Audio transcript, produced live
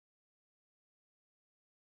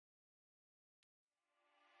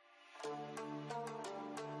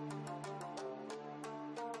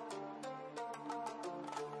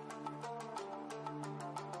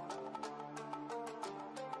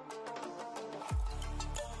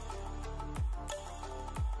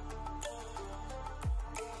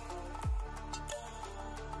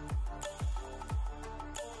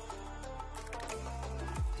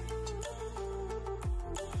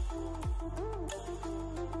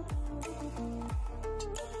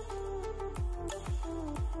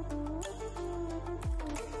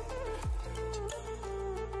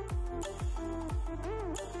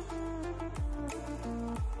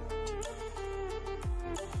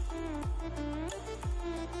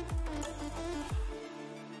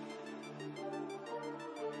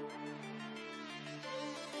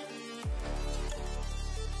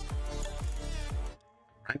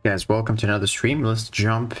Hi guys, welcome to another stream. Let's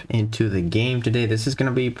jump into the game today. This is going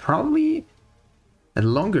to be probably a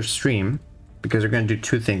longer stream because we're going to do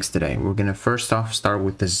two things today. We're going to first off start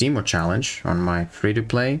with the Zemo challenge on my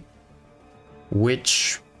free-to-play,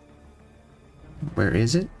 which... where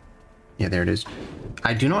is it? Yeah, there it is.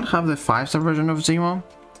 I do not have the 5-star version of Zemo,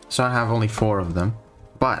 so I have only 4 of them.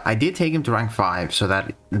 But I did take him to rank 5, so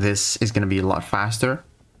that this is going to be a lot faster.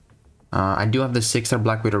 I do have the 6-star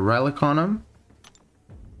Black Widow relic on him,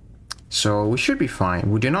 so we should be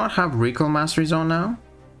fine. We do not have recoil mastery zone now,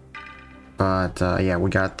 but yeah, we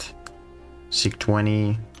got Sig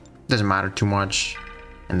 20. Doesn't matter too much,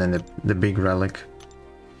 and then the big relic.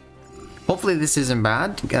 Hopefully this isn't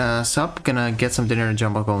bad. Sup, gonna get some dinner and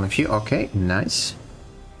jump up on a few. Okay, nice.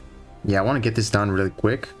 Yeah, I want to get this done really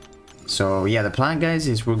quick. So yeah, the plan, guys,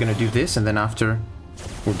 is we're gonna do this, and then after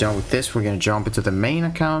we're done with this, we're gonna jump into the main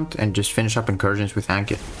account and just finish up incursions with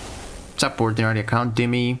Ankit. What's up, ordinary account,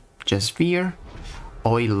 Dimmy, Just Fear,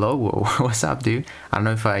 Oi Lowo. What's up, dude? I don't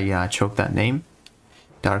know if I choked that name.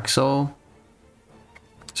 Dark Soul,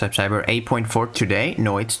 Cyber 8.4 today.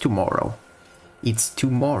 No, it's tomorrow. It's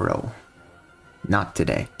tomorrow, not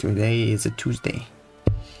today. Today is a Tuesday.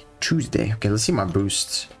 Okay, let's see my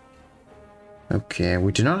boosts. Okay,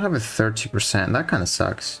 we do not have a 30%. That kind of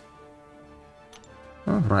sucks.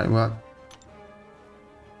 Alright, well.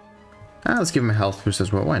 Let's give him a health boost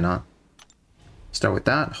as well. Why not? Start with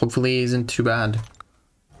that. Hopefully it isn't too bad.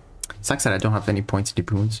 Sucks that I don't have any points in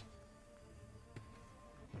the wounds.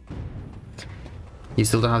 You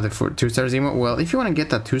still don't have the 2-star Zemo? Well, if you want to get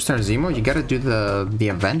that 2-star Zemo, you gotta do the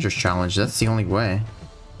Avengers challenge. That's the only way.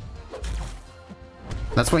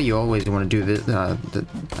 That's why you always want to do the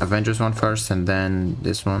Avengers one first and then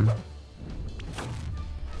this one.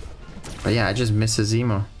 But yeah, I just missed a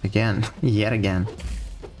Zemo again. Yet again.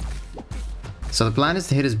 So the plan is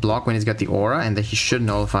to hit his block when he's got the aura, and that he should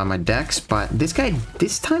nullify my dex, but this guy,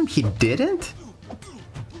 this time he didn't?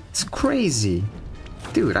 It's crazy.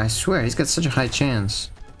 Dude, I swear, he's got such a high chance.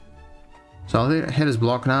 So I'll hit his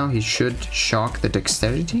block now. He should shock the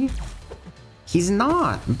dexterity. He's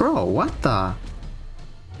not. Bro, what the?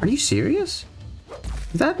 Are you serious?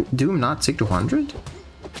 Is that Doom not Sig 200?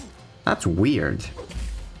 That's weird.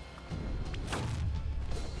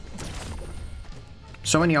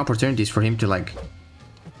 So many opportunities for him to, like,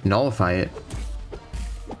 nullify it.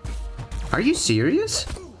 Are you serious?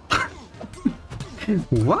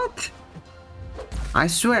 What? I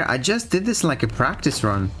swear, I just did this like a practice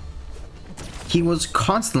run. He was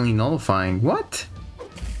constantly nullifying. What?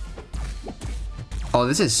 Oh,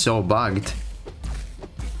 this is so bugged.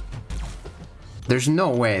 There's no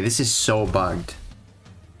way. This is so bugged.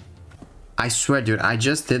 I swear, dude, I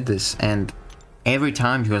just did this, and every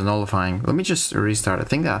time he was nullifying. Let me just restart. I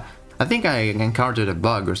think I encountered a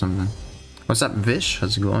bug or something. What's up, Vish?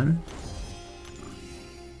 How's it going?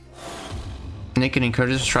 Nick and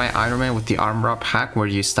Incursions try Iron Man with the armor up hack where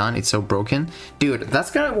you stun. It's so broken. Dude, that's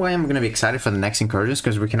kind of why I'm gonna be excited for the next Incursions,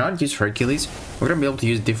 because we cannot use Hercules. We're gonna be able to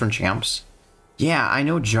use different champs. Yeah, I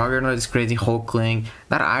know Juggernaut is crazy, Hulkling.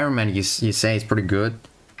 That Iron Man you say is pretty good.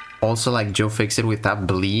 Also, like, Joe fixed it with that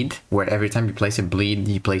bleed, where every time you place a bleed,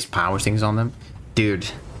 he plays power things on them. Dude,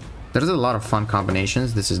 there's a lot of fun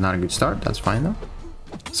combinations. This is not a good start. That's fine, though.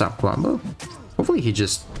 Sup, Kwambo? Hopefully he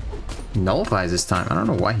just nullifies this time. I don't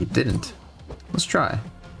know why he didn't. Let's try.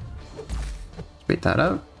 Spit that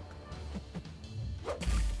out.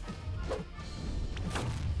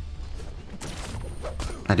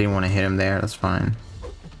 I didn't want to hit him there. That's fine.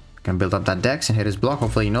 Gonna build up that dex and hit his block.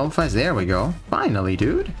 Hopefully he nullifies. There we go. Finally,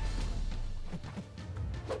 dude.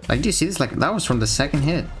 Like, do you see this? Like, that was from the second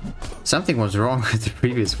hit. Something was wrong with the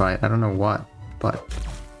previous fight. I don't know what, but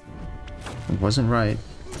it wasn't right.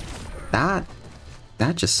 That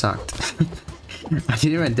just sucked. I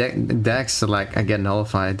didn't even dex, so like I get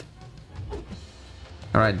nullified.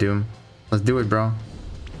 Alright, Doom. Let's do it, bro.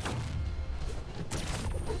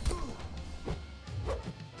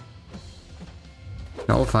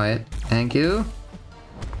 Nullify it. Thank you.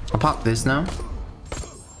 I'll pop this now.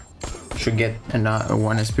 Should get a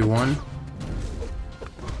 1 SP1.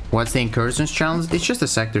 What's the Incursions challenge? It's just a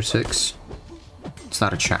Sector 6. It's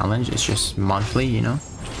not a challenge, it's just monthly, you know?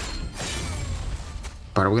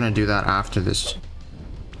 But we're gonna do that after this.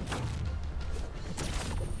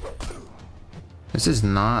 This is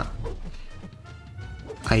not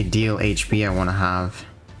ideal HP I want to have,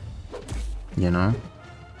 you know?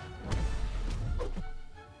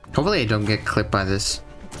 Hopefully I don't get clipped by this.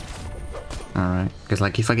 Alright, because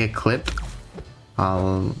like if I get clipped,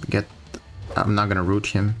 I'm not gonna root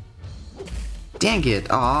him. Dang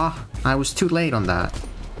it! Aw, I was too late on that.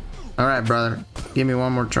 Alright, brother, give me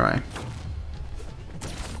one more try.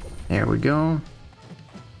 There we go.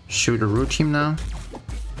 Shoot a root team now.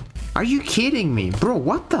 Are you kidding me? Bro,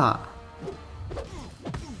 what the?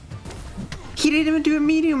 He didn't even do a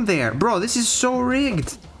medium there. Bro, this is so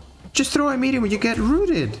rigged. Just throw a medium and you get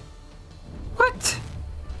rooted. What?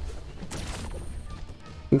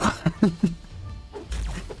 What?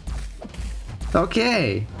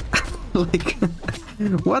 Okay. Like,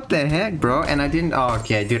 what the heck, bro? And I didn't... Oh,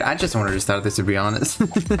 okay, dude, I just wanted to start this, to be honest.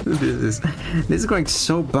 This is going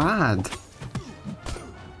so bad.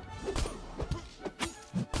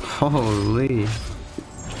 Holy.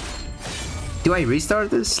 Do I restart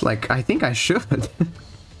this? Like, I think I should.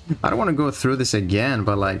 I don't want to go through this again,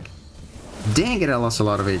 but like... Dang it, I lost a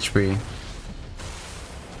lot of HP.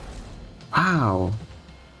 Wow.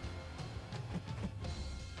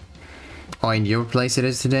 Oh, in your place it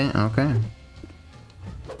is today? Okay.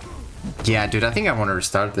 Yeah, dude, I think I want to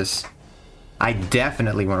restart this. I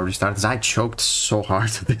definitely want to restart this. I choked so hard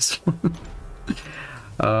to this one.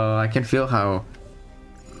 I can feel how...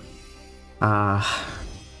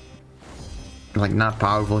 like, not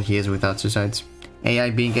powerful he is without suicides. AI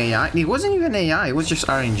being AI. It wasn't even AI, it was just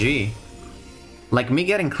RNG. Like, me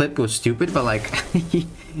getting clipped was stupid, but like,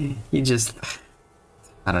 he just...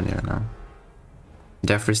 I don't even know.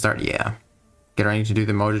 Def restart, yeah. Get ready to do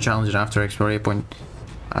the mojo challenge, and after explore point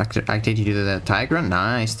activate you do the tiger.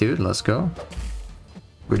 Nice, dude, let's go.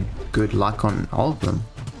 Good luck on all of them.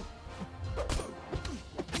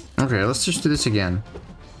 Okay, let's just do this again.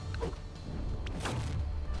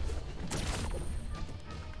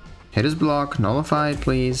 Hit his block, nullified,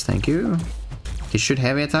 please, thank you. He should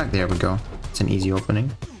heavy attack, there we go. It's an easy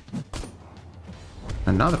opening.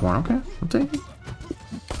 Another one, okay, I'll take it.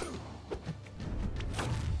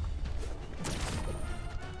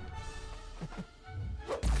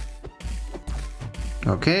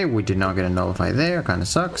 Okay, we did not get a nullify there, kinda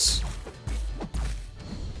sucks.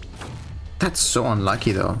 That's so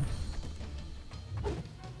unlucky though.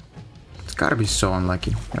 It's gotta be so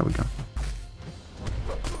unlucky. There we go.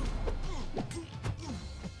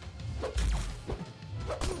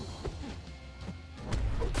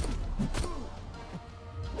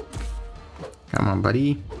 Come on,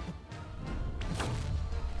 buddy.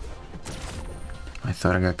 I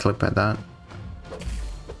thought I got clipped at that.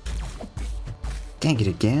 Dang it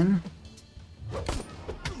again.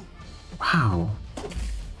 Wow.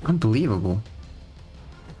 Unbelievable.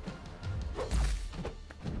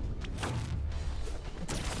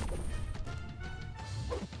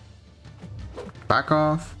 Back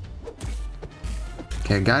off.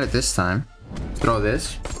 Okay, I got it this time. Throw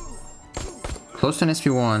this. Close to an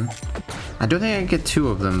SP1. I don't think I can get two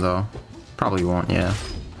of them though. Probably won't, yeah.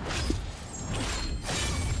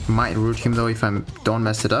 Might root him though if I don't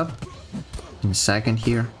mess it up. In a second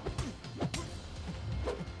here.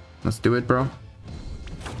 Let's do it, bro.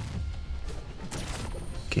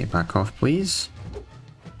 Okay, back off, please.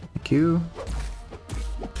 Thank you.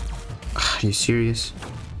 Are you serious?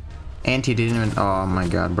 And he didn't even... Oh my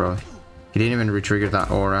god, bro. He didn't even retrigger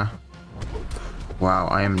that aura. Wow,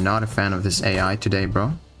 I am not a fan of this AI today,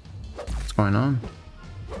 bro. What's going on?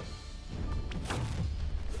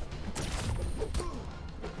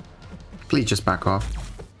 Please just back off.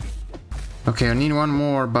 Okay, I need one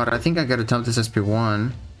more, but I think I gotta attempt this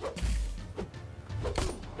SP1.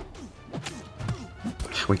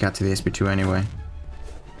 We got to the SP2 anyway.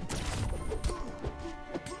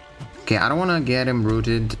 Okay, I don't want to get him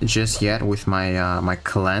rooted just yet with my my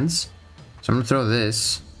cleanse. So I'm gonna throw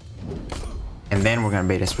this. And then we're gonna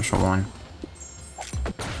bait a special one.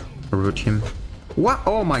 Root him. What?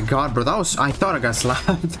 Oh my god, bro, that was... I thought I got slapped.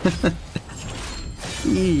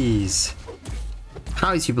 Jeez.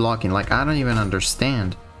 How is he blocking? Like, I don't even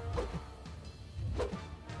understand.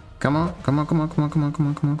 Come on, come on, come on, come on, come on, come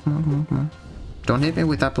on, come on, come on, come on, come on. Don't hit me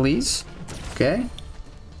with that, please. Okay.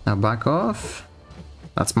 Now back off.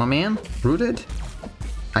 That's my man. Rooted?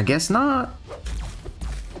 I guess not.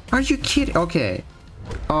 Are you kidding? Okay.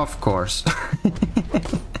 Of course.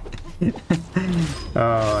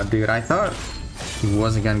 Oh, dude, I thought he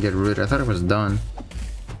wasn't gonna get rooted. I thought it was done.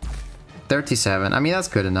 37. I mean, that's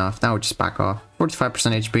good enough. Now we just back off.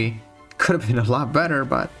 45% HP. Could have been a lot better,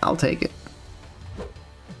 but I'll take it.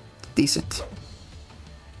 Decent.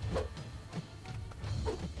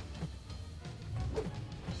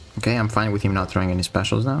 Okay, I'm fine with him not throwing any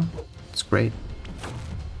specials now. It's great.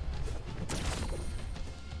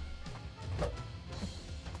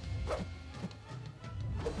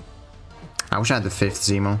 I wish I had the 5th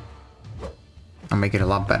Zemo. I'll make it a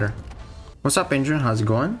lot better. What's up, Injun? How's it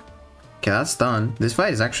going? Okay, that's done. This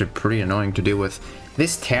fight is actually pretty annoying to deal with.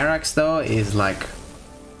 This Terax, though, is like...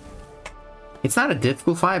 It's not a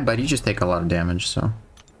difficult fight, but you just take a lot of damage, so...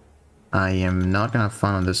 I am not gonna have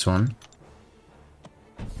fun on this one.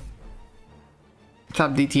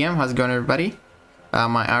 Top DTM, how's it going, everybody?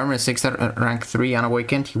 My armor is 6 at rank 3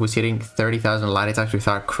 unawakened. He was hitting 30,000 light attacks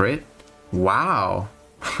without crit. Wow.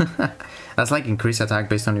 That's like increased attack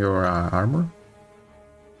based on your armor.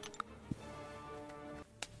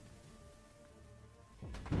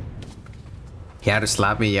 He had to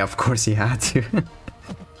slap me. Yeah, of course he had to.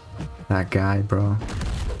 That guy, bro.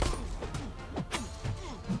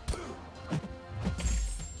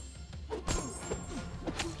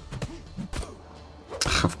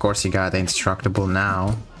 Of course he got indestructible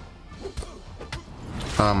now.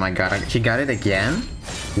 Oh my god, he got it again?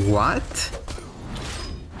 What?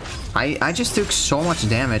 I just took so much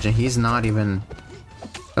damage and he's not even...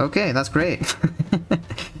 Okay, that's great.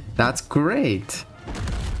 That's great.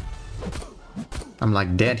 I'm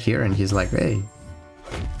like dead here and he's like, hey.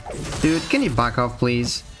 Dude, can you back off,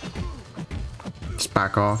 please? Just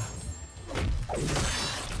back off.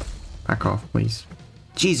 Back off, please.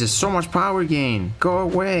 Jesus, so much power gain. Go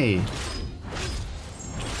away.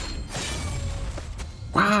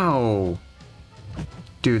 Wow.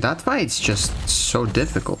 Dude, that fight's just so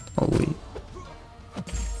difficult. Holy.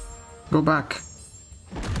 Go back.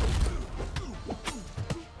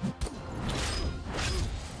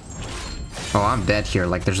 Oh, I'm dead here.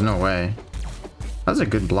 Like, there's no way. That's a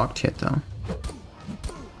good blocked hit, though.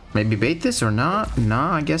 Maybe bait this or not?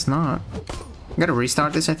 Nah, I guess not. I gotta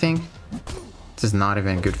restart this, I think. This is not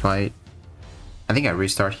even a good fight. I think I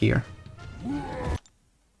restart here.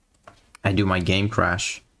 I do my game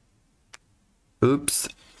crash. Oops.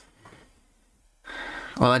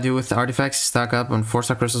 All I do with the artifacts is stack up on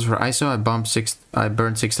 4-star crystals for ISO. I burned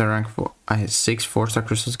 6-star rank 4. I had 6 4-star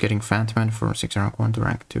crystals, getting Phantom for 6 rank 1 to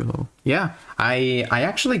rank 2 low. Yeah, I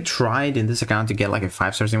actually tried in this account to get like a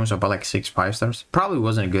 5-star Zemo, so I bought like 6 5-stars. Probably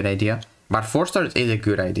wasn't a good idea, but 4 stars is a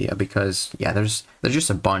good idea because yeah, there's just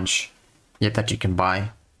a bunch yet that you can buy,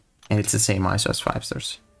 and it's the same ISO as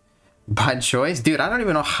 5-stars. Bad choice, dude. I don't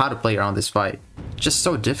even know how to play around this fight. Just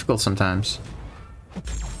so difficult sometimes.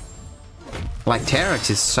 Like, Terex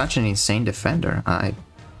is such an insane defender. I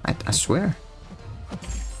swear.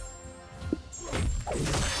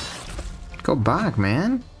 Go back,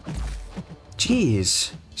 man.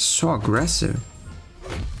 Jeez. So aggressive.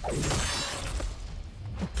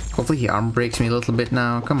 Hopefully he armor breaks me a little bit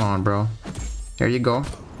now. Come on, bro. There you go.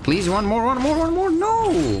 Please, one more.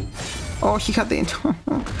 No! Oh, he had the...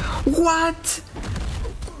 What?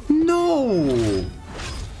 No!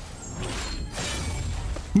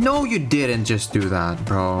 No, you didn't just do that,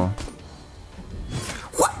 bro.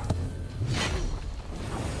 What?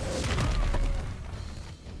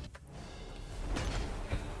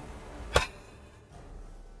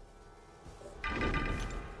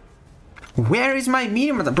 Where is my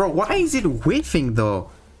medium? Bro, why is it whiffing, though?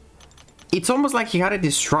 It's almost like he had a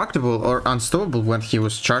destructible or unstoppable when he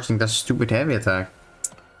was charging that stupid heavy attack.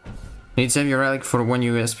 Need to save your relic for when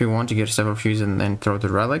you SP1 to get several fuses and then throw the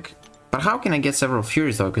relic. But how can I get several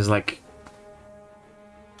furies though? Because like...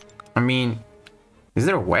 I mean... Is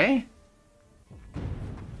there a way?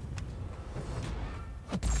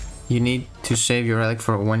 You need to save your relic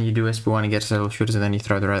for when you do SP1 and get several furies and then you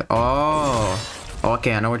throw the relic. Oh!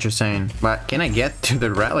 Okay, I know what you're saying. But can I get to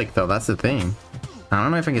the relic though? That's the thing. I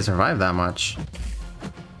don't know if I can survive that much.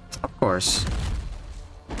 Of course.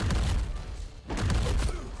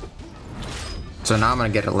 So now I'm gonna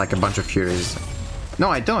get like a bunch of furies. No,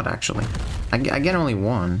 I don't actually. I get only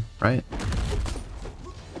one, right?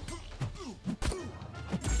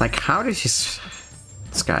 Like, how did this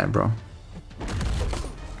guy, bro?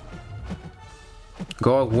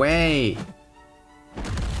 Go away!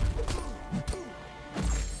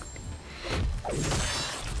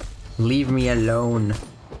 Leave me alone.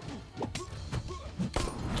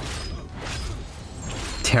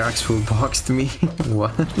 Terex full boxed me.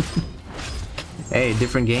 What? Hey,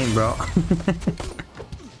 different game, bro.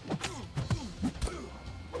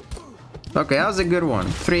 Okay, that was a good one.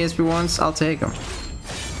 3 SP1s, I'll take them.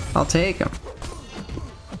 I'll take them.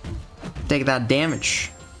 Take that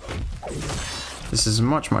damage. This is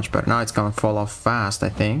much better. Now it's gonna fall off fast, I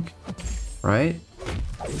think. Right?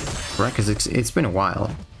 Right, because it's been a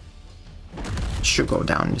while. It should go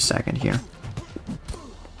down in a second here.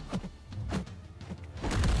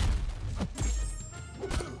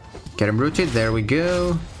 Get him rooted, there we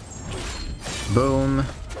go. Boom.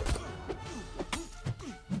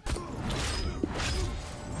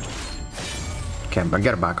 Okay, I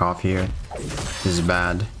gotta back off here. This is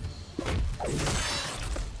bad.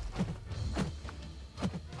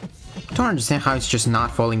 I don't understand how it's just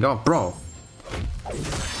not falling off, bro.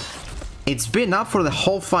 It's been up for the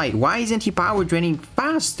whole fight. Why isn't he power draining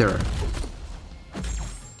faster?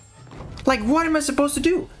 Like, what am I supposed to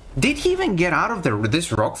do? Did he even get out of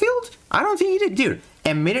this rock field? I don't think he did, dude.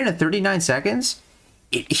 A minute and 39 seconds?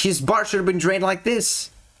 His bar should have been drained like this.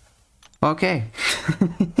 Okay.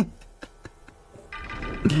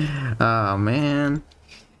 Oh, man.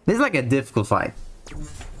 This is like a difficult fight.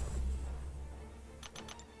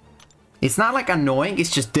 It's not like annoying,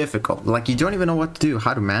 it's just difficult. Like, you don't even know what to do,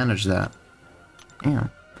 how to manage that. Yeah.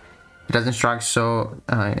 It doesn't strike, so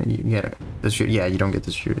you get it. Yeah, you don't get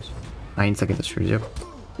the shooters. 9 seconds the shooters, yep.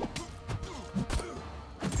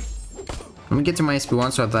 Let me get to my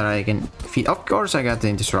SP1 so that I can feed. Of course I got the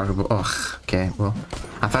indestructible. Ugh, okay, well.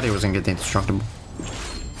 I thought he wasn't gonna get the indestructible.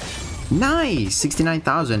 Nice!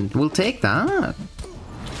 69,000. We'll take that.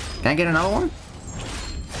 Can I get another one?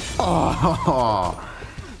 Oh!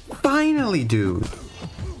 Finally, dude!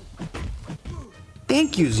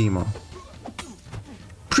 Thank you, Zemo.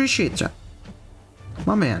 Appreciate that.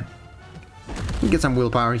 My man. We get some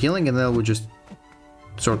willpower healing and then we'll just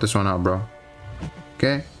sort this one out, bro.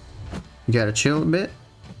 Okay? You gotta chill a bit.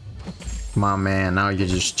 My man, now you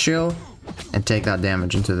just chill and take that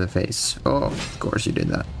damage into the face. Oh, of course you did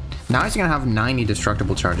that. Now he's gonna have 90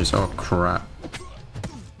 destructible charges. Oh, crap.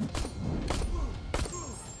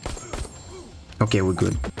 Okay, we're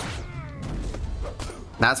good.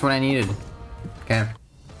 That's what I needed. Okay.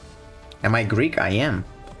 Am I Greek? I am.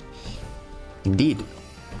 Indeed.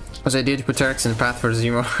 Was I did put Turks in the path for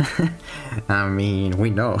Zemo? I mean,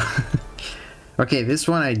 we know. Okay, this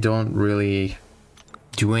one I don't really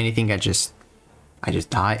do anything. I just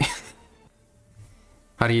die.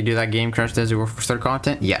 How do you do that game? Crash? Does it work for start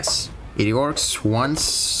content? Yes. It works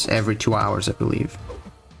once every 2 hours, I believe.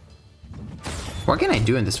 What can I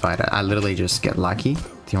do in this fight? I literally just get lucky.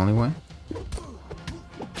 The only way.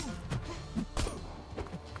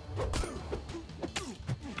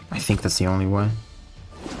 I think that's the only way.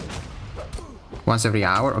 Once every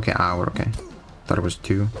hour? Okay, hour, okay. Thought it was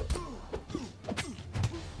 2.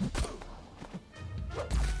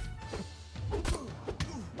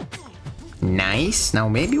 Nice. Now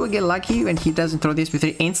maybe we'll get lucky when he doesn't throw the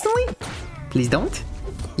SP3 instantly? Please don't.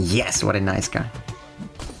 Yes, what a nice guy.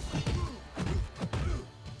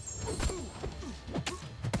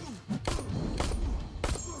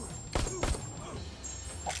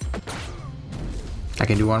 I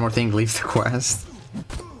can do one more thing, leave the quest.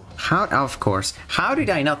 How? Of course. How did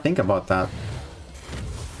I not think about that?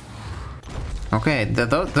 Okay,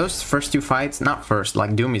 those first 2 fights, not first,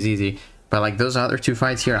 like Doom is easy. But like those other 2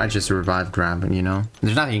 fights here, I just revive grab, you know?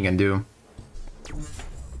 There's nothing you can do.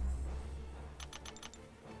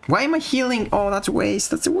 Why am I healing? Oh, that's a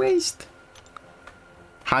waste. That's a waste.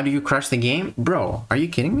 How do you crush the game? Bro, are you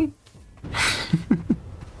kidding me?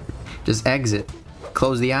 Just exit.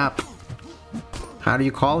 Close the app. How do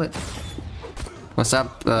you call it? What's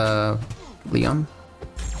up, Leon?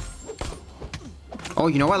 Oh,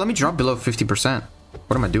 you know what? Let me drop below 50%.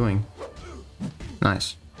 What am I doing?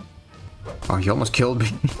 Nice. Oh, he almost killed me.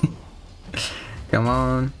 Come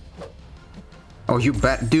on. Oh, you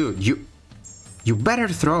bet, dude. You better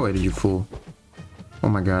throw it, you fool. Oh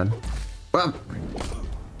my god. Well,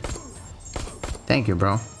 thank you,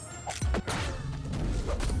 bro.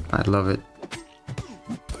 I love it.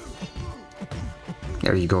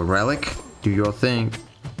 There you go, Relic. Do your thing.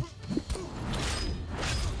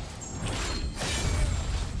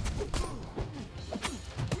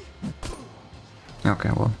 Okay,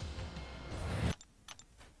 well.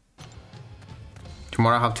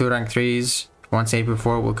 Tomorrow I'll have 2 rank 3s. Once April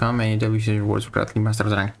 4 will come, and WC rewards for Athlete Master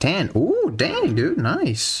of rank 10. Ooh, dang, dude.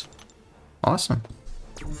 Nice. Awesome.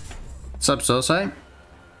 What's up, Sosai?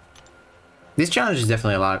 This challenge is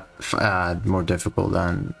definitely a lot more difficult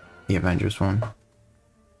than the Avengers one.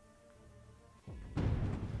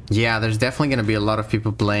 Yeah, there's definitely going to be a lot of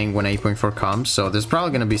people playing when 8.4 comes, so there's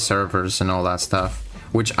probably going to be servers and all that stuff,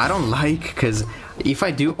 which I don't like, because if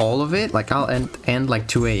I do all of it, like I'll end like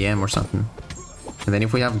 2 AM or something. And then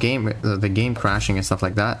if we have the game crashing and stuff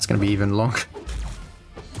like that, it's going to be even longer.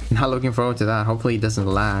 Not looking forward to that. Hopefully it doesn't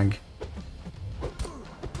lag.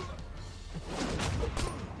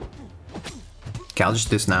 Okay, I'll just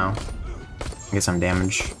do this now. Get some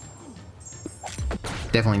damage.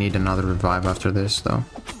 Definitely need another revive after this, though.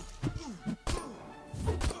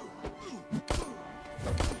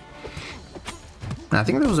 I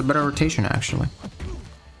think there was a better rotation, actually.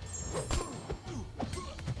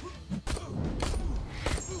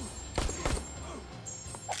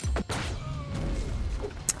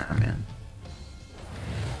 Oh, man.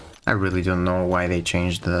 I really don't know why they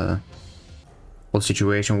changed the whole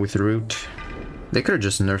situation with Root. They could have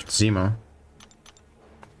just nerfed Zemo.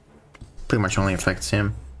 Pretty much only affects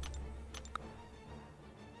him.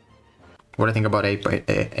 What do I think about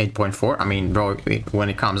 8.4? I mean, bro, when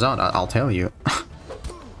it comes out, I'll tell you. I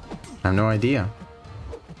have no idea.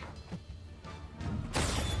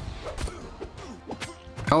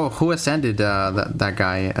 Oh, who ascended that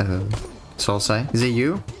guy, Solsai? Is it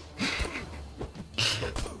you?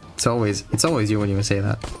 It's always you when you say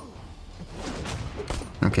that.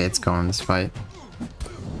 Okay, it's gone, this fight.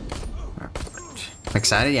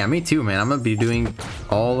 Excited? Yeah, me too, man. I'm gonna be doing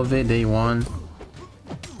all of it day one.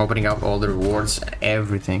 Opening up all the rewards,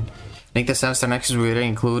 everything. I think the 7-star Nexus will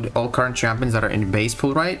include all current champions that are in the base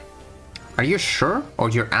pool, right? Are you sure? Or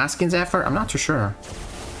you're asking Zephyr? I'm not too sure.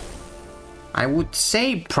 I would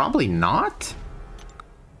say probably not.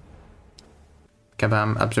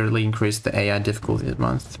 Kabam absurdly increased the AI difficulty this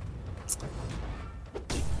month.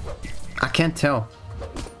 I can't tell.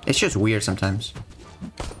 It's just weird sometimes.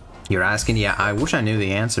 You're asking? Yeah, I wish I knew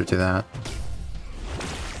the answer to that.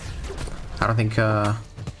 I don't think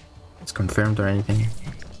it's confirmed or anything.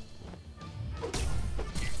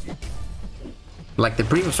 Like the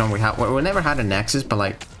previous one we never had a Nexus, but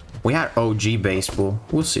like we had OG base pool.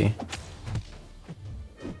 We'll see.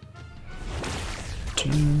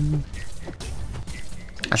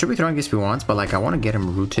 I should be throwing SP1s, but like I want to get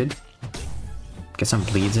him rooted. Get some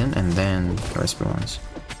bleeds in and then throw SP1s.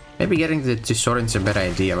 Maybe getting the Tusorans is a better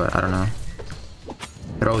idea, but I don't know.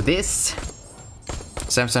 Throw this.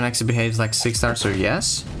 Samsung X behaves like 6 stars, so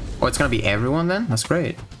yes. Oh, it's gonna be everyone then? That's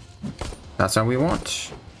great. That's what we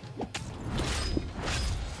want.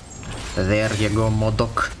 There you go,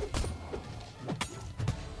 Modok.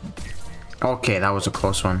 Okay, that was a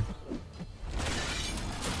close one.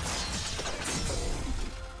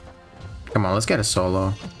 Come on, let's get a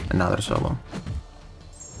solo. Another solo.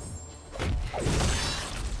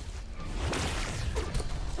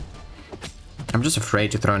 I'm just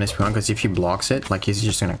afraid to throw an SP1 because if he blocks it, like he's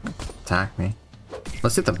just gonna attack me.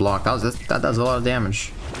 Let's hit the block. That does a lot of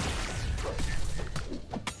damage.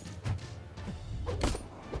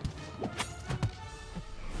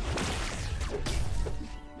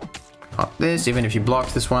 Pop this, even if he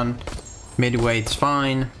blocks this one. Midway, it's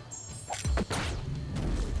fine.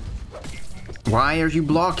 Why are you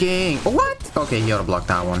blocking? What? Okay, you gotta block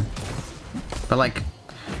that one. But like,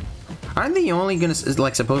 aren't they only gonna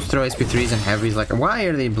like supposed to throw SP3s and heavies? Like, why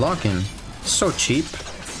are they blocking? So cheap.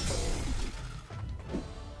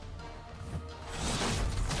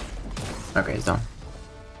 Okay, it's done.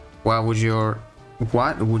 What would your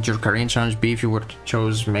Carina challenge be if you were to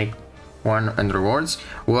choose make one and rewards?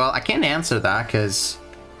 Well, I can't answer that because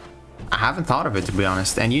I haven't thought of it, to be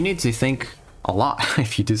honest. And you need to think a lot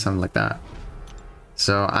if you do something like that.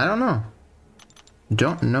 So I don't know.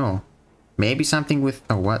 Don't know. Maybe something with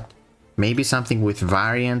what? Maybe something with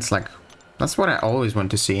variants. Like that's what I always want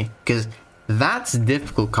to see, because that's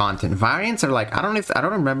difficult content. Variants are like, I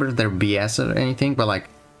don't remember if they're BS or anything, but like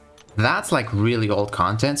that's like really old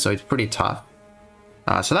content, so it's pretty tough.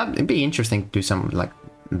 So that'd be interesting to do something like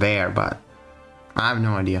there, but I have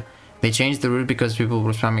no idea. They changed the route because people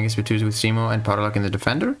were spamming SP2s with Zemo and Podlock in the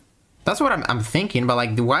Defender. That's what I'm thinking, but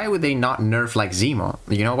like, why would they not nerf like Zemo?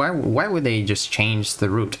 You know, why would they just change the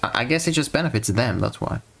route? I guess it just benefits them, that's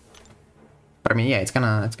why. But I mean, yeah, it's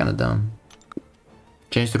kinda dumb.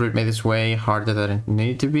 Change the route, made this way harder than it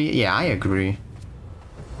needed to be. Yeah, I agree.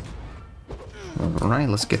 Alright,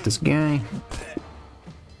 let's get this guy.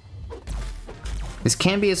 This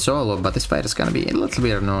can be a solo, but this fight is gonna be a little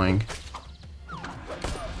bit annoying.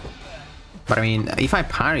 But I mean, if I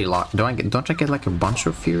parry lock, don't I get like a bunch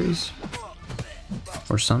of furies?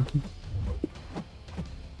 Or something?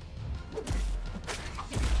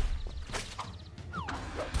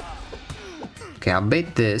 Okay, I'll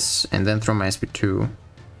bait this and then throw my SP2.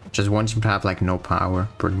 Just want him to have like no power,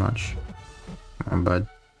 pretty much. Come on, bud.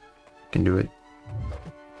 You can do it.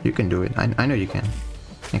 You can do it. I know you can.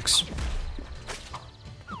 Thanks.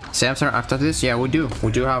 Samsung after this? Yeah, we do.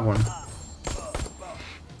 We do have one.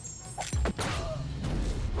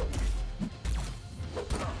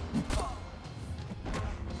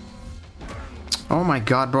 Oh my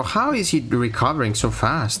god, bro. How is he recovering so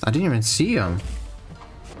fast? I didn't even see him.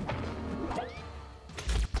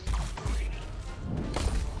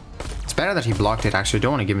 It's better that he blocked it, actually.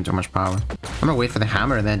 Don't want to give him too much power. I'm gonna wait for the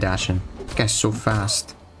hammer and then dash in. This guy's so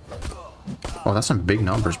fast. Oh, that's some big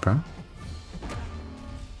numbers, bro.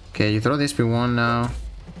 Okay, you throw the SP1 now.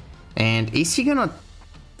 And is he gonna...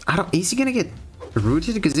 is he gonna get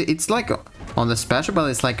rooted? Because it's like on the special, but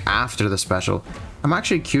it's like after the special. I'm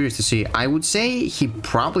actually curious to see. I would say he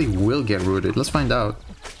probably will get rooted. Let's find out.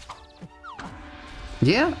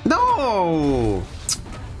 Yeah? No!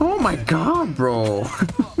 Oh my god, bro.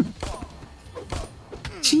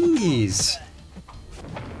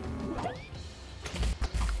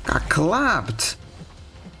 Got clapped.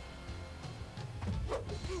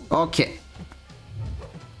 Okay.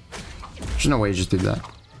 There's no way you just did that.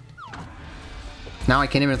 Now I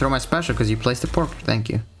can't even throw my special because you placed the pork. Thank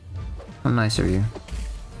you. How nice of you.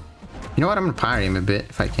 You know what? I'm gonna parry him a bit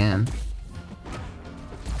if I can.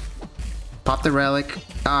 Pop the relic.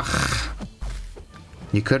 Ugh.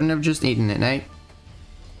 You couldn't have just eaten it, Nate.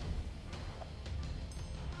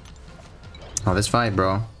 Oh, this fight,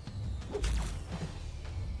 bro.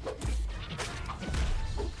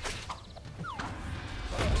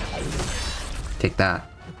 Take that.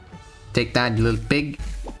 Take that, you little pig.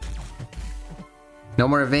 No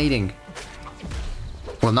more evading.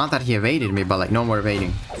 Well, not that he evaded me, but like, no more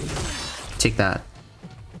evading. Take that.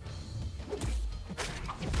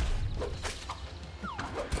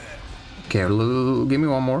 Okay, give me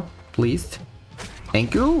one more, please.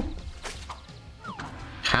 Thank you.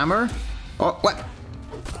 Hammer. Oh, what?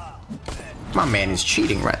 My man is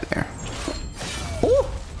cheating right there. Ooh.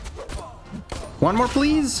 One more,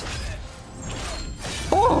 please.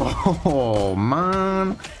 Oh,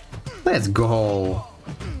 man. Let's go.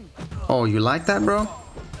 Oh, you like that, bro?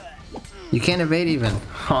 You can't evade even.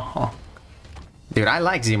 Dude, I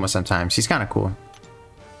like Zemo sometimes. He's kind of cool.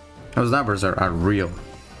 Those numbers are real.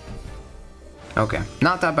 Okay,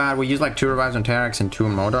 not that bad. We use like 2 revives on Terex and 2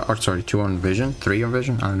 on Moda. Or sorry, 2 on Vision. 3 on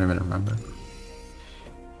Vision? I don't even remember.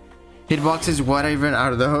 Hitboxes, what even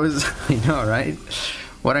are those? I know, right?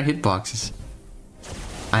 What are hitboxes?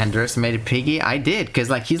 I underestimated Piggy. I did, because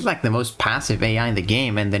like he's like the most passive AI in the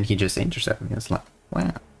game, and then he just intercepted me. It's like,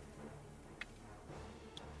 wow.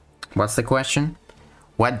 What's the question?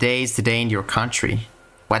 What day is today in your country?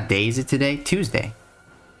 What day is it today? Tuesday.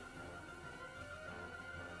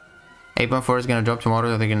 8.4 is gonna drop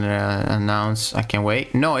tomorrow. They're gonna announce. I can't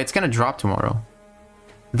wait. No, it's gonna drop tomorrow.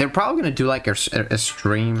 They're probably gonna do like a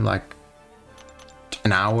stream like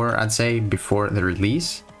an hour, I'd say, before the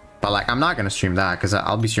release. But like, I'm not gonna stream that because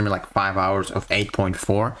I'll be streaming like 5 hours of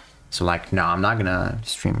 8.4. So like, no, I'm not gonna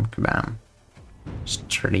stream Kabam.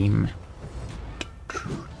 Stream.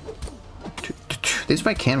 This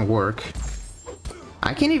fight can work.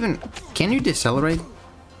 I can't even. Can you decelerate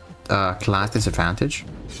class disadvantage?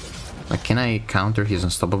 Like, can I counter his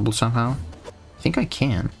unstoppable somehow? I think I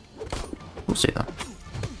can. We'll see though.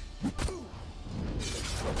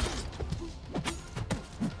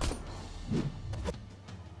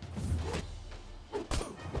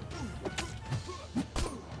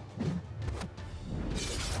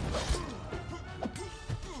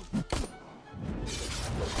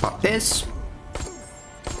 Pop this.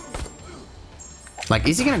 Like,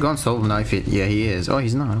 is he gonna go unstoppable now if it... Yeah, he is. Oh,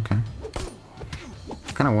 he's not. Okay.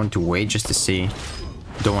 Kind of want to wait just to see.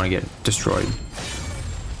 Don't want to get destroyed.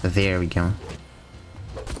 There we go.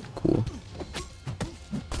 Cool.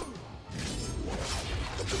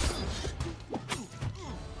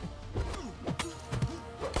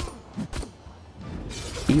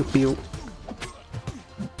 Pew pew.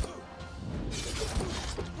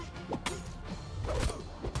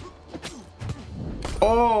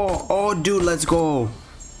 Oh, dude, let's go.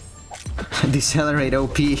 Decelerate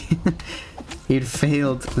OP. It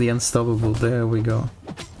failed the unstoppable. There we go.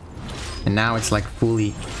 And now it's like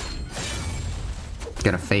fully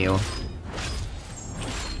gonna fail.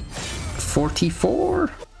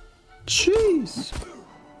 44. Jeez.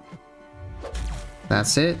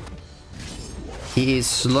 That's it. He is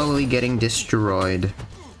slowly getting destroyed.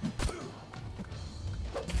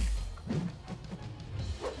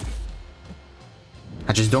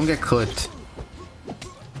 I just don't get clipped.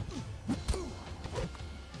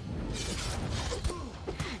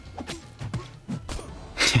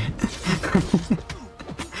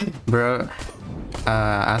 Bro,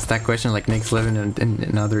 ask that question like Nick's living in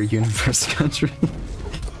another universe country.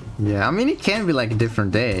 Yeah, I mean, it can be like a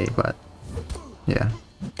different day, but yeah,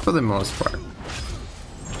 for the most part.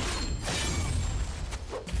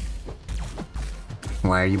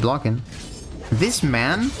 Why are you blocking? This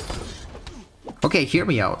man... Okay, hear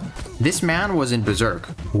me out. This man was in Berserk,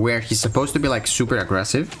 where he's supposed to be like super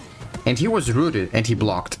aggressive, and he was rooted and he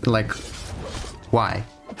blocked. Like, why?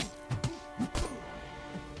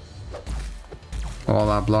 All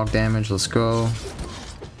out block damage, let's go.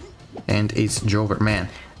 And it's Jover. Man,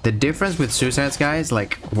 the difference with Suicides, guys,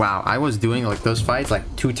 like, wow, I was doing like those fights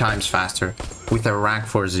like 2 times faster with a rank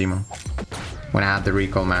 4 Zemo when I had the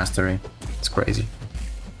recall mastery. It's crazy.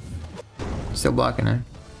 Still blocking it.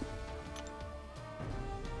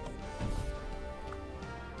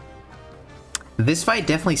 This fight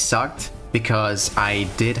definitely sucked because I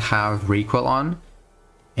did have recoil on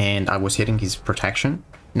and I was hitting his protection.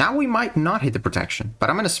 Now we might not hit the protection, but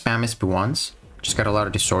I'm gonna spam SP once. Just got a lot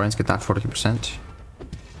of disorients, get that 40%.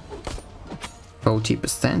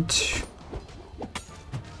 40%.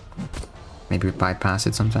 Maybe we bypass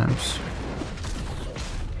it sometimes.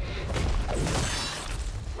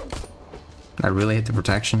 I really hit the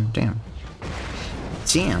protection. Damn.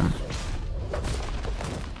 Damn.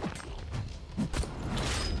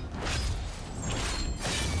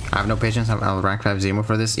 I have no patience. I'll rank 5 Zemo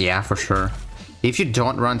for this. Yeah, for sure. If you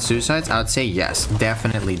don't run suicides, I would say yes,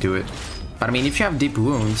 definitely do it. But I mean, if you have deep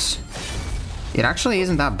wounds, it actually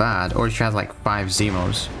isn't that bad. Or if you have like 5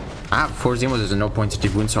 Zemos. I have 4 Zemos, there's no point to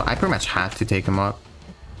deep wounds, so I pretty much had to take him up.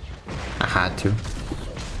 I had to.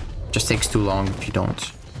 Just takes too long if you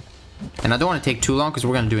don't. And I don't want to take too long because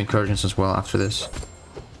we're going to do incursions as well after this.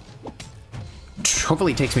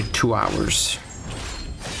 Hopefully it takes me 2 hours.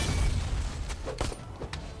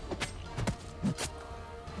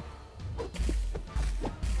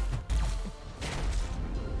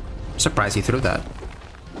 Surprised he threw that.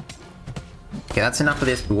 Okay, that's enough of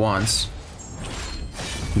the SP1s.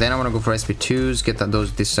 Then I want to go for SP2s, get those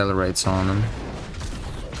decelerates on him.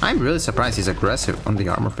 I'm really surprised he's aggressive on the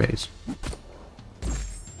armor phase.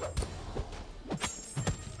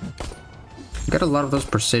 Got a lot of those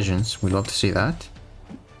precisions. We'd love to see that.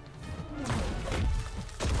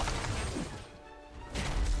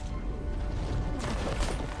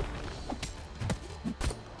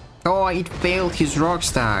 Oh, it failed his rock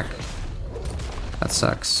stack. That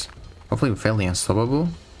sucks. Hopefully we failed the unstoppable.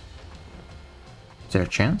 Is there a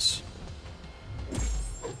chance?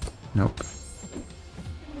 Nope.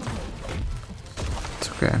 It's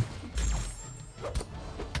okay.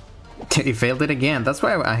 He failed it again. That's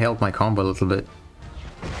why I held my combo a little bit.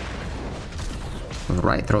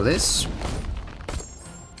 Alright, throw this.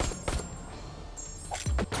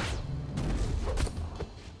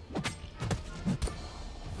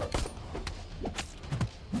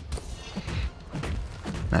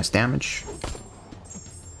 Nice damage.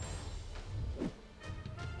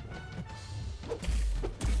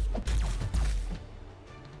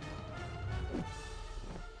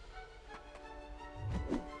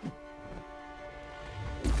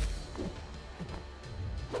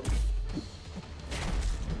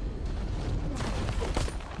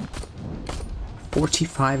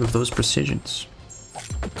 Five of those precisions.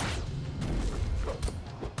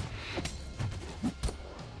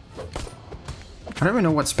 I don't even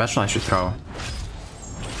know what special I should throw.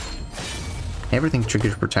 Everything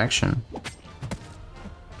triggers protection.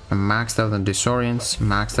 I'm maxed out on disorients,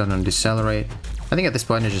 maxed out on decelerate. I think at this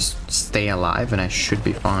point I just stay alive and I should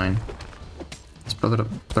be fine. Let's put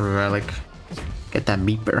a relic. Get that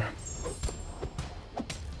beeper.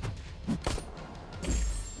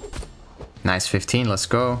 Nice 15, let's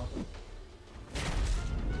go.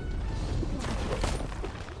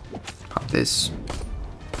 Pop this.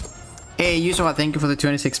 Hey, Yusuha, thank you for the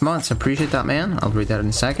 26 months. Appreciate that, man. I'll read that in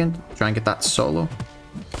a second. Try and get that solo.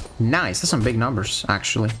 Nice, that's some big numbers,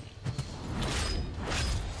 actually.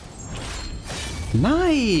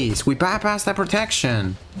 Nice! We bypassed that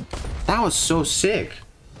protection. That was so sick.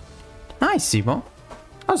 Nice, Zemo.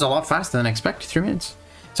 That was a lot faster than I expected. 3 minutes.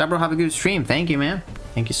 Sabro, have a good stream. Thank you, man.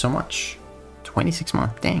 Thank you so much. 26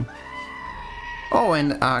 months, dang. Oh,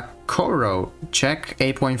 and Koro, check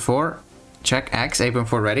 8.4, check X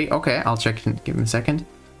 8.4 ready. Okay, I'll check and give him a second.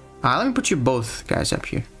 Let me put you both guys up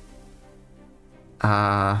here.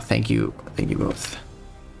 Thank you both.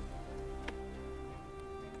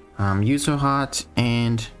 Yuzohot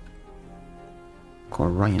and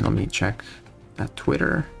Corian. Let me check that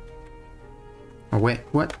Twitter. Oh wait,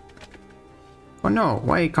 what? Oh no,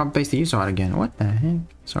 why copy paste the Yuzohot again? What the heck?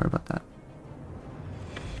 Sorry about that.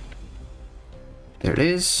 There it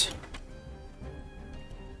is.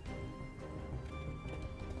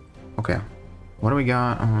 Okay. What do we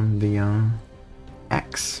got on the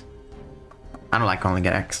X? I don't like calling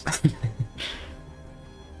it X.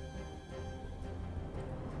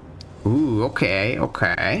 Ooh, okay,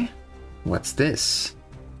 okay. What's this?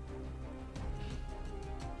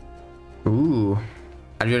 Ooh.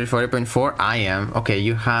 Are you ready for 8.4? I am. Okay,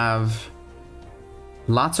 you have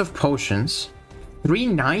lots of potions.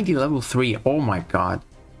 390 level 3. Oh my god.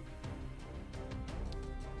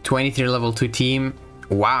 23 level 2 team.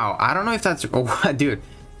 Wow. I don't know if that's... Oh, dude.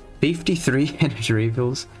 53 energy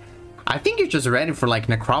refills. I think you're just ready for like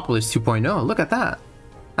Necropolis 2.0. Look at that.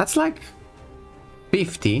 That's like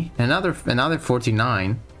 50. Another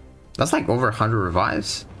 49. That's like over 100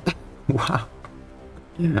 revives. Wow.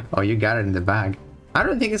 Oh, you got it in the bag. I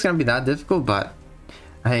don't think it's gonna be that difficult, but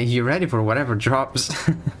you're ready for whatever drops.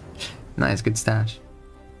 Nice, good stash.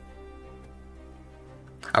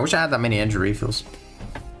 I wish I had that many energy refills.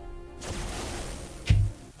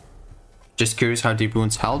 Just curious how deep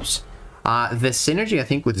wounds helps. The synergy, I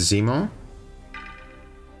think, with Zemo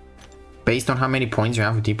Based on how many points you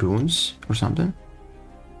have with deep wounds or something.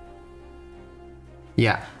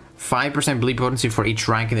 Yeah, 5% bleed potency for each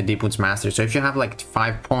rank in the deep wounds master. So if you have like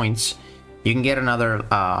 5 points, you can get another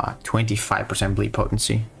 25% bleed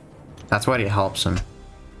potency. That's why it helps him.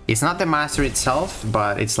 It's not the master itself,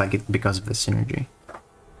 but it's like it because of the synergy.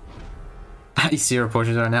 0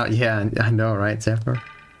 potions right now. Yeah, I know, right, Zephyr?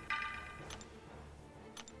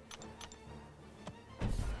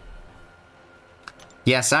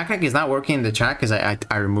 Yeah, Sakak is not working in the chat because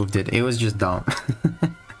I removed it. It was just dumb.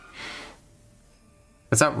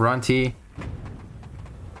 What's up, Ronti?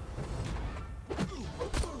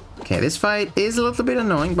 Okay, this fight is a little bit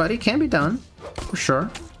annoying, but it can be done. For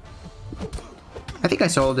sure. I think I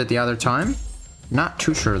soloed it the other time. Not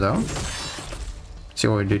too sure, though. See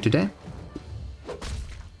what we do today.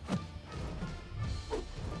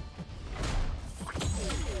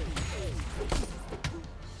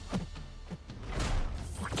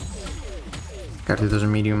 Got to do those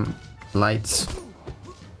medium lights.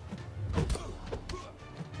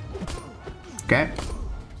 Okay.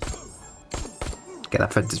 Get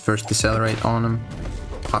up at the first decelerate on him.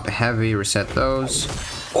 Pop a heavy, reset those.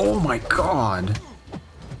 Oh my god!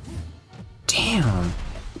 Damn!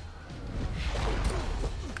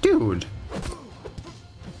 Dude!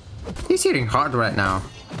 He's hitting hard right now.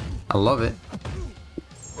 I love it.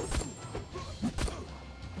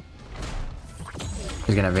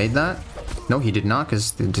 He's gonna evade that? No, he did not,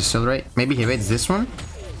 because the decelerate. Maybe he evades this one?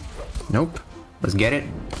 Nope. Let's get it.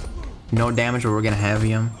 No damage, but we're gonna heavy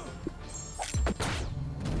him.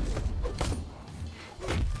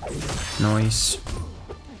 Nice.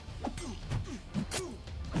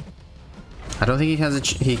 I don't think he has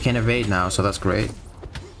he can evade now, so that's great.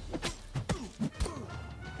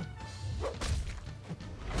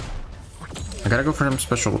 I gotta go for some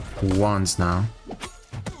special ones now.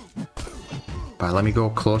 But let me go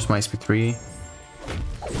close my SP3.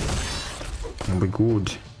 And we're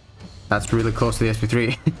good. That's really close to the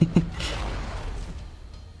SP3.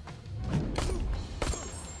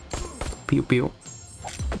 Pew pew.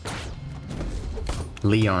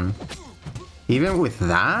 Leon. Even with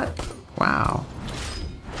that? Wow.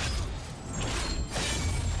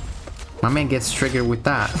 My man gets triggered with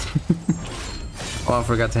that. Oh, I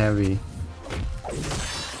forgot to heavy.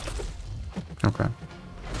 Okay.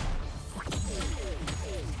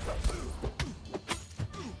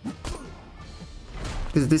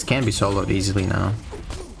 This can be soloed easily now.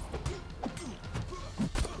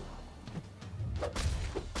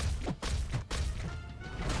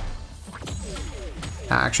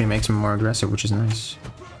 That actually makes him more aggressive, which is nice.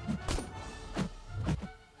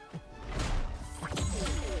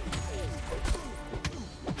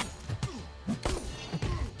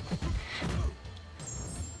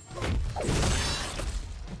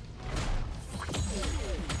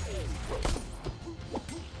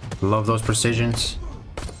 Love those precisions.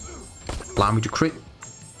 Allow me to crit.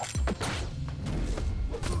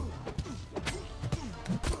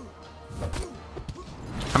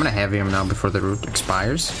 I'm gonna heavy him now before the root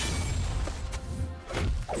expires.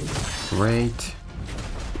 Great.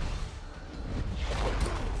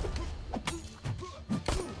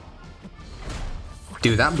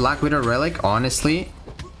 Dude, that Black Widow relic, honestly,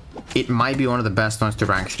 it might be one of the best ones to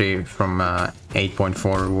rank 3 from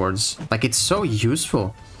 8.4 rewards. Like, it's so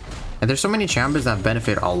useful. And there's so many champions that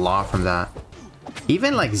benefit a lot from that.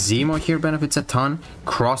 Even like Zemo here benefits a ton.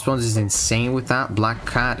 Crossbones is insane with that. Black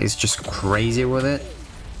Cat is just crazy with it.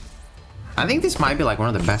 I think this might be like one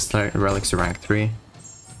of the best relics to rank 3.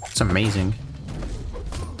 It's amazing.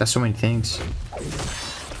 That's so many things.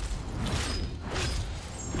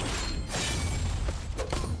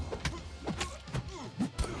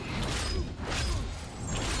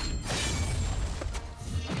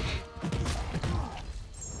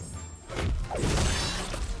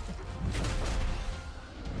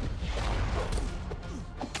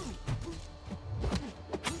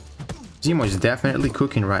 Zemo is definitely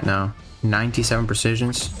cooking right now. 97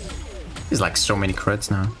 precisions. He's like so many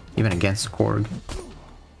crits now, even against Korg.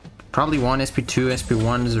 Probably one SP2,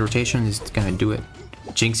 SP1's rotation is gonna do it.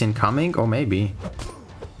 Jinx incoming? Oh, maybe.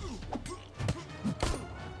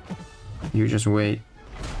 You just wait.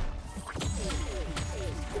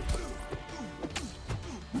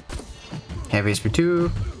 Heavy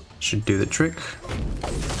SP2 should do the trick.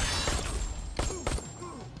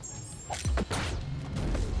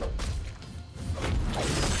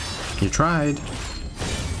 You tried.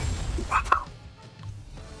 Wow.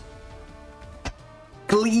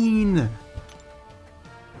 Clean.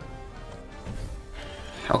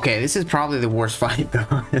 Okay, this is probably the worst fight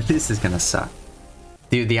though. This is gonna suck.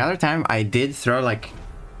 Dude, the other time I did throw like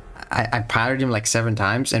I parried him like 7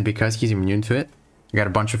 times, and because he's immune to it, I got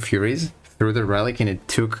a bunch of Furies through the relic, and it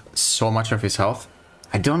took so much of his health.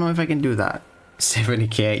 I don't know if I can do that.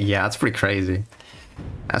 70k, yeah, that's pretty crazy.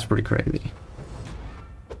 That's pretty crazy.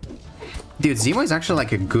 Dude, Zemo is actually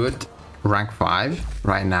like a good rank 5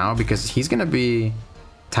 right now, because he's gonna be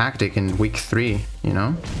tactic in week 3, you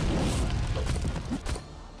know?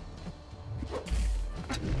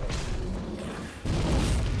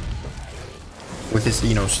 With this,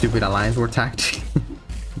 you know, stupid alliance war tactic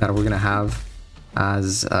that we're gonna have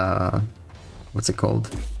as, what's it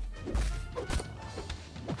called?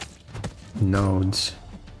 Nodes.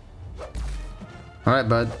 Alright,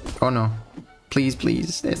 bud. Oh no. Please,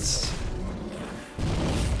 please. It's...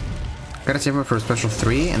 Gotta save him for a special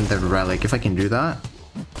 3 and the relic. If I can do that,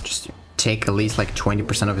 just take at least like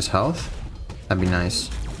 20% of his health. That'd be nice.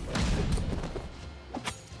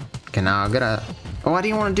 Okay, now I gotta... Oh, I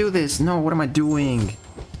didn't want to do this. No, what am I doing?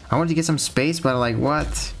 I wanted to get some space, but like,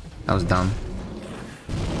 what? That was dumb.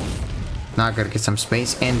 Now I gotta get some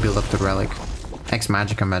space and build up the relic. X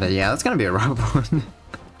Magica meta. Yeah, that's gonna be a rough one.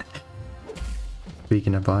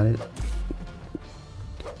 Speaking about it.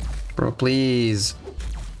 Bro, please.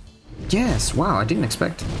 Yes, wow, I didn't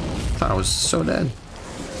expect. Thought I was so dead.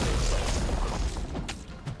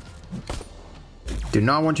 Do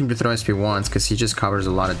not want him to throw SP once, because he just covers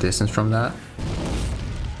a lot of distance from that.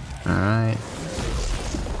 Alright.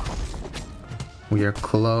 We are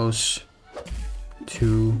close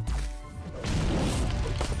to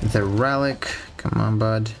the relic. Come on,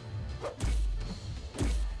 bud.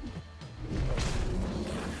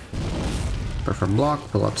 Prefer block,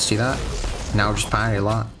 pull up to see that. Now we're just parry a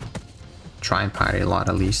lot. Try and parry a lot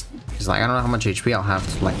at least. Because like, I don't know how much HP I'll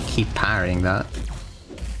have to like keep parrying that.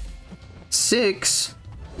 6?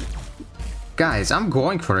 Guys, I'm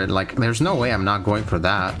going for it. Like, there's no way I'm not going for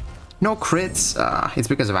that. No crits. It's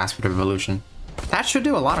because of Aspect of Evolution. That should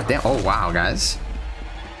do a lot of damage. Oh, wow, guys.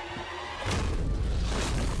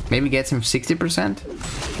 Maybe gets him 60%?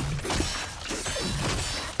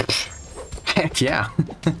 Heck yeah.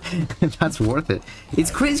 That's worth it.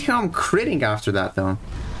 It's crazy how I'm critting after that, though.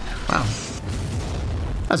 Wow.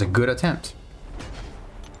 That's a good attempt.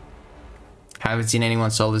 Haven't seen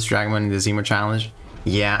anyone solve this Dragonman in the Zemo challenge.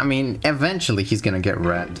 Yeah, I mean, eventually he's gonna get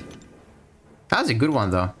red. That was a good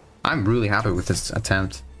one, though. I'm really happy with this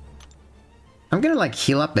attempt. I'm gonna like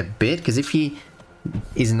heal up a bit, because if he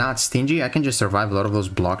is not stingy, I can just survive a lot of those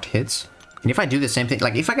blocked hits. And if I do the same thing,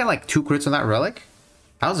 like if I get like 2 crits on that relic,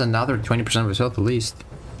 that was another 20% of his health at least.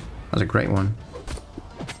 That was a great one.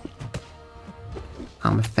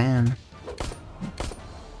 I'm a fan.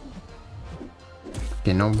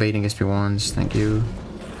 Okay, no baiting SP1s, thank you.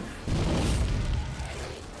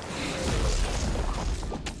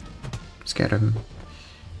 Let's get him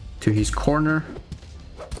to his corner.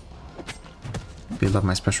 Build up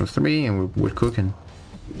my special 3 and we're cooking.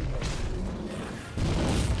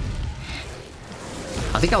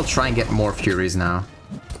 I think I'll try and get more Furies now.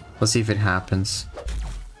 Let's see if it happens.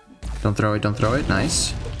 Don't throw it, don't throw it.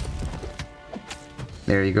 Nice.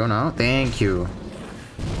 There you go now. Thank you.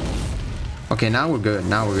 Okay, now we're good.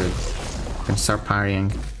 Now we're good. Can start parrying.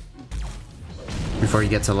 Before he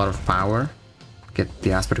gets a lot of power. Get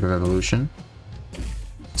the Aspect of Evolution.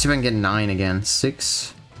 See if I can get 9 again.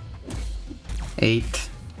 6. 8.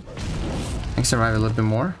 I can survive a little bit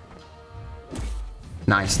more.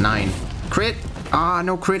 Nice, 9. Crit! Ah,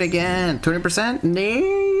 no crit again. 20%?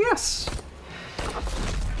 Yes!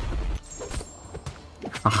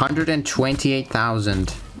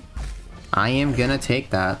 128,000. I am gonna take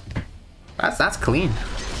that. That's clean.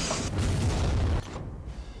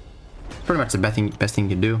 Pretty much the best thing you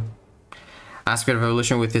can do. Aspect of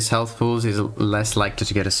Evolution with his health pools is less likely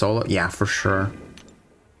to get a solo. Yeah, for sure.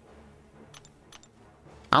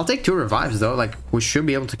 I'll take 2 revives though. Like, we should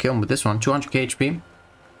be able to kill him with this one. 200k HP.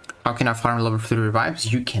 How can I farm level 3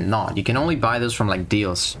 revives? You cannot. You can only buy those from like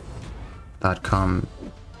deals that come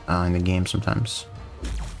in the game sometimes.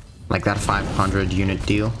 Like that 500 unit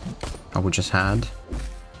deal that we just had.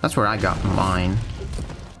 That's where I got mine.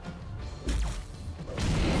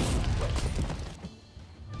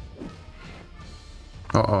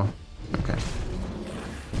 Uh-oh. Okay.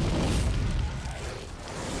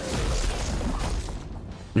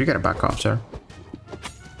 You gotta back off, sir.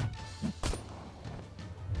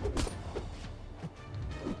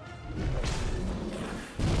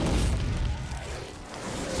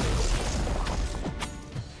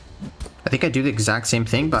 I think I do the exact same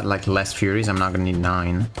thing, but like less Furies. I'm not gonna need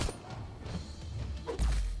 9.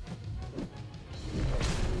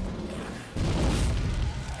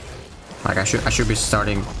 Like I should be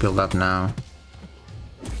starting build up now.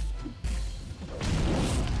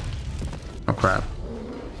 crap.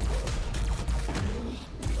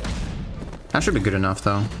 That should be good enough,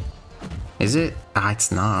 though. Is it? Ah,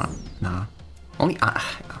 it's not. No. Only...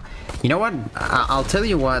 you know what? I'll tell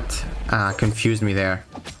you what confused me there.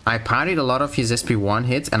 I parried a lot of his SP1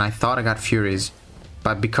 hits, and I thought I got Furies.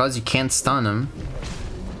 But because you can't stun him,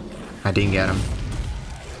 I didn't get him.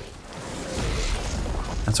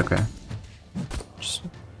 That's okay. Just...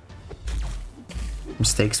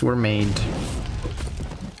 mistakes were made.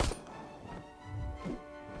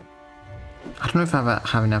 I don't know if I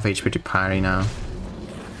have enough HP to parry now.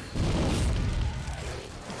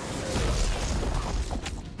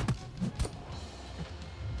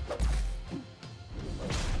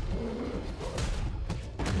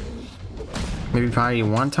 Maybe parry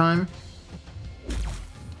one time?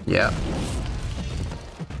 Yeah.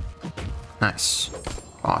 Nice.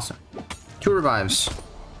 Awesome. 2 revives.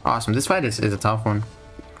 Awesome. This fight is a tough one.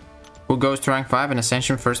 Who goes to rank 5 and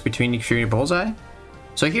Ascension first between Nick Fury and Bullseye?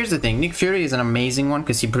 So here's the thing. Nick Fury is an amazing one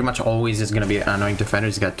because he pretty much always is going to be an annoying defender.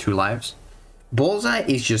 He's got 2 lives. Bullseye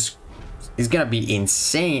is just... he's going to be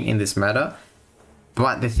insane in this meta.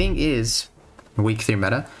 But the thing is... week 3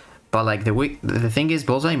 meta. But like the thing is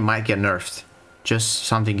Bullseye might get nerfed. Just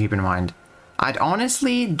something to keep in mind. I'd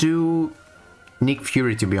honestly do Nick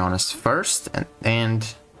Fury, to be honest, first. And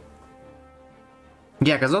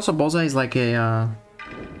yeah, because also Bullseye is like a...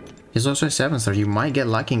 he's also a 7-star. You might get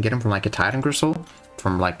lucky and get him from like a Titan Crystal.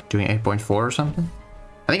 From like doing 8.4 or something.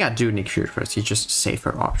 I think I'd do Nick Fury first. He's just a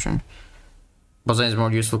safer option. Bullseye is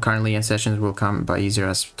more useful currently and sessions will come by easier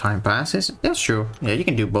as time passes. That's true. Yeah, you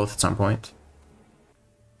can do both at some point.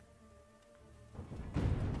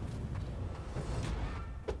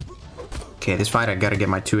 Okay, this fight I gotta get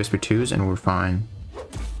my 2 SP2s and we're fine.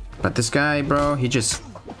 But this guy, bro, he just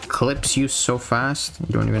clips you so fast.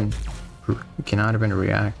 You don't even... you cannot even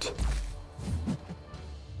react.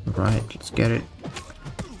 Right, let's get it.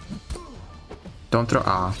 Don't throw...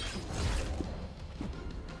 ah.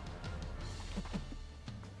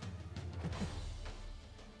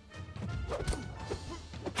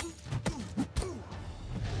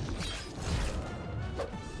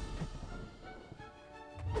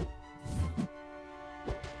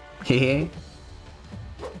 Hey,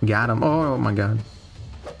 got him. Oh my god.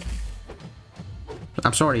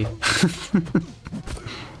 I'm sorry.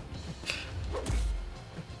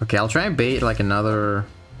 Okay, I'll try and bait like another...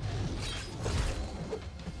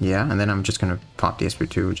 yeah, and then I'm just gonna pop the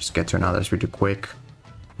SP2, just get to another SP2 quick.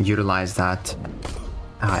 Utilize that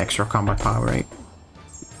extra combat power rate.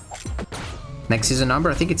 Next season number,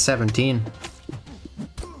 I think it's 17.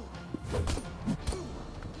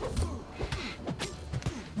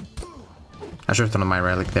 I should have thrown my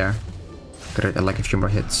relic there. Could have like a few more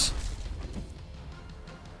hits.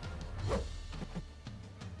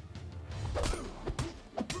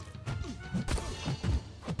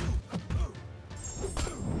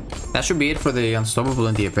 That should be it for the unstoppable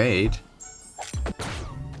and the evade.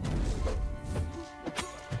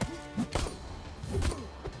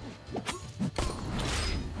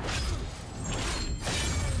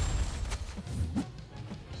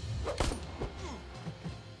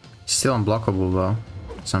 Still unblockable though,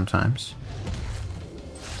 sometimes.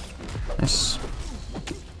 Nice.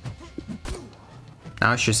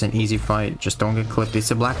 Now it's just an easy fight. Just don't get clipped. It's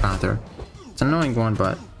a Black Panther. It's an annoying one,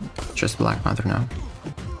 but just Black Panther now.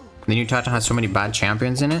 The new Titan has so many bad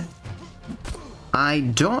champions in it. I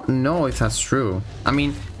don't know if that's true. I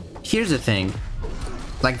mean, here's the thing.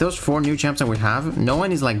 Like those 4 new champs that we have, no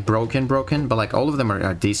one is like broken, but like all of them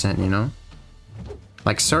are decent, you know?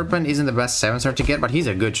 Like Serpent isn't the best 7-star to get, but he's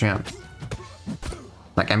a good champ.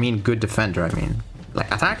 Like, I mean, good defender, I mean.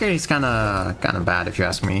 Like, attacker, he's kinda bad if you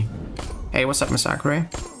ask me. Hey, what's up, mcoc?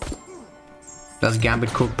 Does Gambit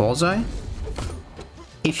cook Bullseye?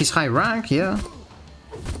 If he's high rank, yeah.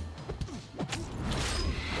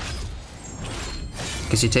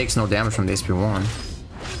 Because he takes no damage from the SP1.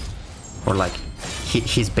 Or like,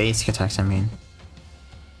 his basic attacks, I mean.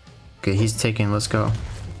 Okay, he's taking, let's go.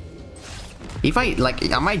 If I,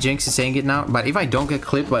 like, I might jinx saying it now, but if I don't get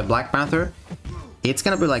clipped by Black Panther, it's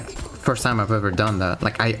gonna be like, first time I've ever done that.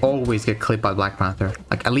 Like, I always get clipped by Black Panther.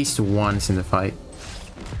 Like, at least once in the fight.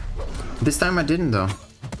 This time I didn't, though.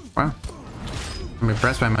 Wow. I'm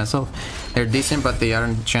impressed by myself. They're decent, but they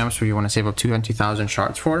aren't champs where you want to save up 20,000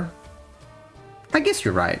 shards for. I guess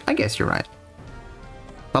you're right. I guess you're right.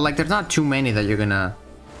 But, like, there's not too many that you're gonna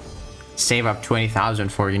save up 20,000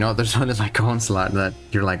 for, you know? There's only like Onslaught that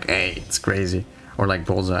you're like, hey, it's crazy. Or like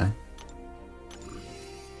Bullseye.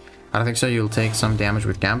 I don't think so. You'll take some damage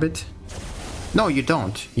with Gambit. No, you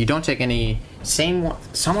don't. You don't take any... Same one.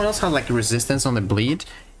 Someone else has like resistance on the bleed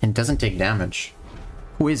and doesn't take damage.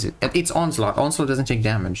 Who is it? It's Onslaught. Onslaught doesn't take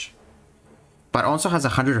damage. But Onslaught has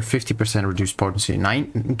 150% reduced potency.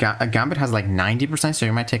 Gambit has like 90%, so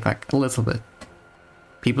you might take like a little bit.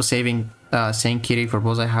 People saying Kitty for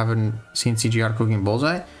Bullseye haven't seen CGR cooking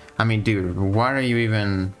Bullseye. I mean, dude, why are you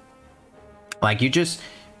even... Like, you just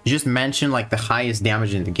mentioned like the highest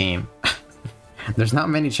damage in the game. There's not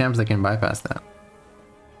many champs that can bypass that.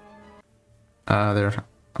 There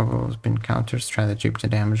have always been counter strategy, but the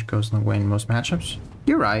damage goes a long way in most matchups.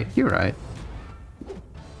 You're right, you're right.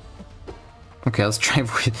 Okay, let's try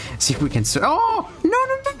see if we can... Oh!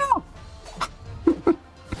 No!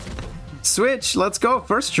 Switch, let's go.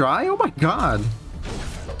 First try. Oh my god.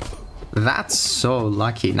 That's so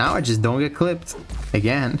lucky. Now I just don't get clipped.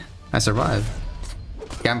 Again, I survived.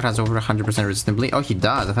 Gambit has over 100% resistant bleed. Oh, he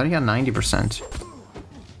does. I thought he had 90%.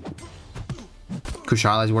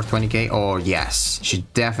 Kushala is worth 20k. Oh, yes. She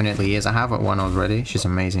definitely is. I have one already. She's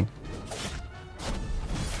amazing.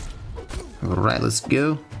 Alright, let's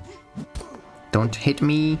go. Don't hit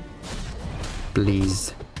me.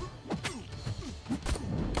 Please.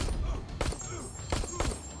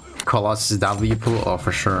 Colossus W pool. Oh,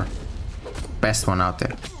 for sure. Best one out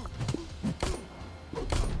there.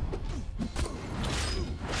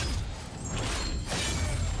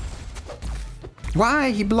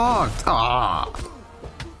 Why? He blocked. Ah.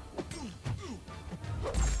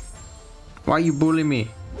 Why you bully me?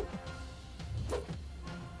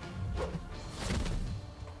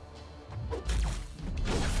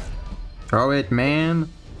 Throw it, man.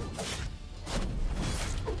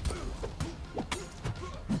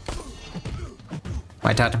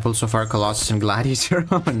 My Titan pulled so far Colossus and Gladiator.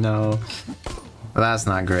 Oh no. That's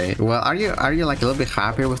not great. Well, are you like a little bit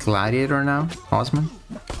happier with Gladiator now, Osman?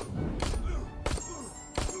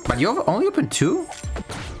 But you have only opened 2?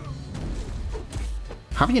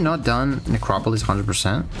 Have you not done Necropolis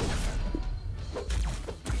 100%?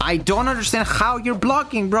 I don't understand how you're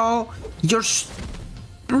blocking, bro. You're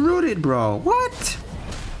rooted, bro. What?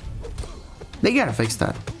 They gotta fix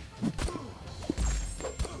that.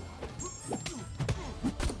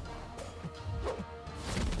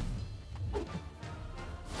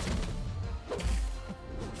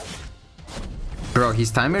 Bro,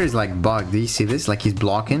 his timer is like bugged. Do you see this? Like he's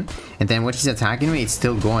blocking, and then when he's attacking me, it's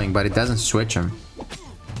still going, but it doesn't switch him.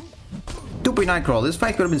 2.9 Nightcrawl. This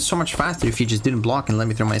fight could have been so much faster if you just didn't block and let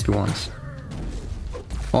me throw my SP1s.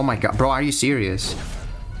 Oh my god, bro, are you serious?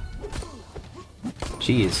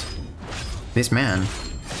 Jeez. This man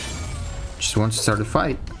just wants to start a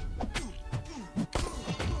fight.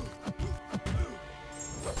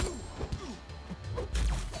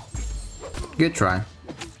 Good try.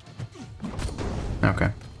 Okay.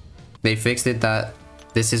 They fixed it that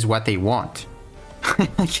this is what they want.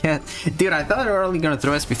 I can't. Dude, I thought they were only gonna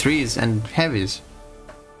throw SP3s and heavies.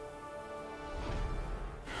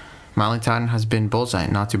 Mali Titan has been Bullseye.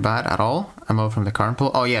 Not too bad at all. Ammo from the current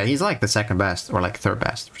pool. Oh yeah, he's like the second best or like third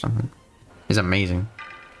best or something. He's amazing.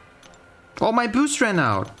 Oh, my boost ran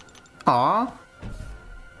out. Aw.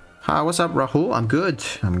 Hi, what's up, Rahul? I'm good.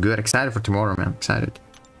 I'm good. Excited for tomorrow, man. Excited.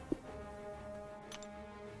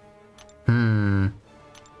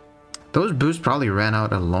 Those boosts probably ran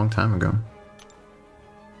out a long time ago.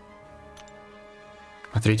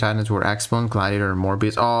 My 3 Titans were X-Bone, Gladiator, and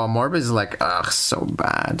Morbius. Oh, Morbius is like, ugh, so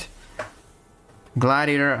bad.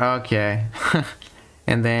 Gladiator, okay.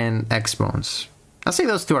 And then X-Bones. I'll say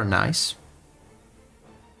those 2 are nice.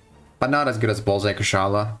 But not as good as Bullseye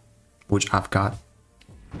Kushala, which I've got.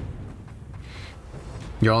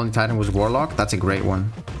 Your only Titan was Warlock? That's a great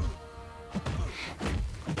one.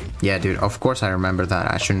 Yeah, dude, of course I remember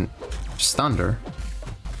that. I shouldn't stun her.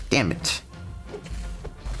 Damn it.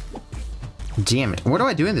 Damn it. What do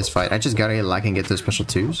I do in this fight? I just gotta get lucky and get to special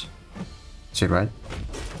 2s? That's it, right?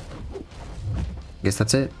 Guess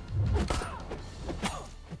that's it.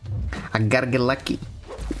 I gotta get lucky.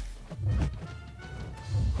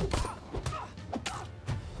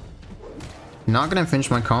 Not gonna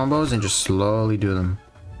finish my combos and just slowly do them.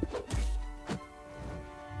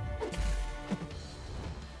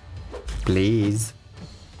 Please.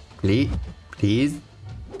 Please. Please.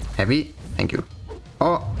 Heavy. Thank you.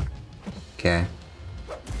 Oh. Okay.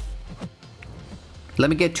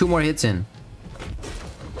 Let me get 2 more hits in.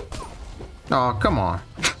 Oh, come on.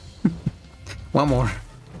 One more.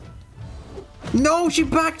 No, she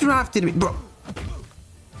backdrafted me, bro.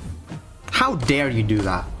 How dare you do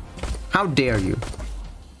that? How dare you?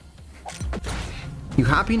 You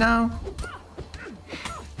happy now?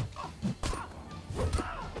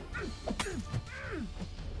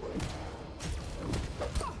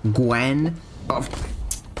 Gwen? Oh,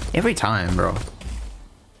 every time, bro.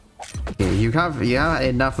 Okay, you have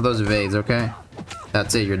enough of those evades, okay?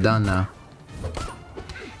 That's it, you're done now.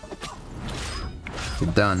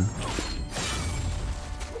 You're done.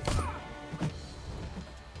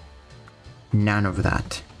 None of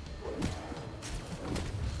that.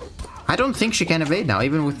 I don't think she can evade now,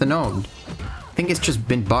 even with the node. I think it's just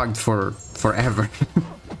been bugged for forever.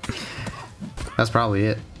 That's probably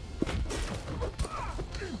it.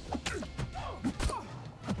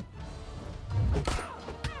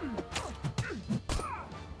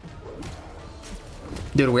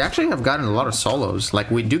 Dude, we actually have gotten a lot of solos.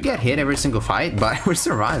 Like, we do get hit every single fight, but we're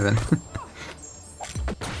surviving.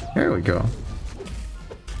 There we go.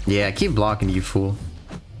 Yeah, keep blocking, you fool.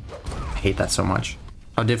 I hate that so much.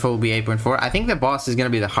 How difficult will be 8.4? I think the boss is going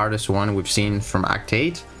to be the hardest one we've seen from Act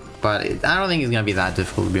 8. But I don't think it's going to be that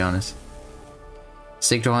difficult, to be honest.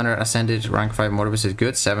 Sigto Hunter Ascended, rank 5 Morbius is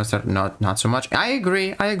good. 7-star, not so much. I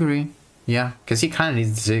agree, I agree. Yeah, because he kind of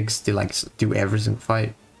needs 6 to, like, do every single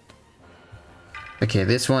fight. Okay,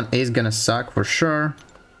 this one is gonna suck for sure.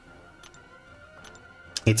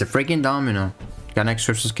 It's a freaking domino. Got next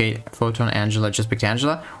versus Kate, Photon, Angela. Just picked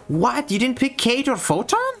Angela. What? You didn't pick Kate or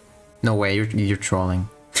Photon? No way, you're trolling.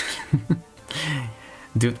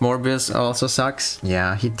 Dude, Morbius also sucks.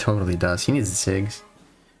 Yeah, he totally does. He needs the 6.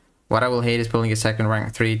 What I will hate is pulling a second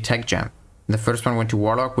rank 3 tech gem. The first one went to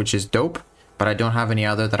Warlock, which is dope, but I don't have any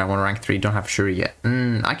other that I want to rank 3. Don't have Shuri yet.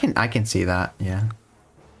 I can see that. Yeah.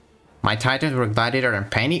 My Titans were Gladiator and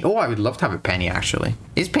Penny. Oh, I would love to have a Penny, actually.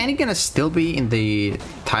 Is Penny gonna still be in the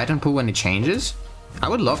Titan pool when it changes? I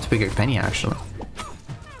would love to pick a Penny, actually.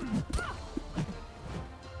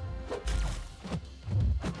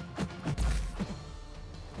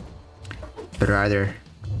 But either...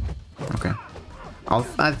 Okay.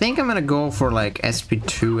 I think I'm gonna go for, like,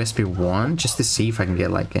 SP2, SP1, just to see if I can get,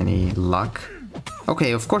 like, any luck.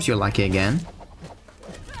 Okay, of course you're lucky again.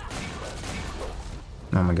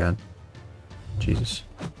 Oh my god. Jesus.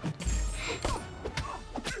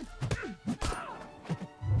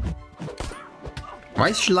 Why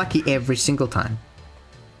is she lucky every single time?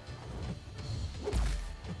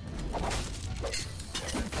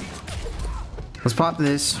 Let's pop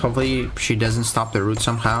this. Hopefully she doesn't stop the root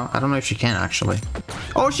somehow. I don't know if she can actually.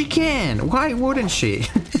 Oh, she can! Why wouldn't she?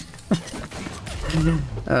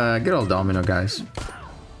 Good old domino, guys.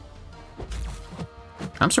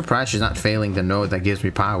 I'm surprised she's not failing the node that gives me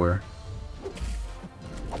power.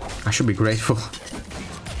 I should be grateful.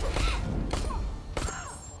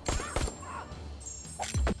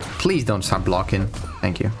 Please don't stop blocking.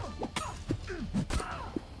 Thank you.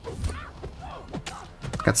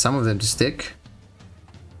 Got some of them to stick.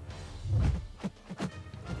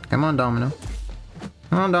 Come on, Domino.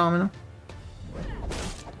 Come on, Domino.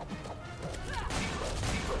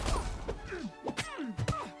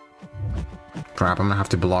 Crap, I'm gonna have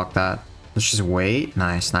to block that. Let's just wait.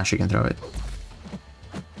 Nice, now she can throw it.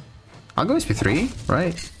 I'll go SP3,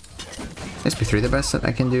 right? SP3 the best that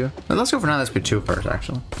I can do. But let's go for now SP2 first,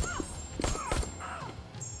 actually.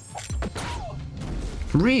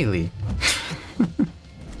 Really?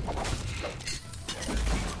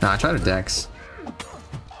 Nah, I tried to Dex.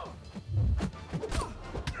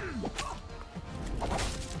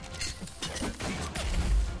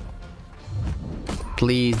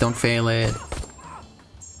 Please don't fail it.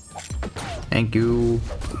 Thank you.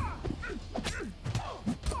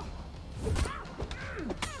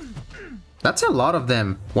 That's a lot of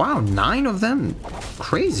them. Wow, 9 of them.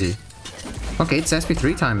 Crazy. Okay, it's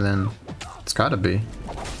SP3 time then. It's gotta be.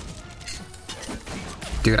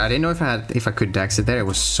 Dude, I didn't know if I could Dex it there. It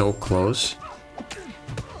was so close.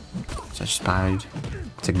 So I just spied.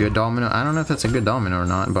 It's a good domino. I don't know if that's a good domino or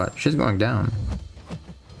not, but she's going down.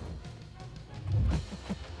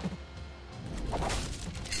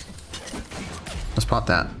 Let's pop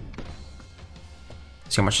that.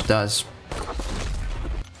 See how much it does.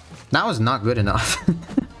 That was not good enough.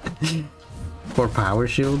 Poor power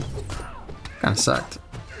shield. Kinda sucked.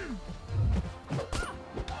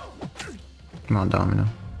 Come on, Domino.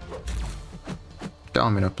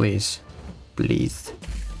 Domino, please. Please.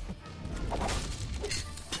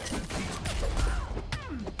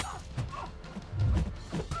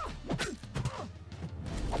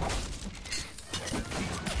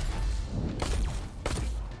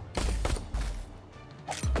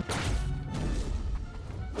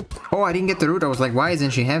 Oh, I didn't get the root. I was like, why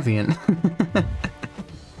isn't she heavy? And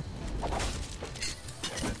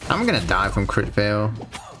I'm gonna die from crit fail,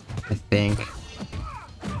 I think.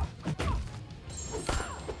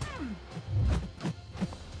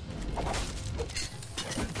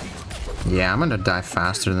 Yeah, I'm gonna die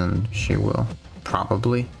faster than she will.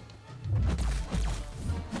 Probably.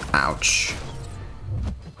 Ouch.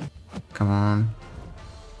 Come on.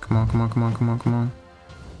 Come on, come on, come on, come on, come on.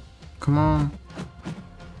 Come on.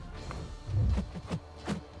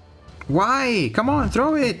 Why? Come on,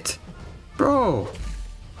 throw it! Bro!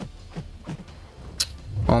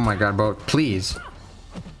 Oh my god, bro, please.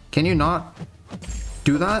 Can you not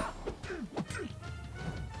do that?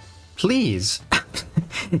 Please.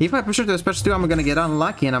 If I push it to a special 2, I'm gonna get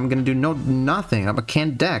unlucky and I'm gonna do nothing. I'm a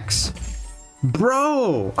can't dex.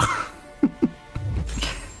 Bro!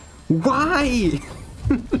 Why?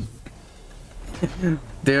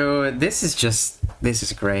 Dude, this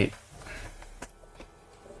is great.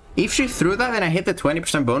 If she threw that and I hit the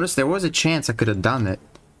 20% bonus, there was a chance I could have done it.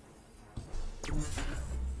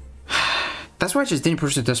 That's why I just didn't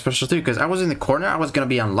push it to a special 2, because I was in the corner, I was gonna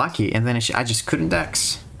be unlucky, and then I just couldn't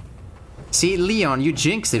dex. See, Leon, you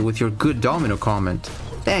jinxed it with your good domino comment.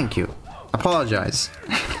 Thank you. Apologize.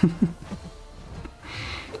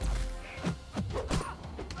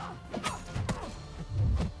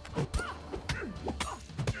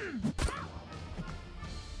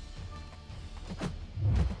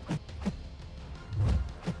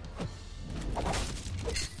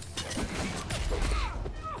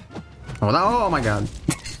 Oh my god.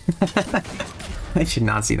 I should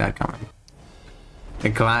not see that coming. A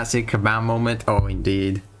classic kabam moment. Oh,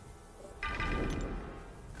 indeed.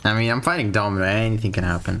 I mean, I'm fighting Domino. Anything can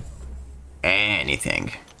happen.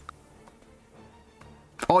 Anything.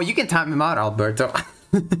 Oh, you can time him out, Alberto.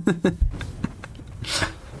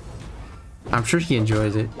 I'm sure he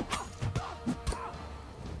enjoys it.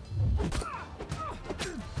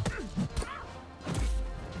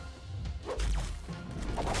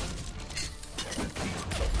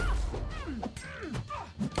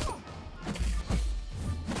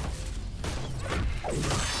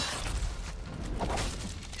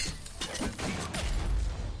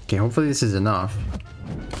 Okay, hopefully this is enough.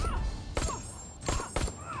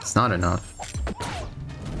 It's not enough.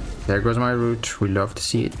 There goes my root. We love to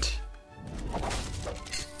see it.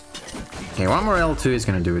 Okay, one more L2 is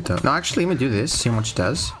gonna do it though. No, actually, let me do this. See how much it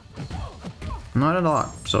does. Not a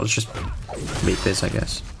lot. So let's just beat this, I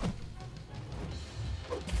guess.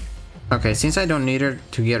 Okay, since I don't need her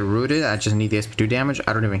to get rooted, I just need the SP2 damage.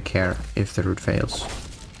 I don't even care if the root fails.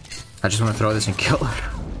 I just want to throw this and kill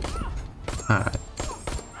her. Alright.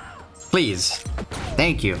 Please.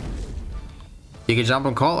 Thank you. You can jump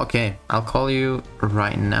on call? Okay, I'll call you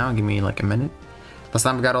right now. Give me like a minute. Last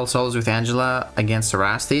time we got all solos with Angela against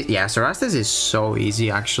Sarastes. Yeah, Sarastes is so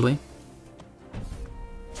easy, actually.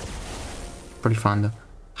 Pretty fun, though.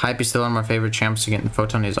 Hype is still one of my favorite champs to get in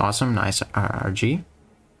Photon. Is awesome. Nice RG.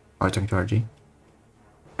 Oh, I talking to RG.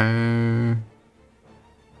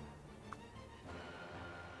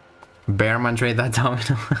 Bearman trade that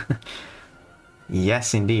domino.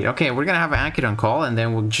 Yes, indeed. Okay, we're gonna have an Ankit on call, and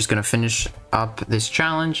then we're just gonna finish up this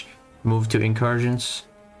challenge. Move to Incursions.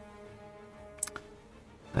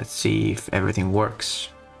 Let's see if everything works.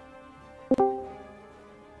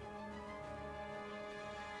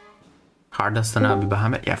 Hardest to be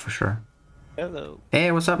Bahamut? Yeah, for sure. Hello.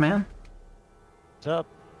 Hey, what's up, man? What's up?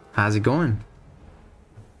 How's it going?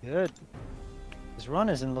 Good. This run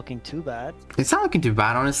isn't looking too bad. It's not looking too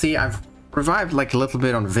bad, honestly. I've revived like a little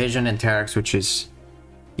bit on Vision and Terex, which is,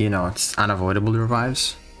 you know, it's unavoidable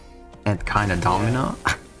revives. And kind of Domino.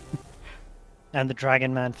 And the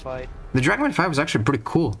Dragon Man fight. The Dragon Man fight was actually pretty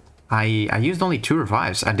cool. I used only 2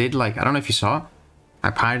 revives. I did like, I don't know if you saw, I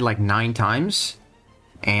pirated like 9 times.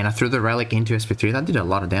 And I threw the relic into SP3. That did a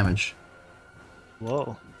lot of damage.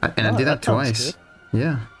 Whoa. And I did that twice.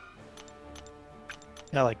 Yeah.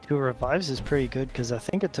 Yeah, like 2 revives is pretty good because I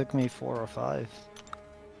think it took me 4 or 5.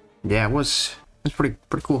 Yeah, it was pretty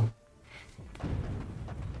cool.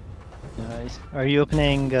 Nice. Are you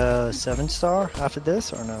opening 7-star after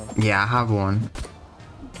this or no? Yeah, I have one.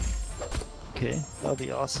 Okay, that'll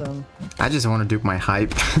be awesome. I just want to dupe my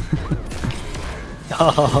hype.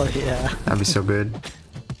 Oh yeah. That'd be so good.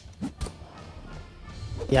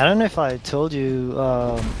 Yeah, I don't know if I told you,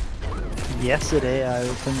 yesterday I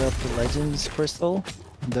opened up the Legends Crystal,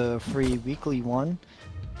 the free weekly one,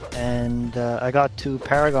 and I got 2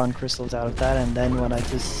 Paragon Crystals out of that, and then when I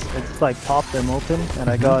just like popped them open, and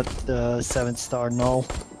I got the 7-star null.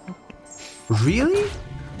 Really?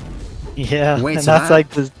 Yeah, wait, and so that's like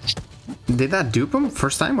the... Did that dupe him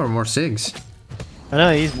first time or more SIGs? I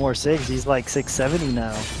know, he's more 6, he's like 670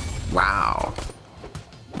 now. Wow.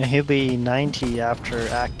 And he'll be 90 after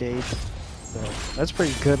Act 8. So that's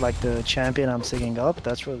pretty good, like the champion I'm singing up,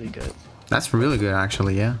 that's really good. That's really good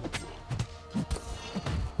actually, yeah.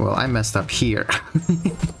 Well, I messed up here.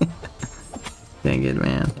 Dang it,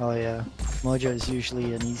 man. Oh yeah, Mojo is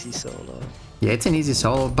usually an easy solo. Yeah, it's an easy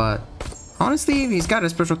solo, but honestly, he's got a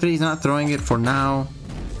special 3, he's not throwing it for now.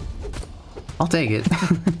 I'll take it.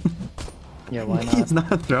 Yeah, why not? He's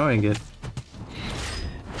not throwing it.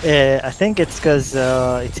 I think it's because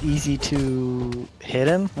it's easy to hit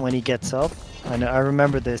him when he gets up. I know, I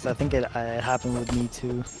remember this. I think it happened with me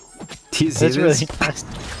too. Do you see It's this? really nice.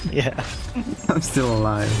 Yeah. I'm still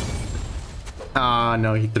alive. Ah,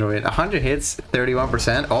 no, he threw it. 100 hits,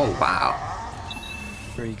 31%. Oh, wow.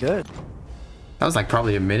 Pretty good. That was like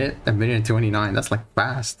probably a minute and 29. That's like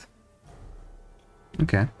fast.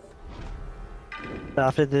 Okay.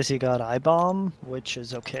 After this, you got Eye Bomb, which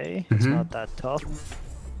is okay. It's not that tough.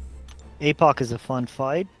 APOC is a fun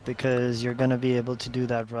fight because you're gonna be able to do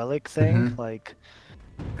that relic thing, like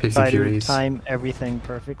 50 try to Furies. time everything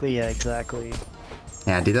perfectly. Yeah, exactly.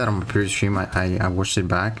 Yeah, I did that on my previous stream. I watched it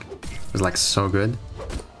back. It was like so good.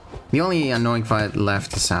 The only annoying fight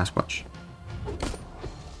left is Sasquatch.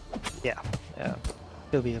 Yeah, yeah.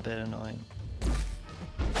 It'll be a bit annoying.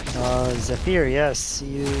 Zephyr, yes, see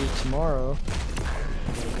you tomorrow.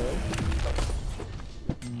 Go.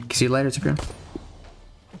 See you later, Zephyr.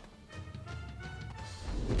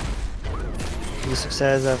 Yusuf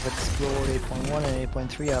says I've explored 8.1 and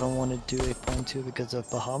 8.3. I don't want to do 8.2 because of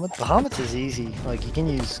Bahamut. Bahamut is easy. Like you can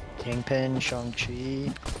use Kingpin,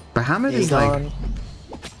 Shang-Chi. Bahamut is like...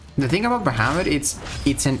 The thing about Bahamut,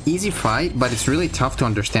 it's an easy fight, but it's really tough to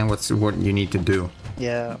understand what you need to do.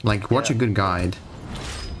 Yeah. Like, watch a good guide.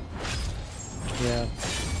 Yeah.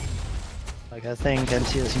 Like I think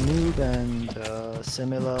MCS Noob and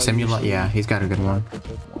Simula. Yeah, he's got a good one.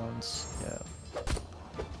 Yeah.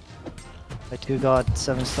 I too got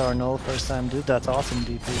 7-star null first time, dude. That's awesome,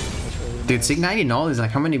 DP. That's really Dude, nice. Sig 90 null is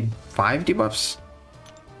like how many? 5 debuffs?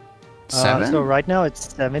 7? So right now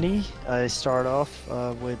it's 70. I start off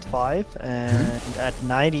with 5, and at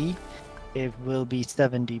 90 it will be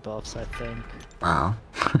 7 debuffs, I think. Wow.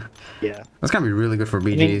 Yeah. That's gonna be really good for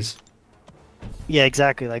BGs. Yeah,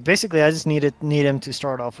 exactly. Like basically, I just need him to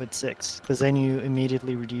start off with 6, because then you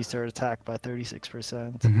immediately reduce their attack by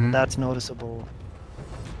 36%. That's noticeable.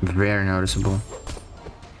 Very noticeable.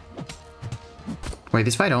 Wait,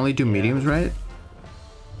 this fight only do mediums, right?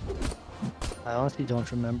 I honestly don't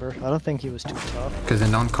remember. I don't think he was too tough. Because they're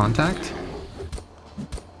non-contact?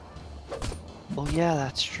 Oh yeah,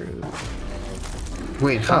 that's true.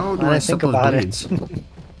 Wait, how do I think stop those about bleeds?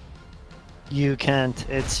 You can't.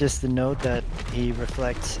 It's just the note that he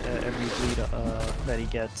reflects every bleed that he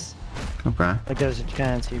gets. Okay. Like there's a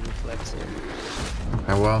chance he reflects it.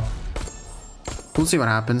 Okay, well. We'll see what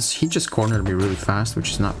happens. He just cornered me really fast,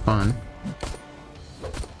 which is not fun.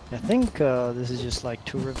 I think this is just like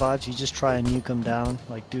 2 revives. You just try and nuke him down.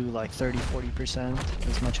 Like do like 30-40%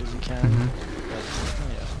 as much as you can. But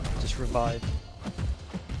yeah, just revive.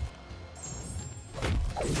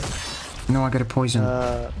 No, I got a poison.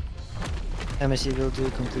 MSC will do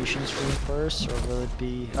completion stream first, or will it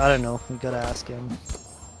be... I don't know, we gotta ask him.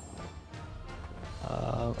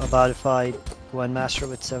 About if I Master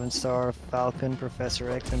with 7-star, Falcon, Professor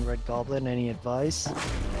X, and Red Goblin, any advice?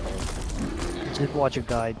 Just watch a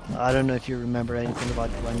guide. I don't know if you remember anything about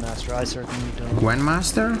Master. I certainly don't.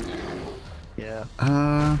 Gwenmaster? Yeah.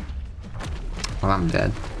 Well, I'm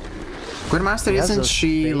dead. Gwenmaster, isn't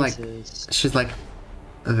she like... She's like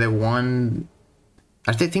the one...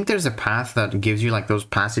 I think there's a path that gives you like those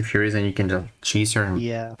passive furies and you can just cheese her. And...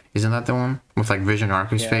 Yeah. Isn't that the one? With like Vision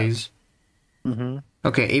Arcus phase?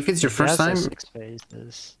 Okay, if it's your first time...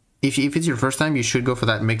 If it's your first time, you should go for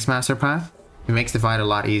that Mixed Master path. It makes the fight a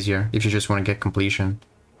lot easier if you just want to get completion.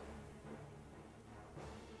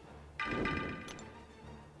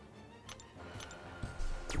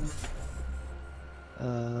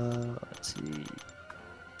 Let's see.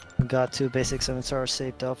 Got 2 basic 7-stars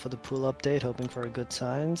saved up for the pool update, hoping for a good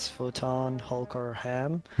signs. Photon, Hulk, or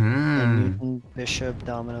Ham. And Newton, Bishop,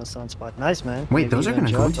 Domino, Sunspot. Nice, man. Wait, Maybe those are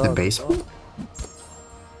gonna go into the base pool?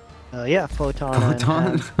 Yeah, Photon. Photon?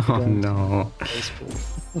 And Oh no. Base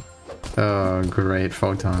pool. Oh, great,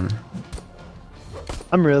 Photon.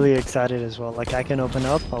 I'm really excited as well. Like, I can open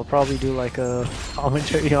up. I'll probably do like a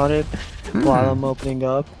commentary on it while I'm opening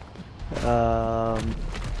up.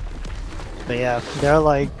 But yeah, there are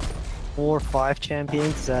like 4 or 5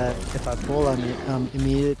 champions that if I pull, I'm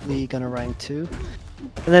immediately gonna rank 2.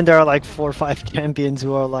 And then there are like 4 or 5 champions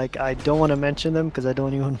who are like, I don't want to mention them because I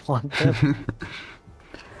don't even want them.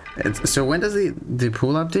 So when does the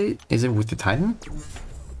pool update? Is it with the Titan?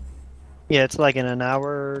 Yeah, it's like in an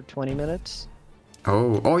hour, 20 minutes.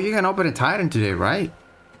 Oh, you can open a Titan today, right?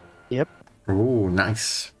 Yep. Oh,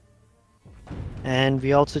 nice. And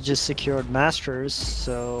we also just secured Masters,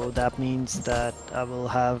 so that means that I will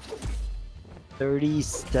have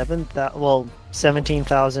 37,000, well,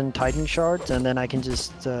 17,000 Titan shards, and then I can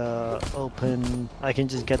just I can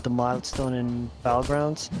just get the milestone in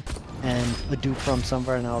Battlegrounds and a dupe from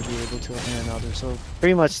somewhere, and I'll be able to open another. So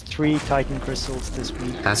pretty much 3 Titan crystals this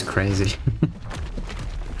week. That's crazy.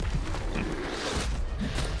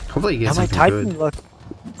 Hopefully you get my something Titan good. luck.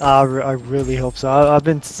 I really hope so. I've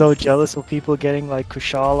been so jealous of people getting like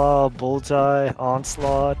Kushala, Bullseye,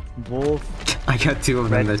 Onslaught, Wolf. I got 2 of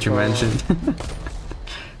them that you mentioned.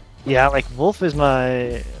 Yeah, like Wolf is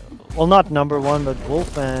my, well, not number 1, but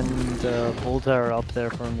Wolf and Bullseye are up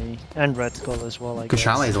there for me, and Red Skull as well. I guess.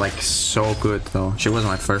 Kushala is like so good though. She was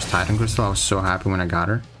my first Titan Crystal. I was so happy when I got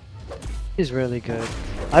her. She's really good.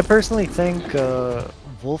 I personally think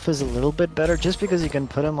Wolf is a little bit better just because you can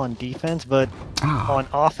put him on defense, but on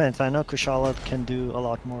offense, I know Kushala can do a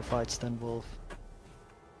lot more fights than Wolf.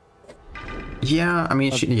 Yeah, I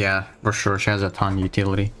mean, yeah, for sure. She has a ton of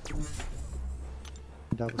utility.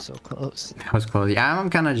 That was so close. That was close. Yeah,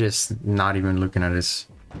 I'm kind of just not even looking at his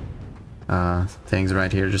things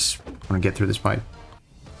right here. Just want to get through this fight.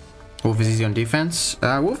 Wolf is easy on defense.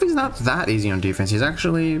 Wolf is not that easy on defense. He's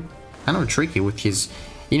actually kind of tricky with his,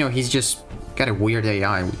 you know, he's just got a weird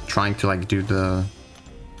AI trying to like do the,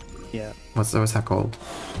 yeah, what's that called?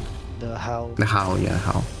 The howl. The howl, yeah,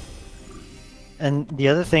 howl. And the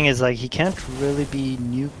other thing is, like, he can't really be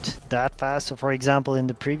nuked that fast. So for example, in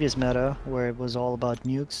the previous meta where it was all about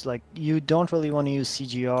nukes, like, you don't really want to use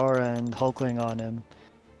CGR and Hulkling on him,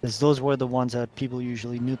 because those were the ones that people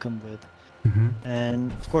usually nuke him with.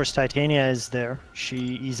 And of course Titania is there, she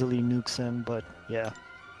easily nukes him, but yeah,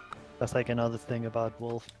 that's like another thing about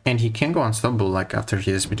Wolf. And he can go unstoppable, like after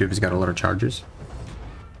his SP2 if he's got a lot of charges.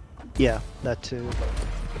 Yeah, that too.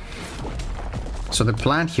 So the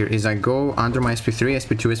plan here is I go under my SP3,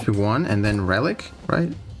 SP2, SP1, and then Relic,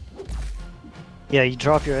 right? Yeah, you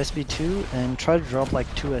drop your SP2 and try to drop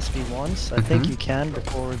like 2 SP1s. I think you can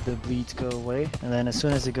before the bleeds go away, and then as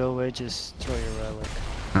soon as they go away, just throw your Relic.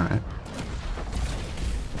 Alright.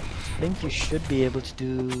 I think you should be able to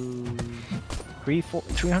do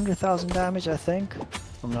 300,000 damage, I think.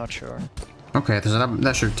 I'm not sure. Okay, so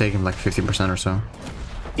that should take him like 50% or so.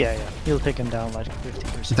 Yeah, you'll take him down like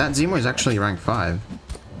 50%. That Zemo is actually rank 5.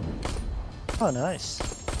 Oh, nice.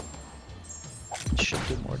 Should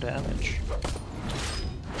do more damage.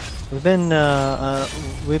 We've been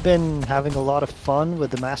having a lot of fun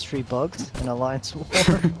with the mastery bugs in Alliance War.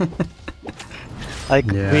 Like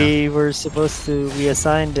we were supposed to, we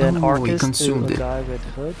assigned an Arcus to a guy with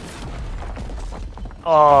Hood.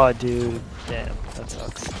 Oh, dude, damn, that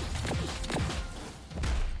sucks.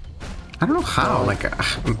 I don't know how, like,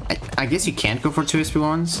 I guess you can't go for 2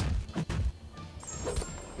 SP1s.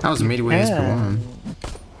 That was midway SP1.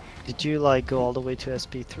 Did you, like, go all the way to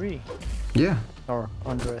SP3? Yeah. Or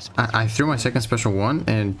under SP3? I threw my second special 1,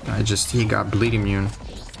 and he got bleed immune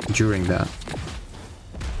during that.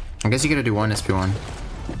 I guess you gotta do 1 SP1.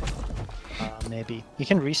 Maybe. You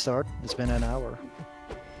can restart. It's been an hour.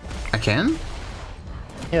 I can?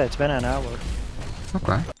 Yeah, it's been an hour.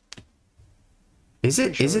 Okay. Is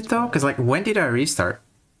it though? Because like, when did I restart?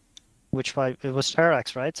 Which fight? It was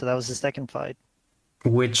Terax, right? So that was the second fight.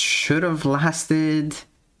 Which should have lasted...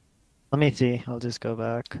 Let me see. I'll just go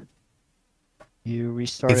back. You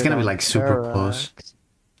restarted. It's gonna be like super close.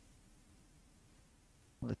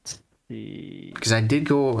 Let's see. Because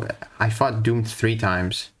I fought Doom 3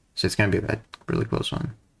 times. So it's gonna be that really close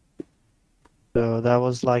one. So that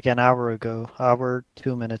was like an hour ago.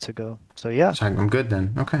 2 minutes ago. So yeah. So I'm good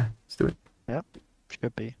then. Okay, let's do it. Yep.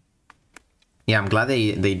 Should be. Yeah, I'm glad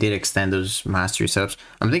they did extend those mastery setups.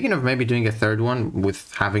 I'm thinking of maybe doing a third one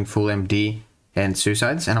with having full MD and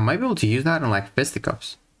suicides, and I might be able to use that on like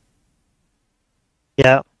fisticuffs.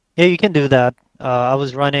 Yeah, you can do that. I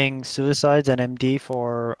was running suicides and MD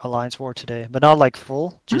for Alliance War today, but not like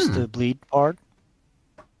full, just the bleed part.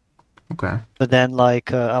 Okay. But then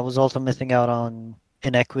like I was also missing out on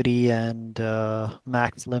Inequity and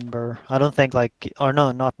Max Limber. I don't think like, or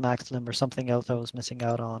no, not Max Limber, something else I was missing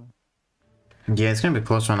out on. Yeah, it's gonna be a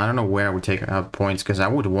close one. I don't know where I would take out points because I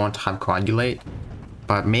would want to have Coagulate,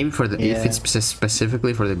 but maybe for the if it's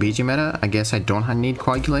specifically for the BG meta, I guess I don't need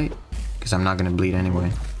Coagulate because I'm not gonna bleed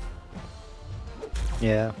anyway.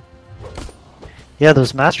 Yeah. Yeah,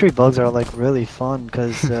 those mastery bugs are like really fun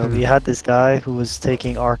because we had this guy who was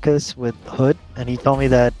taking Arcus with Hood, and he told me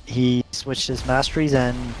that he switched his masteries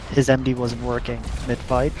and his MD wasn't working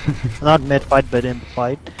mid-fight. Not mid-fight, but in the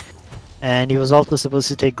fight. And he was also supposed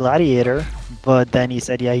to take Gladiator, But then he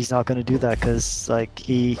said, yeah, he's not going to do that because like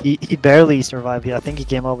he barely survived. I think he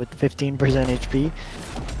came out with 15% HP,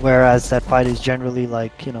 whereas that fight is generally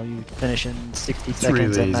like, you know, you finish in 60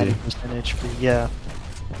 seconds really at easy. 90% HP. Yeah.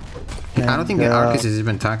 I don't think Arcus is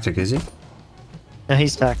even tactic, is he? No,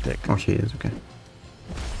 he's tactic. Oh, he is, okay.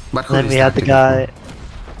 But Then we had the guy.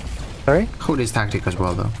 Sorry? Hood is tactic as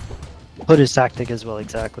well, though. Hood is tactic as well,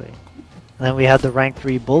 exactly. And then we had the rank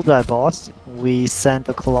 3 Bullseye boss. We sent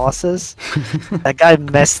the Colossus. That guy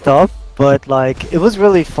messed up, but like it was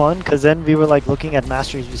really fun because then we were like looking at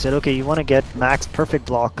masteries. We said, okay, you want to get max perfect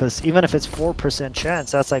block because even if it's 4%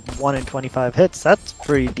 chance, that's like 1 in 25 hits. That's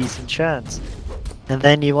pretty decent chance. And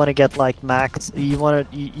then you want to get like max. You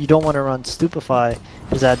don't want to run Stupefy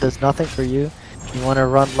because that does nothing for you. You want to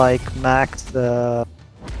run like max the.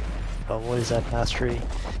 Oh, what is that mastery?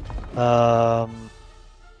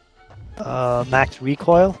 Max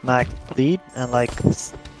recoil, max bleed, and like a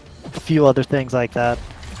few other things like that.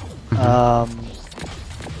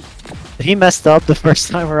 He messed up the first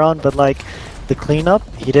time around, but like the cleanup,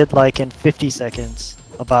 he did like in 50 seconds,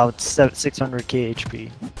 about 600k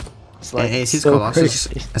HP. It's like is his so Colossus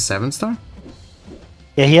crazy. a 7-star?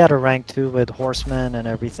 Yeah, he had a rank 2 with Horseman and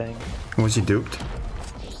everything. Was he duped?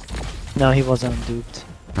 No, he wasn't duped.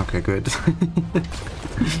 Okay, good.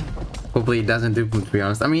 Hopefully he doesn't dupe him, to be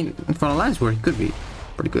honest. I mean, for Alliance War, he could be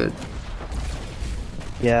pretty good.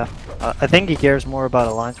 Yeah, I think he cares more about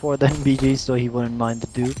Alliance War than BG, so he wouldn't mind the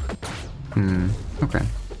dupe. Okay.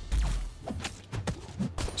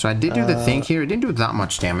 So I did do the thing here. It didn't do that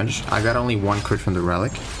much damage. I got only 1 crit from the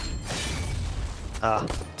relic.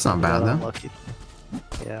 It's not bad, though. Unlucky.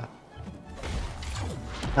 Yeah.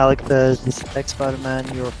 Alec says, "Next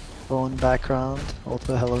Spider-Man, your phone background."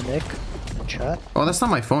 Also, hello Nick in chat. Oh, that's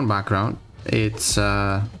not my phone background. It's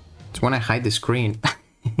when I hide the screen.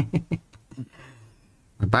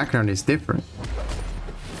 My background is different.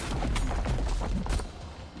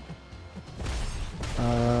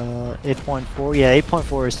 8.4. Yeah,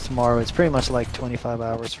 8.4 is tomorrow. It's pretty much like 25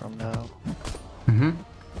 hours from now.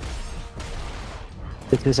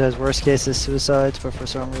 It says worst case is suicides, but for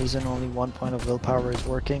some reason only 1 point of willpower is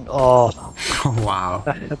working. Oh, Wow.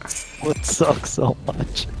 that would suck so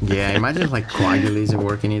much. Yeah, imagine if, like Coagula isn't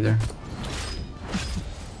working either.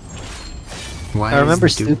 Why I remember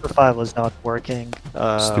is Stupefy was not working.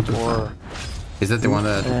 Stupefy. Is that the one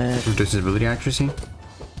that reduces ability accuracy?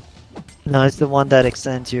 No, it's the one that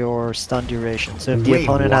extends your stun duration. So if the Wait,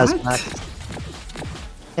 opponent what? has max...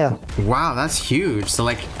 Yeah. Wow, that's huge. So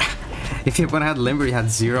like, if the opponent had Limber, he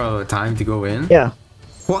had 0 time to go in? Yeah.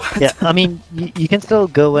 What? Yeah, I mean, you can still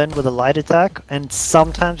go in with a light attack and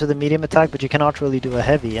sometimes with a medium attack, but you cannot really do a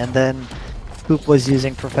heavy. And then Coop was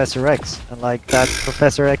using Professor X, and like that's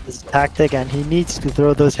Professor X's tactic, and he needs to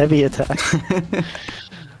throw those heavy attacks.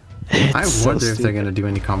 I wonder if they're gonna do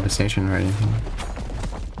any compensation or anything.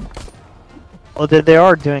 Well, they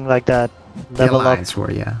are doing like that level up Alliance War,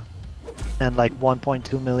 yeah. and like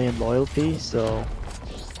 1.2 million loyalty, so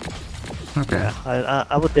Okay. yeah,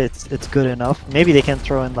 I would say it's good enough. Maybe they can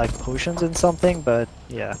throw in like potions and something, but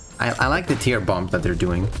yeah. I like the tier bump that they're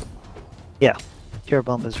doing. Yeah, tier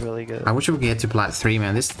bump is really good. I wish we could get to Plat 3,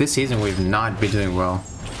 man. This season we've not been doing well.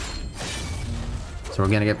 So we're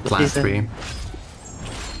gonna get Plat 3.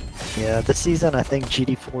 Yeah, this season I think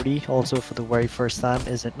GD40 also for the very first time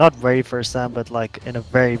isn't, not very first time, but like in a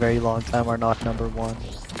very, very long time are not #1.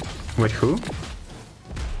 With who?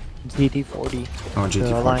 GD40. Oh, The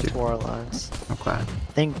GT40. Alliance War Alliance. Okay. I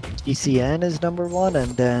think GCN is #1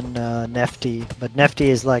 and then Nefty. But Nefty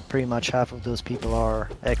is like pretty much half of those people are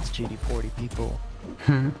ex-GD40 people.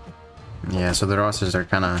 Yeah, so the rosters are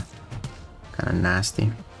kinda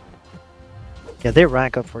nasty. Yeah, they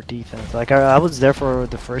rank up for defense. Like I was there for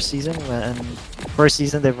the first season, and first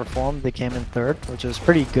season they reformed, they came in 3rd, which was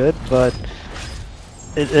pretty good, but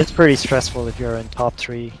it's pretty stressful if you're in top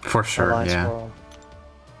 3. For sure, Alliance yeah. World.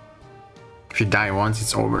 If you die once,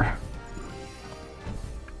 it's over.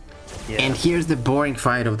 Yeah. And here's the boring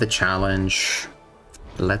fight of the challenge.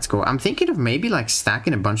 Let's go. I'm thinking of maybe like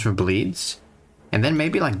stacking a bunch of bleeds, and then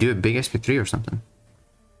maybe like do a big SP3 or something.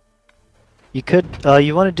 You could,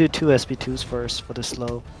 you want to do 2 SP2s first for the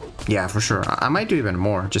slow. Yeah, for sure. I might do even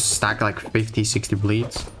more. Just stack like 50, 60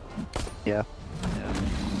 bleeds. Yeah.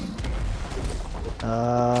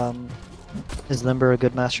 Is Limber a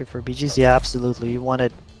good master for BGs? Yeah, absolutely. You want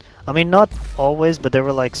it. I mean, not always, but there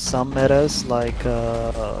were like some metas, like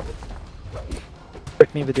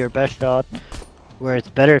hit me with your best shot, where it's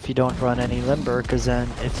better if you don't run any Limber, because then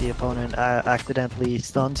if the opponent accidentally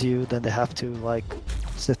stuns you, then they have to like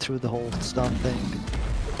sit through the whole stun thing.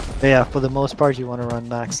 But yeah, for the most part, you want to run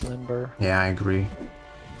max Limber. Yeah, I agree.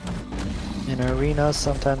 In arena,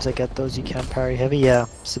 sometimes I get those you can't parry heavy. Yeah,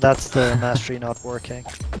 so that's the mastery not working.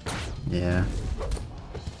 Yeah.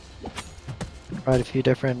 Tried a few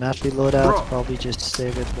different mastery loadouts, Bro. probably just stay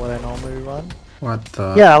with what I normally run. What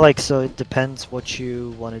the? Yeah, like, so it depends what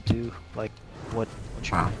you want to do, like, what you...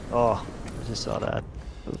 Wow. Oh, I just saw that.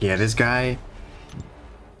 Oops. Yeah, this guy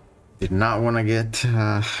did not want to get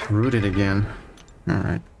rooted again.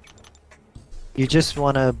 Alright. You just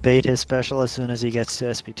want to bait his special as soon as he gets to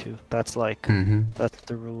SP2. That's like, Mm-hmm. that's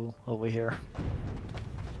the rule over here.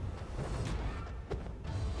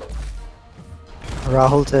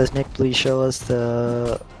 Rahul says, Nick, please show us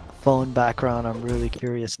the phone background. I'm really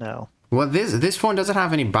curious now. Well, this phone doesn't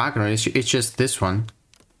have any background. It's just this one.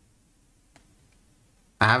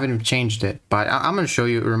 I haven't changed it, but I'm gonna show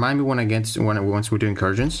you. Remind me once we do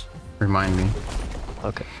incursions. Remind me.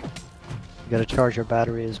 Okay. You gotta charge your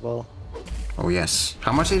battery as well. Oh yes.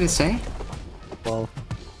 How much did it say? Well,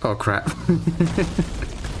 Oh crap.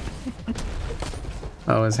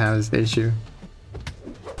 I always have this issue.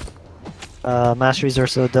 masteries are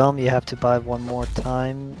so dumb, you have to buy one more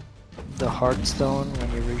time the Heartstone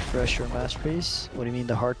when you refresh your masteries. What do you mean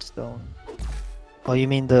the Heartstone? Oh, you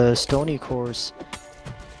mean the Stony cores?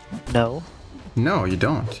 No. No, you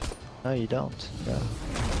don't. No, you don't. Yeah.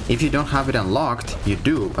 If you don't have it unlocked, you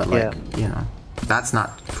do, but like, Yeah. you know, that's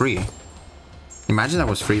not free. Imagine that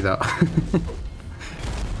was free though.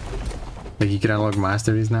 Like you can unlock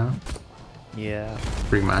masteries now. Yeah.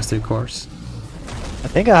 Free mastery course. I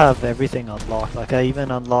think I have everything unlocked. Like I even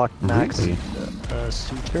unlocked Max Really?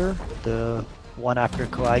 Suture, the one after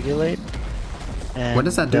Coagulate. And, What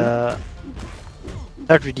does that do?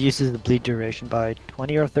 That reduces the bleed duration by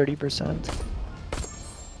 20 or 30%.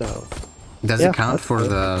 So Does yeah, it count that's for good.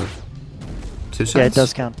 the suicides? yeah, it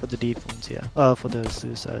does count for the defense. Yeah. Oh, for the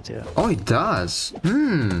suicides. Yeah. Oh, it does.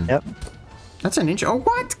 Hmm. Yep. That's an inch. Oh,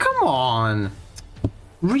 what? Come on.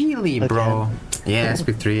 Really, bro? Again. Yeah,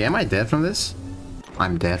 SP3. Am I dead from this?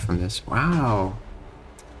 I'm dead from this. Wow.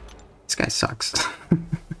 This guy sucks.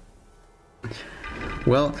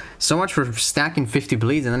 Well, so much for stacking 50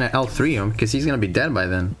 bleeds and then an L3 him, because he's gonna be dead by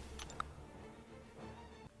then.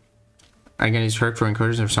 Are you gonna use Herc for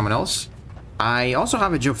incursions or someone else? I also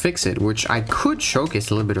have a Joe Fixit, which I could showcase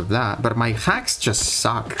a little bit of that, but my hacks just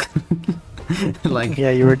suck. Like, Yeah,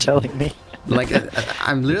 you were telling me. like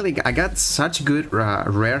I got such good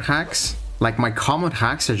rare hacks. Like my common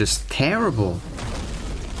hacks are just terrible.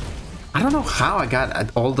 I don't know how I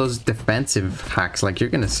got all those defensive hacks, like you're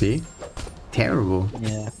gonna see. Terrible.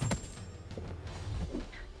 Yeah.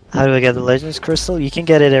 How do I get the Legends Crystal? You can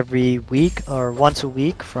get it every week or once a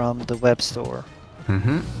week from the web store.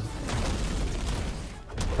 Mm-hmm.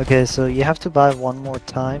 Okay, so you have to buy one more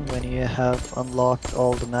time when you have unlocked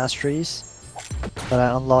all the masteries. But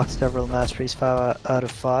I unlocked several masteries 5 out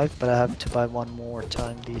of 5, but I have to buy one more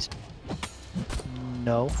time these.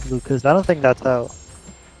 No, Lucas, I don't think that's how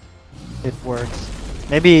it works.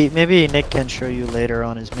 Maybe Nick can show you later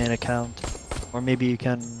on his main account, or maybe you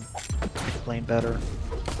can explain better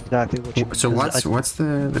exactly what you mean. So 'Cause what's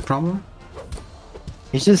the problem?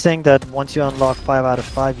 He's just saying that once you unlock 5 out of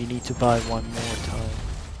 5, you need to buy one more time.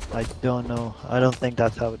 I don't know. I don't think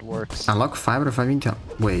that's how it works. Unlock 5 out of 5 intel.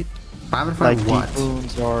 Wait, 5 out of 5 Like what? Deep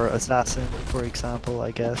Wounds or Assassin, for example,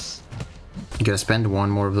 I guess. You gotta spend one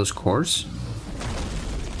more of those cores?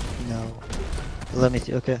 No. Let me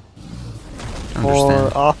see. Okay. I For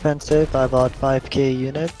understand. offensive, I bought 5k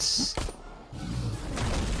units.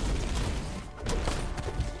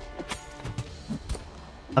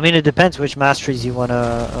 I mean, it depends which masteries you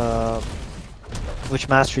wanna, which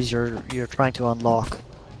masteries you're trying to unlock.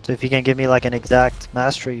 So if you can give me like an exact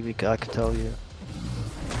mastery, I could tell you.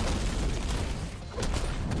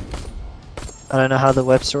 I don't know how the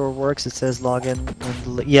web store works. It says login.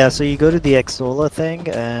 Yeah, so you go to the Xsola thing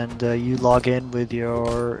and you log in with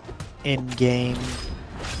your in-game,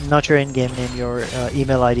 not your in-game name, your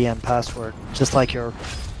email ID and password, just like your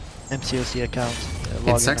mcoc account.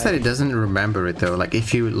 It sucks that it doesn't remember it though. Like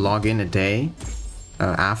if you log in a day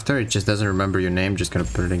after, it just doesn't remember your name. Just gonna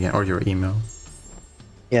put it again, or your email.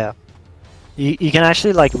 Yeah, you can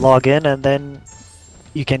actually like log in and then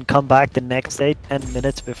you can come back the next day 10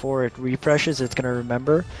 minutes before it refreshes. It's gonna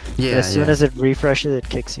remember. Yeah. But as soon as it refreshes, it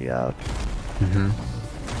kicks you out. Mm-hmm.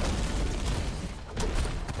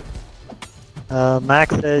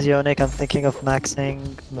 Max says, "Yo, Nick, I'm thinking of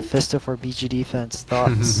maxing Mephisto for BG defense.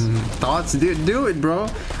 Thoughts?" Thoughts, dude? Do it, bro.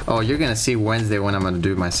 Oh, you're gonna see Wednesday when I'm gonna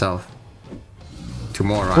do it myself.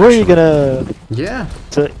 Tomorrow. Who are you actually. gonna? Yeah.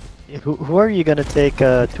 So, who are you gonna take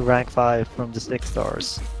to rank 5 from the 6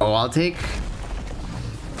 stars? Oh, I'll take.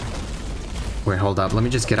 Wait, hold up. Let me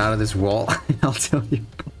just get out of this wall. I'll tell you.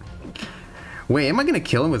 Wait, am I gonna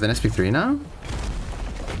kill him with an SP3 now?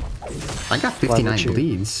 I got 59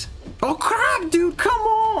 bleeds. Oh crap, dude, come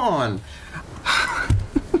on!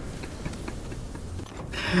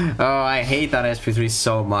 Oh, I hate that SP3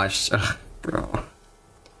 so much. Ugh, bro.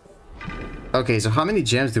 Okay, so how many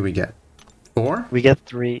gems do we get? 4? We get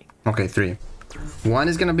 3. Okay, 3. One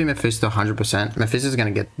is gonna be Mephisto 100%. Mephisto is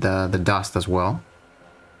gonna get the dust as well.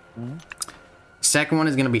 Second one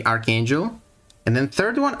is gonna be Archangel. And then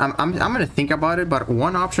third one, I'm gonna think about it, but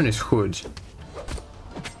one option is Hood.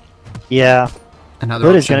 Yeah. Another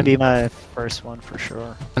Hood option, is gonna be my first one for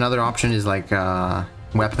sure. Another option is like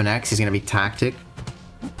Weapon X. He's gonna be Tactic.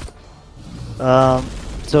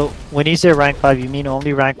 So when you say rank 5, you mean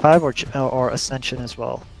only rank 5 or Ascension as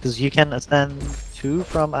well? Because you can ascend 2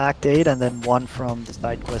 from Act 8 and then 1 from the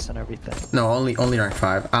side quest and everything. No, only rank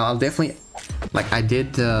 5. I'll definitely, like I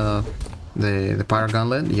did the Pyro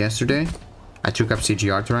Gauntlet yesterday. I took up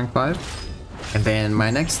CGR to rank 5. And then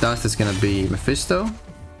my next dust is gonna be Mephisto.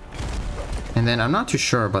 And then I'm not too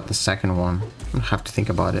sure about the second one. I'll have to think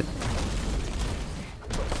about it.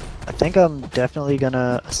 I think I'm definitely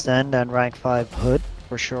gonna ascend and rank 5 Hood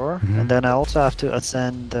for sure. And then I also have to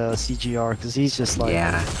ascend CGR because he's just like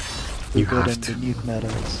you good have in to. the nuke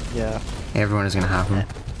metas. Yeah. Everyone is gonna have him.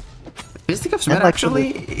 Fisticuff's meta like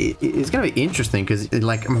actually is gonna be interesting because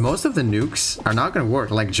like most of the nukes are not gonna work.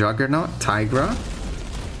 Like Juggernaut, Tigra.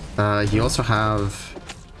 You also have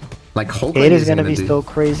like Hulk. Kate is gonna be so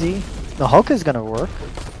crazy. The Hulk is gonna work.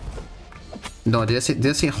 No, did I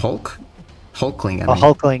say Hulk? Hulkling. I Oh, mean.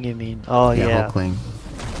 Hulkling, you mean? Oh yeah. Hulkling.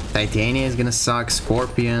 Titania is gonna suck.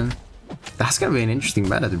 Scorpion. That's gonna be an interesting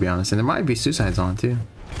meta to be honest, and there might be suicides on too.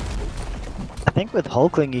 I think with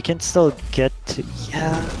Hulkling you can still get to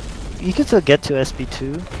you can still get to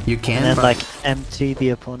SP2. You can, and then but like empty the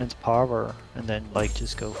opponent's power and then like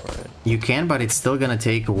just go for it. you can, but it's still gonna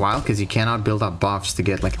take a while because you cannot build up buffs to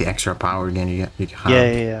get like the extra power again. You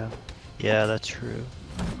have. Yeah, that's true.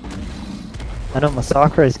 I know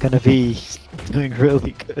Masakra is gonna be doing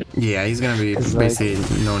really good. Yeah, he's gonna be basically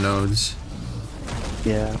no nodes.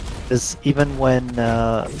 Yeah, because even when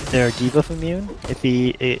they're debuff immune, if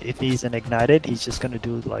he's an ignited, he's just gonna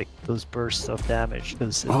do like those bursts of damage.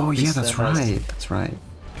 Oh yeah, that's right. That's right.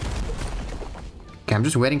 Okay, I'm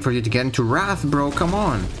just waiting for you to get into Wrath, bro. Come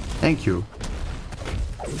on. Thank you.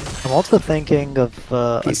 I'm also thinking of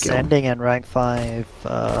ascending and rank 5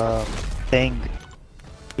 Thing.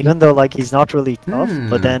 Even though like he's not really tough,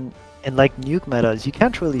 but then in like nuke metas, you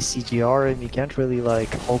can't really CGR him, you can't really like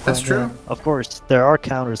Hulk. That's true. Him. Of course, there are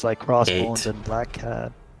counters like Crossbones and Black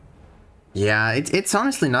Cat. Yeah, it's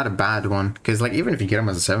honestly not a bad one because like even if you get him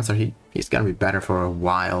as a 7 star, he's gonna be better for a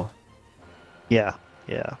while. Yeah.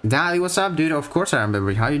 Dali, what's up, dude? Of course I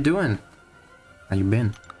remember. How you doing? How you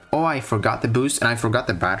been? Oh, I forgot the boost and I forgot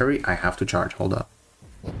the battery. I have to charge. Hold up.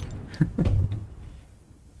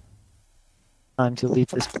 Time to leave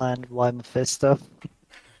this planet. Why Mephisto?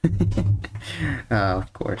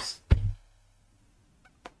 Of course.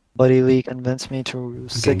 Buddy Lee convinced me to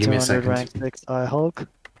stick give me a 200 second. rank 6 I Hulk.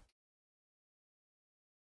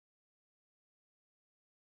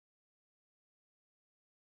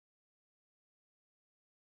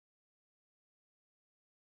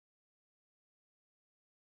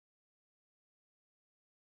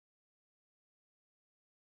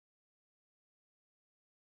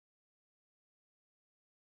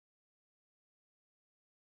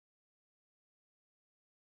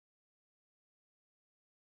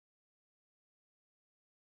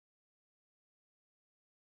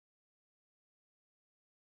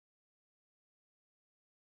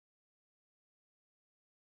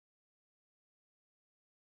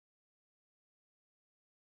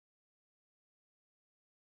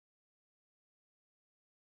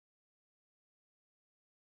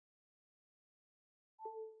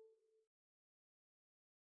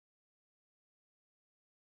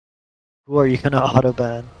 Who are you gonna auto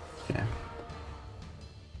ban? Yeah.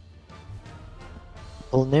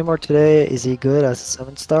 Well, Namor today, is he good as a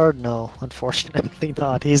 7 star? No, unfortunately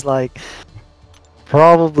not. He's like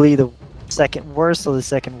probably the second worst or the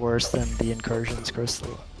second worst in the Incursions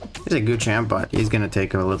crystal. He's a good champ, but he's gonna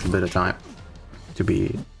take a little bit of time to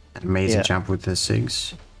be an amazing champ with the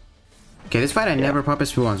SIGs. Okay, this fight I never pop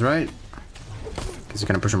SP ones, right? Because he's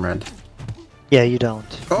gonna push him red. Yeah, you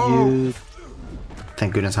don't. Oh! You...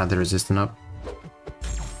 Thank goodness I had the resistant up.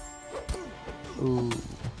 Ooh.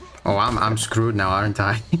 Oh, I'm screwed now, aren't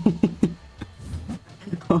I?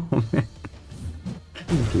 Oh man.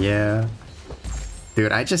 Yeah.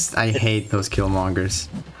 Dude, I hate those killmongers.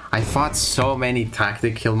 I fought so many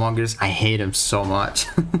tactic killmongers. I hate them so much.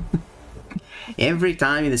 Every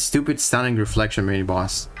time in the stupid stunning reflection mini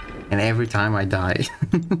boss. and every time I die.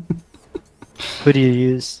 Who do you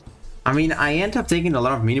use? I mean, I end up taking a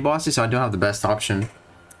lot of mini bosses, so I don't have the best option.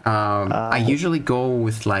 I usually go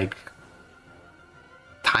with like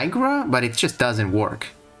Tigra, but it just doesn't work.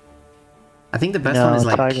 I think the best one is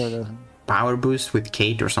like Power Boost with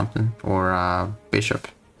Kate or something, or Bishop.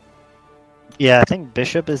 Yeah, I think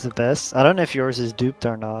Bishop is the best. I don't know if yours is duped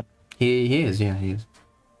or not. He is, yeah, he is.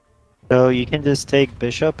 So you can just take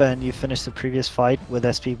Bishop and you finish the previous fight with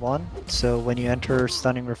SP1. So when you enter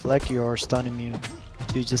Stunning Reflect, you're stun immune.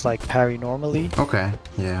 You just like parry normally. Okay,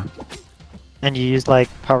 yeah. And you use like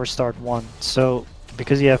Power Start 1. So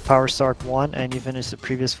because you have Power Start 1 and you finish the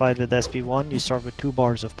previous fight with SP1, you start with 2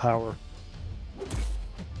 bars of power.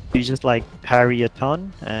 You just like parry a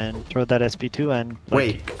ton and throw that SP2 and like,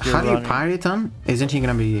 wait, how do you parry a ton? Isn't he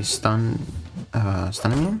gonna be stun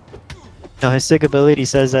immune? No, his sick ability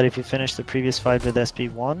says that if you finish the previous fight with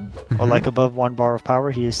SP1 or like above 1 bar of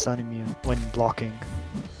power, he is stun immune when blocking.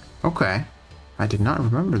 Okay, I did not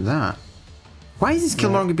remember that. Why is this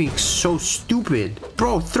Killmonger being so stupid?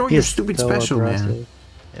 Bro, throw your stupid so special, aggressive. man.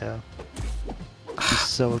 Yeah. He's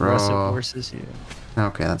so aggressive versus you.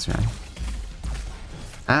 Okay, that's right.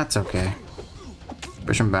 That's okay.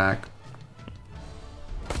 Push him back.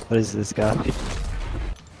 What is this guy?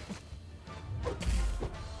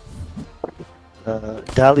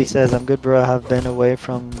 Dali says, I'm good bro, I have been away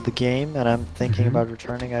from the game and I'm thinking about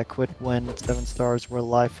returning. I quit when 7 stars were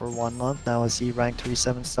live for 1 month. Now I see rank 3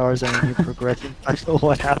 7 stars and a new progression. I don't know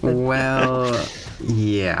what happened. Well,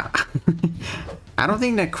 yeah. I don't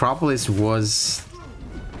think Necropolis was...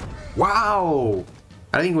 Wow!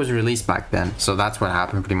 I think it was released back then, so that's what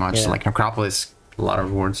happened pretty much. Yeah. Like Necropolis, a lot of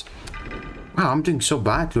rewards. Wow, I'm doing so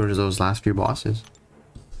bad towards those last few bosses.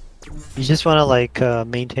 You just want to like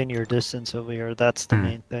maintain your distance over here. That's the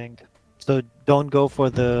main thing. So don't go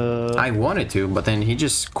for the... I wanted to, but then he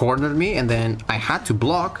just cornered me and then I had to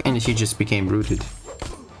block and he just became rooted.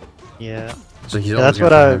 Yeah. So he's that's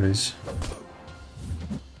what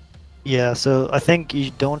Yeah, so I think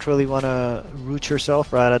you don't really want to root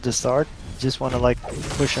yourself right at the start. You just want to like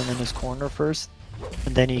push him in his corner first,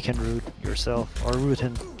 and then you can root yourself, or root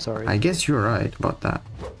him, sorry. I guess you're right about that.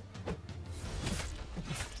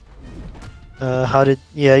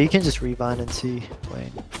 Yeah, you can just rebind and see.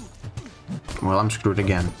 Wait. Well, I'm screwed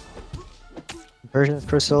again. Incursions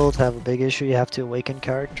crystals have a big issue. You have to awaken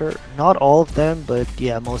character. Not all of them, but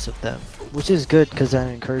yeah, most of them. Which is good because an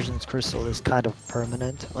Incursions crystal is kind of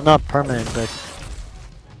permanent. Well, not permanent, but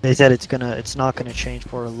they said it's not gonna change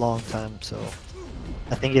for a long time. So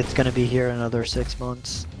I think it's gonna be here another 6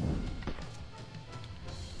 months.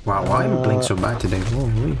 Wow, why am I playing so bad today?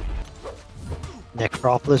 Holy.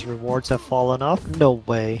 Necropolis rewards have fallen off? No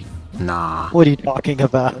way. Nah. What are you talking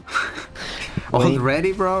about?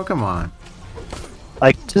 Already, bro? Come on.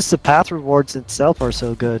 Like, just the path rewards itself are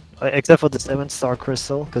so good. Except for the 7-star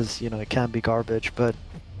crystal, because, you know, it can be garbage, but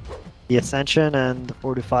the Ascension and the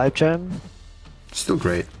 45 gem... Still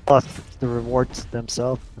great. Plus the rewards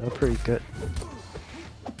themselves, they're pretty good.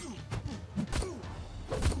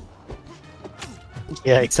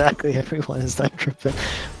 Yeah, exactly. Everyone is like tripping.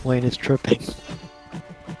 Wayne is tripping.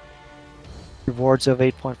 Rewards of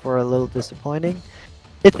 8.4 are a little disappointing.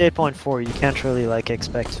 It's 8.4, you can't really like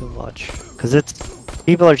expect too much. Because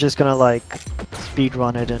people are just gonna like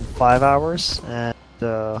speedrun it in 5 hours and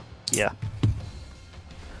yeah.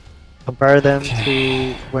 Compare them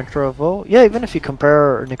to Winter of Woe. Yeah, even if you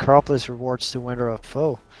compare Necropolis rewards to Winter of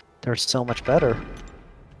Woe, they're so much better.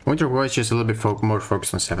 Winter of Woe is just a little bit more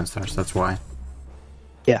focused on 7 stars, that's why.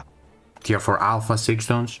 Yeah. Tier 4 Alpha 6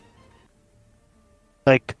 stones.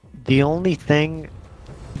 Like, the only thing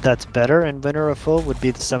that's better in Winter of Woe would be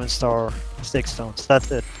the 7-star 6 stones.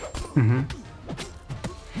 That's it. Mm-hmm.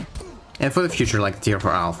 And for the future, like Tier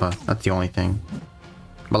 4 Alpha, that's the only thing.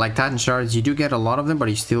 But like Titan Shards, you do get a lot of them, but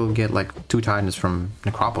you still get like 2 Titans from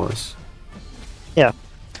Necropolis. Yeah.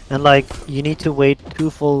 And like, you need to wait 2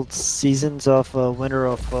 full seasons of Winter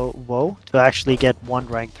of Woe to actually get 1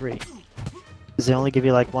 rank 3. Because they only give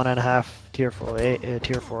you like 1.5 tier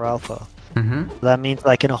 4 alpha. Mm-hmm. That means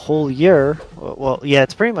like in a whole year, well, yeah,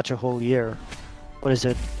 it's pretty much a whole year. What is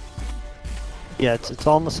it? Yeah, it's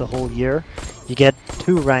almost a whole year. You get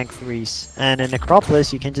 2 rank 3s. And in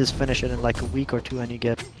Necropolis, you can just finish it in like a week or 2 and you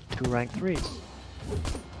get 2 rank 3s.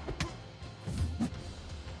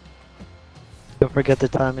 Don't forget the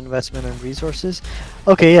time investment and resources.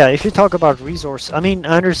 Okay, yeah, if you talk about resource, I mean,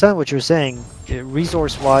 I understand what you're saying.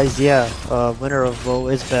 Resource-wise, yeah, Winter of Woe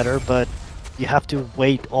is better, but you have to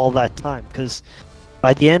wait all that time, because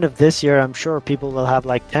by the end of this year, I'm sure people will have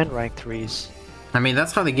like 10 rank 3s. I mean,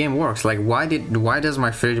 that's how the game works. Like, why does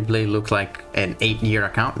my free-to-play look like an 8-year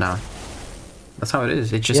account now? That's how it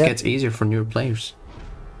is. It just gets easier for newer players.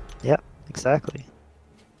 Yeah, exactly.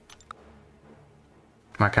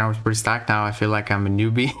 My account is pretty stacked now. I feel like I'm a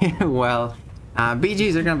newbie. Well,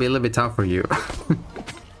 BGs are gonna be a little bit tough for you.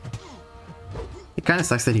 It kind of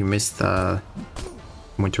sucks that you missed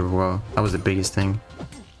Winter War. That was the biggest thing.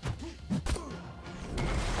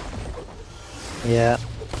 Yeah.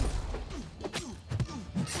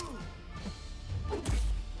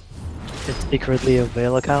 It's secretly a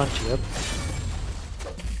whale account, yep.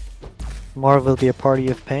 Tomorrow will be a party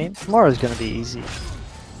of pain. Tomorrow is gonna be easy.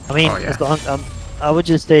 I mean, as long, I would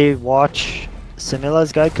just say watch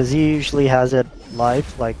Simila's guide, because he usually has it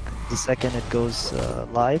live, like the second it goes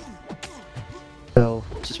live. So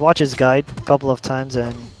just watch his guide a couple of times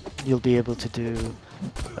and you'll be able to do...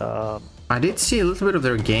 I did see a little bit of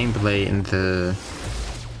their gameplay in the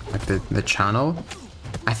the channel.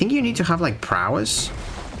 I think you need to have like prowess.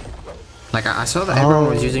 Like I saw that everyone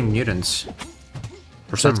was using mutants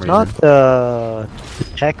for some reason. It's not the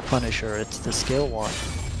tech Punisher, it's the skill one.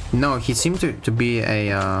 No, he seemed to be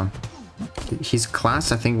a his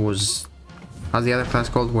class I think was, how's the other class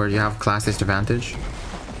called where you have class disadvantage?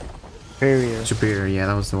 Superior. Superior, yeah,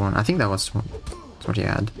 that was the one. I think that's what he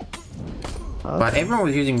had. Okay. But everyone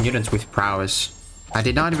was using mutants with prowess. I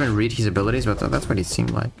did not even read his abilities, but that's what it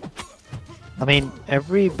seemed like. I mean,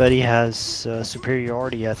 everybody has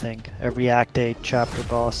superiority, I think. Every Act 8 chapter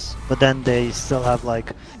boss. But then they still have,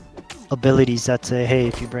 like, abilities that say, hey,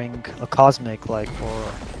 if you bring a Cosmic, like,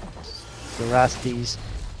 for the Rasties,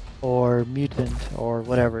 or Mutant, or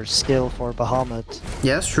whatever, skill for Bahamut.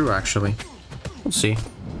 Yeah, that's true, actually. We'll see.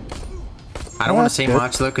 I don't want to say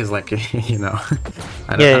much, though, because, like, you know,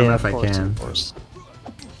 I don't know if I can. Of course.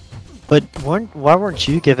 But why weren't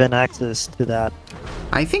you given access to that?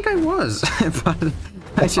 I think I was, but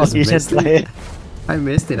I just missed it. I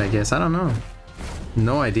missed it, I guess. I don't know.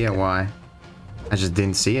 No idea why. I just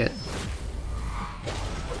didn't see it.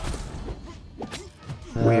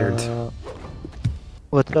 Weird.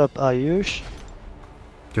 What's up, Ayush?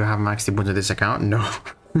 Do you have max debut to this account? No.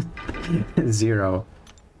 0.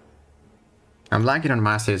 I'm lacking on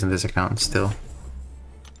masters in this account still.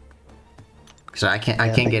 So I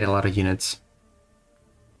can't get a lot of units.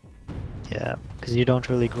 Yeah, because you don't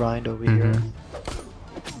really grind over here.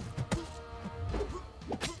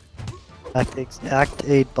 Act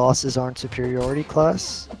 8 bosses aren't superiority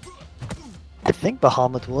class. I think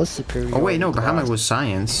Bahamut was superiority. Oh wait, no, Bahamut was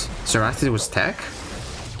science. Sarastis was tech?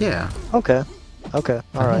 Yeah. Okay. Okay,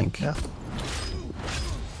 alright. Yeah.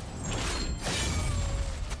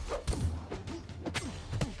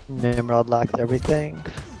 Nimrod lacked everything.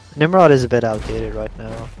 Nimrod is a bit outdated right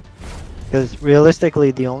now. Because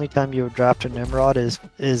realistically, the only time you would draft a Nimrod is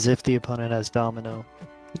if the opponent has Domino.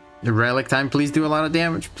 The relic time, please do a lot of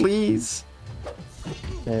damage, please.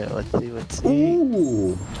 Yeah, let's see.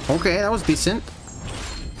 Ooh, okay, that was decent.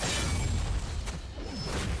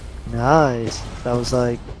 Nice. That was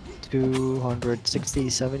like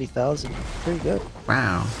 70,000. Pretty good.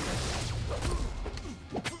 Wow.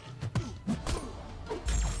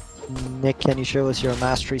 Nick, can you show us your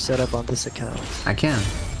mastery setup on this account? I can.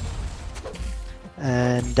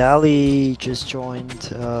 And Dali just joined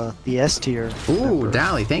the S tier. Ooh,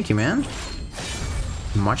 Dali, thank you, man.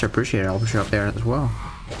 Much appreciated. I'll push you up there as well.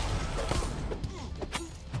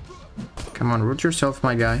 Come on, root yourself,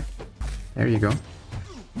 my guy. There you go.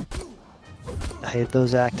 I hate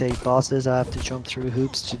those Act 8 bosses. I have to jump through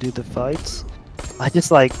hoops to do the fights. I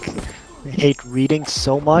just like hate reading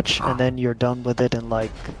so much, and then you're done with it in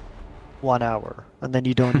like 1 hour, and then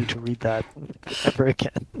you don't need to read that ever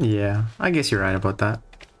again. Yeah, I guess you're right about that.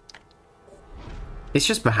 It's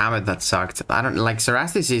just Bahamut that sucked. I don't like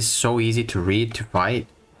Sarastis is so easy to read, to fight.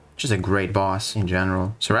 Just a great boss in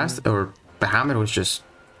general. Sarastis or Bahamut was just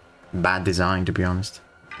bad design, to be honest.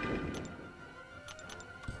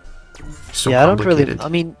 So yeah, I don't really. I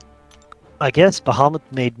mean, I guess Bahamut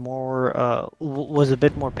made more, was a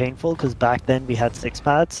bit more painful because back then we had 6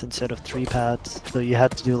 pads instead of 3 pads, so you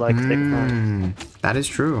had to do like 6 rounds. That is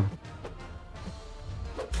true.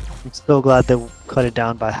 I'm so glad they cut it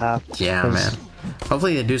down by half. Yeah, man.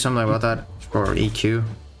 Hopefully they do something about that for EQ.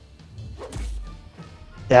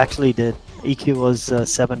 They actually did. EQ was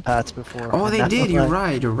 7 pads before. Oh, they did. You're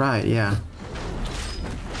right. You're right. Yeah.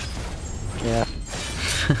 Yeah.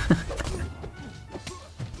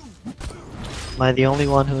 Am I the only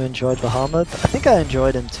one who enjoyed Bahamut? I think I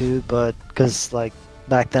enjoyed him too, but because like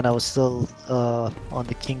back then I was still on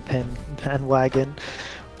the Kingpin bandwagon.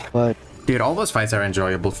 But dude, all those fights are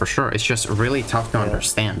enjoyable for sure. It's just really tough to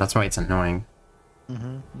understand. That's why it's annoying.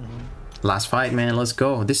 Last fight, man. Let's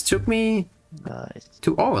go. This took me Nice.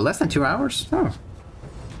 less than 2 hours. Oh,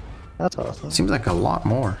 That's awesome. seems like a lot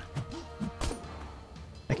more.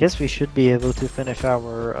 I guess we should be able to finish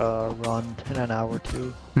our run in an hour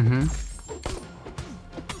too. Mm-hmm.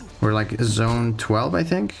 We're like zone 12, I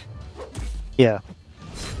think. Yeah,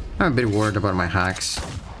 I'm a bit worried about my hacks,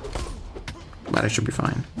 but I should be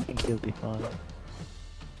fine. I think you'll be fine.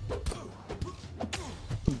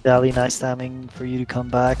 Dally, nice timing for you to come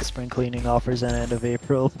back. Spring cleaning offers at end of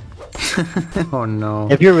April. Oh no.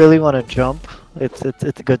 If you really want to jump, it's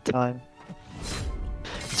a good time.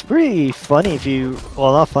 It's pretty funny if you,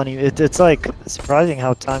 well, not funny. It's like surprising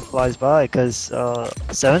how time flies by because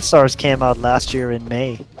 7 Stars came out last year in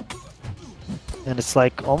May, and it's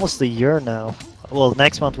like almost a year now. Well,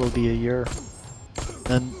 next month will be a year,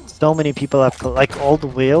 and so many people have like all the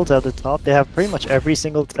whales at the top. They have pretty much every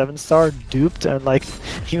single 7-star duped and like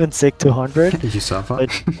even sick to 100. Did you suffer?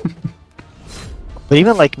 But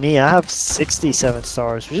even like me, I have 67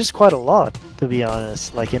 stars, which is quite a lot, to be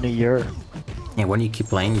honest, like in a year. Yeah, when you keep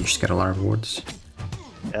playing, you just get a lot of rewards.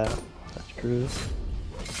 Yeah, that's true.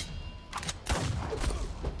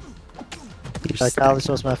 Like Alice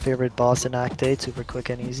was my favorite boss in Act 8, super quick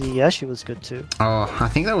and easy. Yeah, she was good too. Oh, I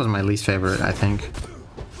think that was my least favorite, I think.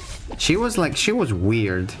 She was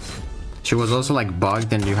weird. She was also like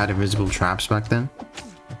bugged and you had invisible traps back then.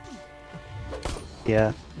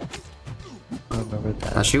 Yeah. I remember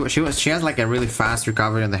that. She has like a really fast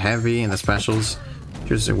recovery on the heavy and the specials.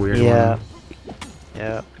 She was a weird Yeah. one.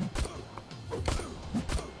 Yeah.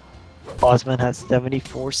 Osman has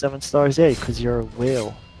 74 7 stars. Yeah, because you're a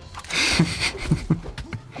whale.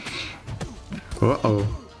 Uh-oh.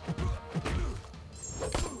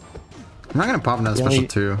 I'm not gonna pop another special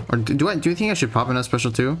 2. Or do you think I should pop another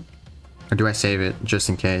special 2? Or do I save it just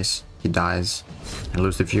in case he dies and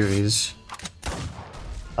lose the Furies?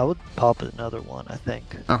 I would pop another one, I think.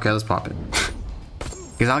 Okay, let's pop it.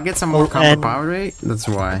 Because I'll get some more combo power rate, that's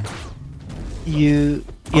why. You...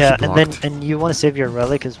 Oh, yeah, she and then blocked. you want to save your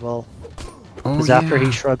relic as well. Oh, Because after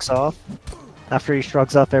he shrugs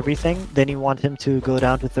off, everything, then you want him to go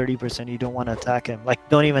down to 30%. You don't want to attack him. Like,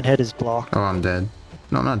 don't even hit his block. Oh, I'm dead.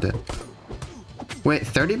 No, I'm not dead. Wait,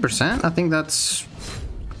 30%? I think that's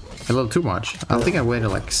a little too much. I think I waited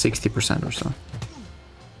like 60% or so.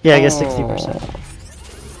 Yeah, I guess 60%.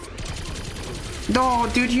 No,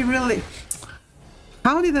 dude, you really...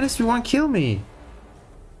 How did that SP1 kill me?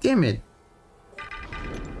 Damn it.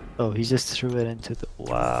 Oh, he just threw it into the...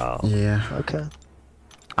 Wow. Yeah. Okay.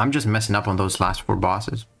 I'm just messing up on those last 4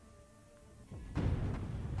 bosses.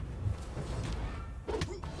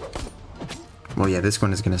 Well, yeah, this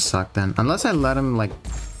one is gonna suck then. Unless I let him, like,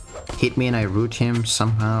 hit me and I root him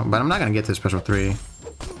somehow. But I'm not gonna get to special 3.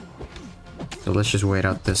 So let's just wait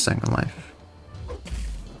out this second life.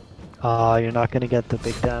 You're not gonna get the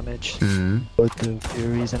big damage. With the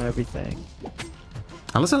Furies and everything.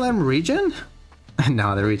 Unless I let him regen?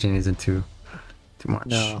 No, the regen isn't too much.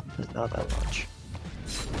 No, it's not that much.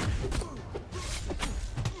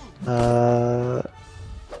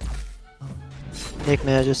 Nick,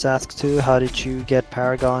 may I just ask too, how did you get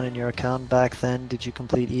Paragon in your account back then? Did you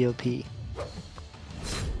complete EOP?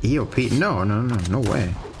 EOP? No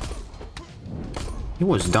way. It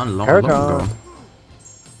was done long Paragon. ago.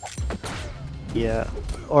 Yeah.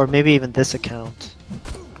 Or maybe even this account.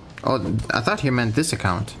 Oh, I thought he meant this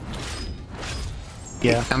account.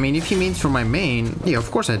 Yeah. I mean, if he means for my main, yeah, of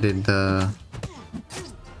course I did the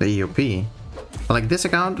EOP. But like this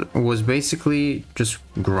account was basically just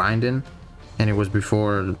grinding, and it was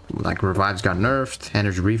before like revives got nerfed,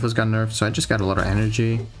 energy refills got nerfed, so I just got a lot of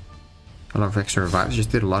energy, a lot of extra revives, just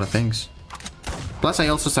did a lot of things. Plus I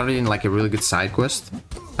also started in like a really good side quest.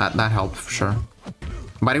 That helped for sure.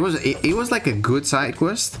 But it was like a good side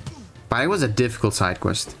quest, but it was a difficult side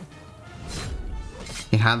quest.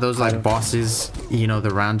 It had those like bosses, you know,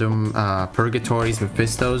 the random Purgatories,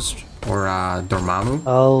 Mephistos, or Dormammu.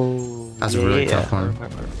 Oh, that's a really tough one. I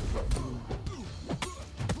remember.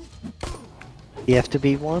 You have to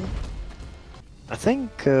be one. I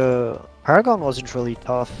think Paragon wasn't really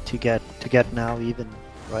tough to get now even,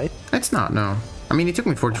 right? It's not, no. I mean, it took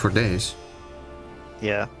me 44 days.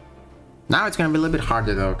 Yeah. Now it's gonna be a little bit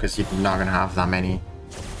harder though, because you're not gonna have that many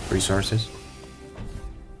resources.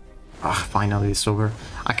 Ah, finally it's over.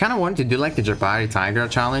 I kind of wanted to do like the Jabari Tiger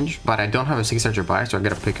challenge, but I don't have a 6-star Jabari, so I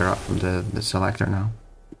gotta pick her up from the selector now.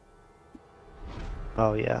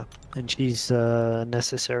 Oh yeah, and she's a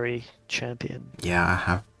necessary champion. Yeah,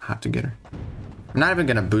 I have to get her. I'm not even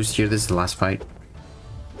gonna boost here. This is the last fight.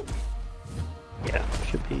 Yeah,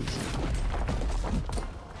 should be easy.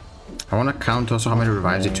 I want to count also how many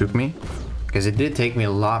revives it took me. Because it did take me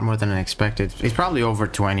a lot more than I expected. It's probably over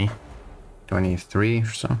 20. 23 or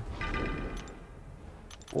so.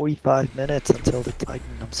 45 minutes until the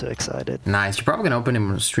Titan. I'm so excited. Nice. You're probably gonna open him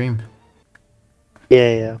on the stream.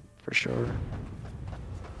 Yeah, for sure.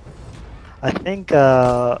 I think,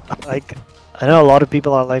 like, I know a lot of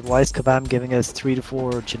people are like, why is Kabam giving us 3 to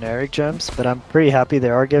 4 generic gems? But I'm pretty happy they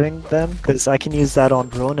are giving them, because I can use that on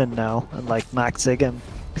Ronin now and like max sig him.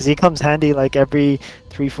 Because he comes handy like every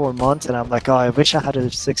 3-4 months, and I'm like, oh, I wish I had a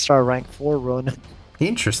 6-star rank 4 Ronin.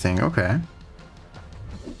 Interesting, okay.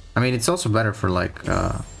 I mean, it's also better for like,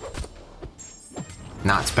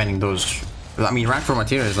 not spending those... I mean, rank 4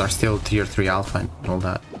 materials are still tier 3 alpha and all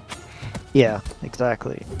that. Yeah,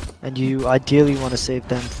 exactly. And you ideally want to save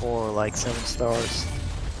them for like 7 stars.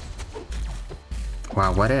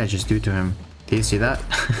 Wow, what did I just do to him? Did you see that?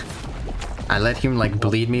 I let him like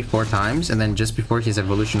bleed me 4 times, and then just before his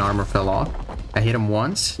evolution armor fell off, I hit him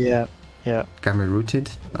once. Yeah. Got me rooted.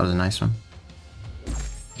 That was a nice one. You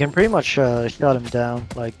can pretty much shut him down.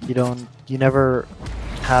 Like, you never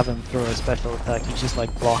have him throw a special attack. You just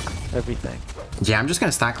like block everything. Yeah, I'm just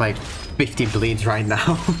gonna stack like 50 bleeds right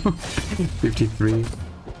now. 53.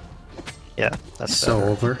 Yeah, that's so better.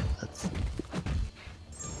 over.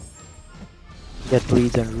 Get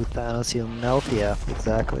bleeds and root Thanos, he'll melt. Yeah,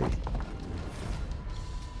 exactly.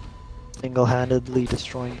 Single-handedly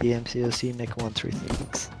destroying the MCOC Nick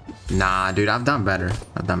 136. Nah, dude, I've done better.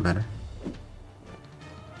 I've done better.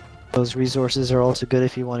 Those resources are also good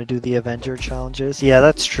if you want to do the Avenger challenges. Yeah,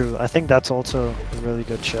 that's true. I think that's also a really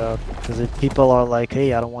good shout. Because if people are like,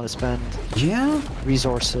 hey, I don't want to spend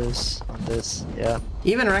resources on this. Yeah.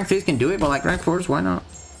 Even rank 3s can do it, but like rank 4s, why not?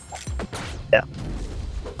 Yeah.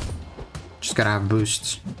 Just gotta have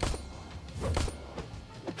boosts.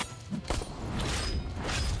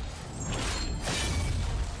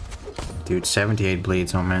 Dude, 78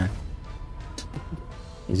 bleeds, oh man.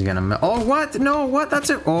 He's gonna oh, what? No, what? That's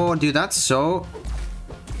it. Oh, dude, that's so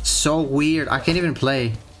weird. I can't even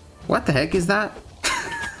play. What the heck is that?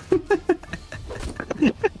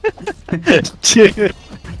 Dude.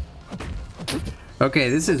 Okay,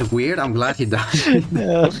 this is weird. I'm glad he died.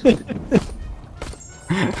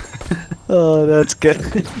 Oh, that's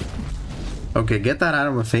good. Okay, get that out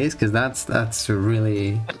of my face, because that's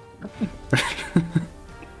really...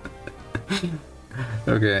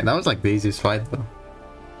 Okay, that was like the easiest fight, though.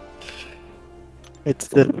 It's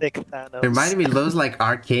the thick Thanos. It reminded me of those like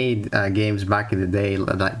arcade games back in the day,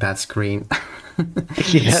 like that screen.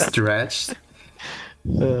 Stretched.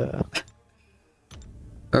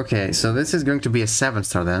 Okay, so this is going to be a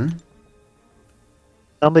 7-star then.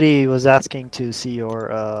 Somebody was asking to see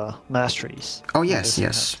your masteries. Oh yes,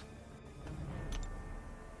 yes.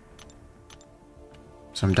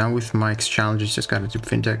 So I'm done with Mike's challenges, just gotta do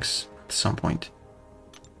Fintex at some point.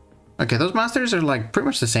 Okay, those masters are like pretty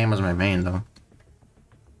much the same as my main though.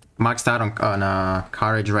 Maxed out on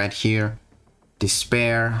Courage right here.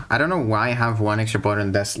 Despair. I don't know why I have 1 extra point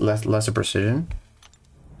and that's lesser precision.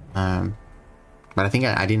 But I think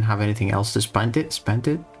I didn't have anything else to spend it.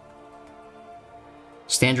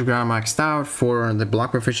 Stand your ground maxed out for the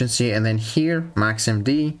block proficiency, and then here max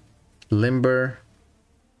MD, limber.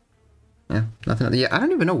 Yeah, nothing. Yeah, I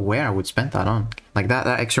don't even know where I would spend that on. Like that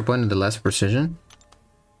extra point and the lesser precision.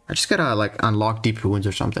 I just gotta like unlock deep wounds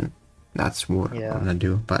or something. That's what I'm gonna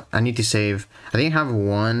do. But I need to save. I think I have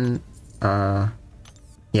 1. Yeah,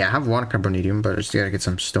 I have 1 carbonadium, but I just gotta get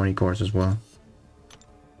some stony cores as well.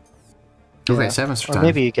 Okay, 7-star. Or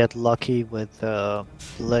maybe you get lucky with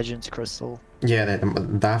Legends Crystal. Yeah,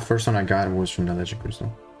 that first one I got was from the Legend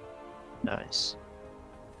Crystal. Nice.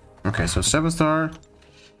 Okay, so 7-star.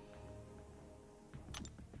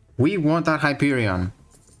 We want that Hyperion.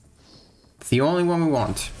 It's the only one we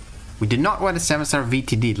want. We did not want a 7-star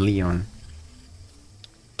VTD Leon.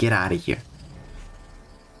 Get out of here.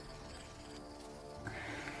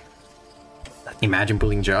 Imagine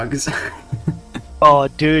pulling jugs. Oh,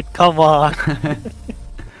 dude, come on.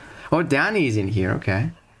 Oh, Danny's in here.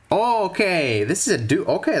 Okay. Oh, okay. This is a dude.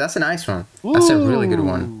 Okay, that's a nice one. That's a really good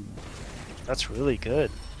one. That's really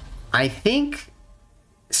good. I think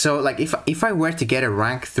so. Like, if I were to get a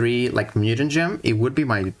rank 3 like mutant gem, it would be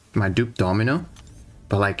my dupe Domino.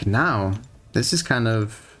 But like now, this is kind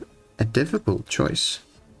of a difficult choice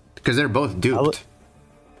because they're both duped.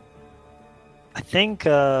 I think.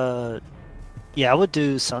 Yeah, I would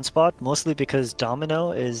do Sunspot mostly because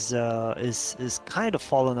Domino is kind of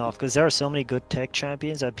fallen off because there are so many good tech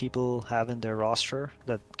champions that people have in their roster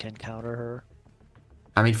that can counter her.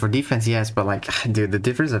 I mean, for defense, yes, but like, dude, the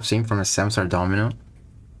difference I've seen from a 7-star Domino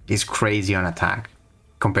is crazy on attack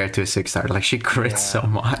compared to a 6-star. Like, she crits so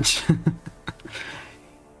much.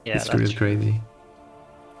 Yeah, it's that's really true. crazy.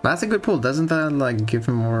 But that's a good pull. Doesn't that like give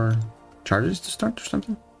him more charges to start or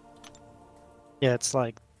something? Yeah, it's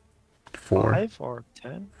like 4. 5 or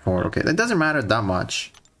 10. 4. Yeah. Okay, that doesn't matter that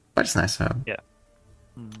much, but it's nice to have. Yeah.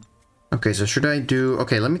 Mm. Okay, so should I do...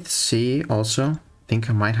 Okay, let me see also. I think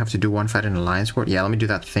I might have to do one fight in Alliance War. Yeah, let me do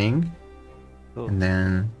that thing. Cool. And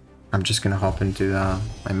then I'm just gonna hop into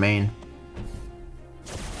my main.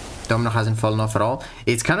 Domino hasn't fallen off at all.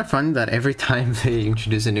 It's kind of fun that every time they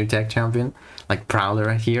introduce a new tech champion, like Prowler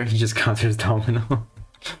right here, he just counters Domino.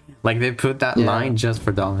 Like they put that line just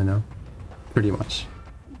for Domino. Pretty much.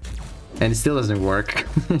 And it still doesn't work.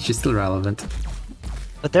 She's still relevant.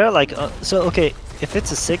 But they're like, so okay, if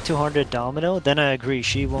it's a SIG 200 Domino, then I agree,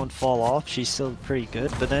 she won't fall off, she's still pretty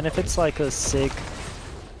good. But then if it's like a SIG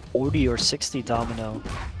 40 or 60 Domino,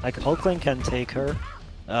 like Hulkling can take her,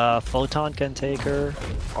 Photon can take her,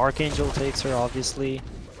 Archangel takes her obviously.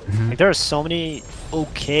 Like there are so many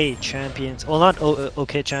okay champions, well not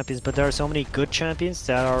okay champions, but there are so many good champions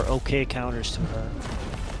that are okay counters to her.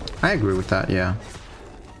 I agree with that, yeah.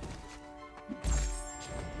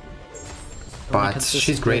 But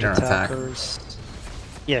she's great on attack.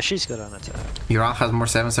 Yeah, she's good on attack. Ural has more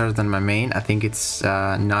 7 stars than my main. I think it's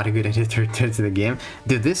not a good idea to return to the game.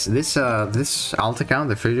 Dude, this alt account,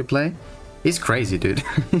 the free to play, is crazy, dude.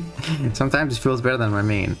 Sometimes it feels better than my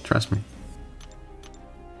main, trust me.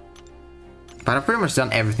 But I've pretty much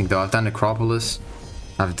done everything though. I've done Necropolis.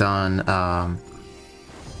 I've done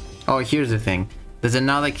oh, here's the thing. There's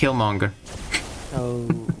another Killmonger. Oh.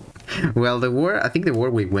 Well, the war, I think the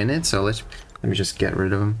war we win it, so let me just get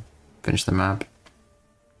rid of him. Finish the map.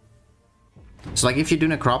 So like if you do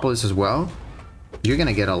Necropolis as well, you're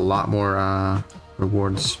gonna get a lot more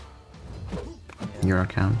rewards in your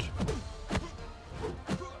account.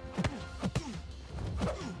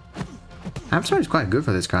 Hamster is quite good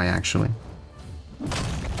for this guy actually.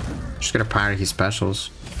 Just gonna pirate his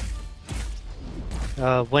specials.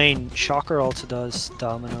 Wayne, Shocker also does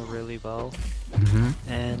Domino really well.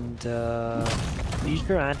 And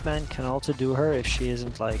Future Ant-Man can also do her if she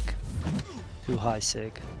isn't like too high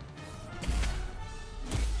sig.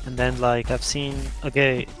 And then like I've seen,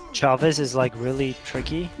 okay, Chavez is like really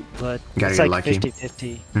tricky, but it's like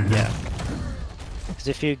 50-50. Yeah. Because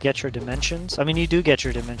if you get your dimensions, I mean you do get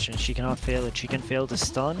your dimensions, she cannot fail it. She can fail the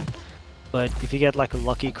stun, but if you get like a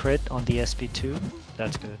lucky crit on the SP2,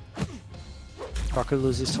 that's good. Shocker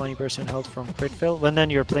loses 20% health from crit fail, when then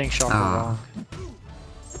you're playing Shocker wrong.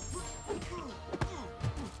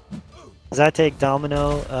 Because I take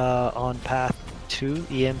Domino on path 2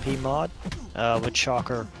 EMP mod with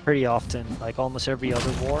Shocker pretty often, like almost every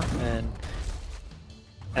other war, and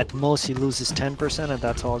at most he loses 10% and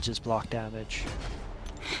that's all just block damage.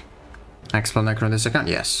 Expel Necro on this account?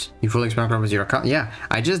 Yes. You fully expel Necro with your account? Yeah.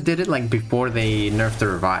 I just did it like before they nerfed the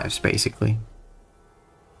revives, basically.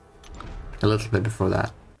 A little bit before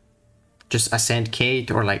that. Just Ascend Kate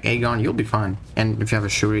or like Aegon, you'll be fine. And if you have a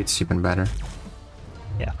Shuri, it's even better.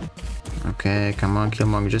 Yeah. Okay, come on,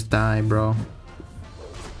 Killmonger, just die, bro.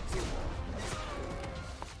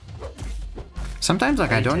 Sometimes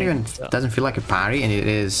like I don't even, doesn't feel like a parry, and it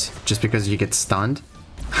is just because you get stunned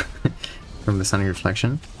from the stunning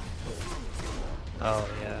reflection. Oh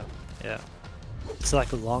yeah, yeah. It's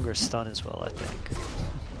like a longer stun as well, I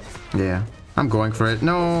think. Yeah, I'm going for it.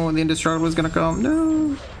 No, the Indestructible was gonna come.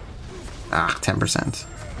 No. Ah, 10%.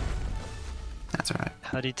 That's alright.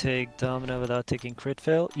 How do you take Domino without taking crit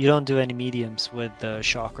fail? You don't do any mediums with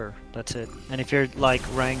Shocker. That's it. And if you're like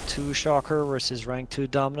rank 2 Shocker versus rank 2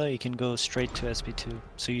 Domino, you can go straight to SP2.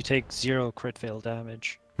 So you take 0 crit fail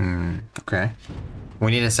damage. Okay.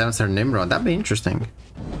 We need a 7-star Nimrod. That'd be interesting.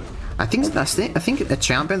 I think a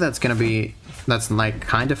champion that's like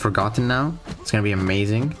kind of forgotten now. It's gonna be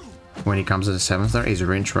amazing when he comes as a 7-star is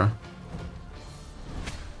Rintra.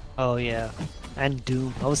 Oh yeah. And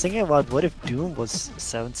Doom. I was thinking about what if Doom was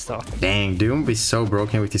 7-star. Dang, Doom would be so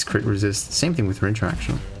broken with his crit resist. Same thing with Rintra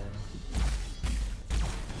actually.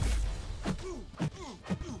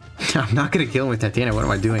 Yeah. I'm not gonna kill him with Tatiana. What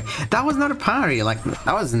am I doing? That was not a parry. Like,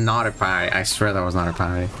 that was not a parry. I swear that was not a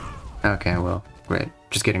parry. Okay, well, great.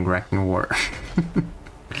 Just getting wrecked in war.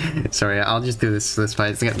 Sorry, I'll just do this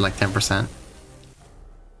fight. It's got like 10%.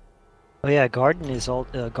 Oh yeah, Guardian is all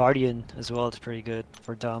Guardian as well. It's pretty good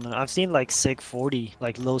for Domino. I've seen like SIG 40,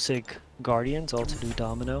 like low SIG Guardians also do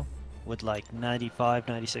Domino with like 95,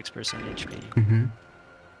 96% HP.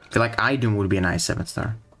 I feel like Idun would be a nice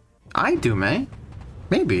 7-star. Idun, eh?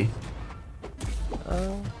 Maybe.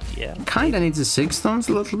 Yeah. Kinda needs a 6 stones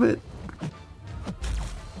a little bit.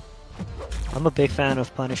 I'm a big fan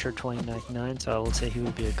of Punisher 2099, so I will say he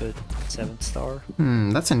would be a good 7-star.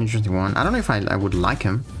 That's an interesting one. I don't know if I would like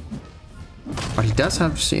him. But he does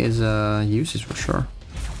have his uses for sure.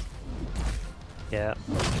 Yeah,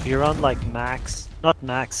 if you run like max, not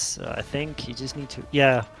max, I think you just need to,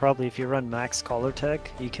 yeah, probably if you run max collar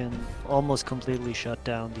tech, you can almost completely shut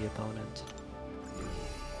down the opponent.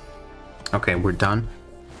 Okay, we're done.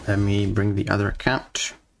 Let me bring the other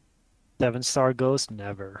account. 7-star ghost,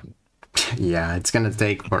 never. Yeah, it's gonna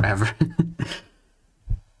take forever.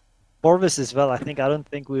 Orvis as well, I don't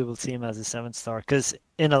think we will see him as a 7-star, because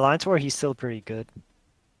in Alliance War he's still pretty good.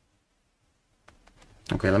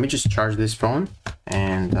 Okay, let me just charge this phone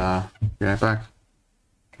and be right back.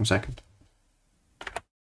 1 second.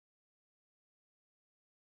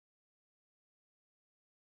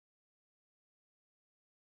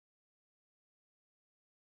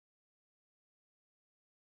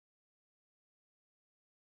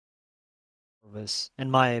 Orvis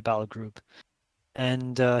in my battle group.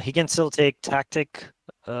 And he can still take tactic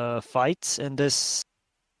fights in this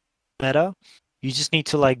meta. You just need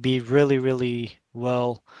to like be really, really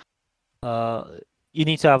well. You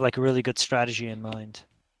need to have like a really good strategy in mind.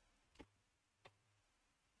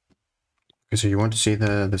 Okay, so you want to see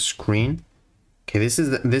the screen? Okay, this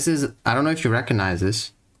is I don't know if you recognize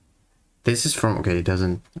this. This is from, okay, it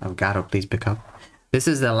doesn't. Oh, Gato, please pick up. This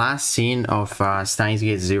is the last scene of Steins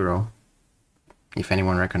Gate 0. If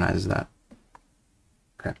anyone recognizes that.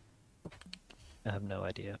 Okay. I have no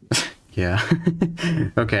idea. Yeah.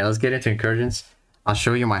 Okay, let's get into Incursions. I'll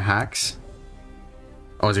show you my hacks.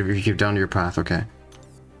 Oh, so you've done your path, okay.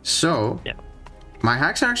 So, yeah, my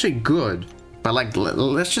hacks are actually good, but like,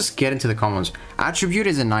 let's just get into the commons. Attribute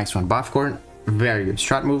is a nice one. Buff core, very good.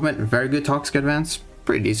 Strat movement, very good. Toxic advance,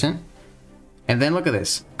 pretty decent. And then look at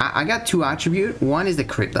this. I got 2 attribute. One is the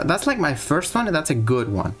crit. That's like my first one, and that's a good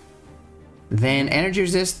one. Then energy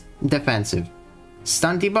resist, defensive.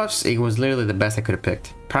 Stun debuffs, it was literally the best I could have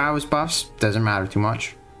picked. Prowess buffs, doesn't matter too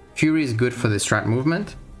much. Fury is good for the strat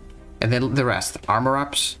movement. And then the rest, armor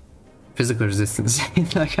ups, physical resistance.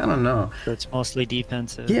 Like, I don't know. So it's mostly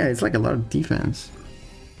defensive. Yeah, it's like a lot of defense.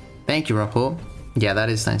 Thank you, Rappo. Yeah, that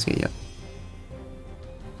is nice. Yeah.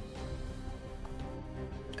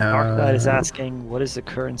 Markbite is asking, what is the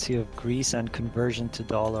currency of Greece and conversion to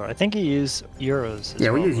dollar? I think you use euros.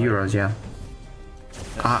 Yeah, we use euros, yeah.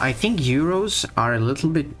 I think euros are a little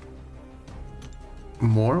bit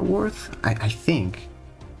more worth, I think.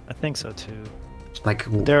 I think so too. Like,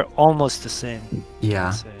 they're almost the same.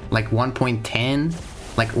 Yeah, like 1.10,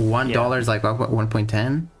 like $1 is like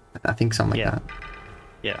 1.10. I think something like that.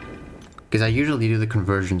 Yeah. Because I usually do the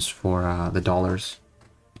conversions for the dollars.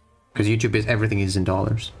 Because YouTube is, everything is in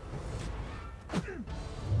dollars.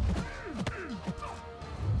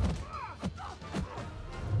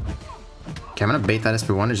 Okay, I'm gonna bait that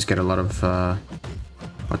SP1 and just get a lot of,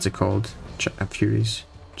 what's it called? Furies.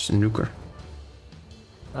 Just a nuker.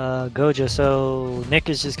 Gojo, so Nick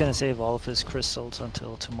is just gonna save all of his crystals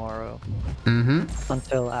until tomorrow.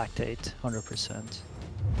 Until Act 8, 100%.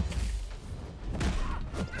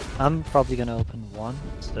 I'm probably gonna open 1.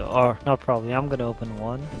 So, or not probably, I'm gonna open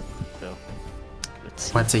 1. So let's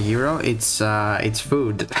see. What's a euro? It's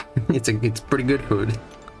food. it's pretty good food.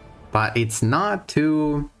 But it's not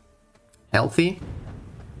too healthy.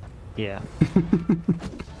 Yeah.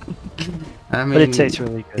 I mean, but it tastes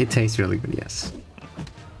really good. It tastes really good, yes.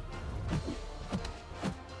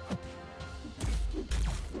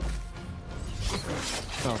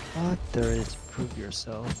 Oh, what? There is prove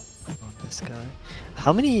yourself on this guy.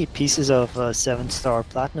 How many pieces of 7-star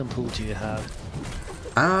platinum pool do you have?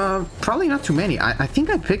 Probably not too many. I think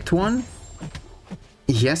I picked one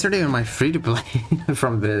yesterday on my free-to-play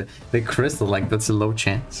from the crystal. Like, that's a low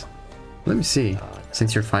chance. Let me see.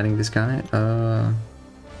 Since you're fighting this guy,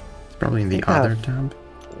 it's probably in the other tab.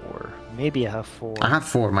 4. Maybe I have 4. I have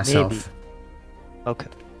 4 myself. Maybe. Okay.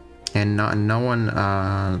 And no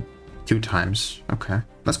one 2 times. Okay,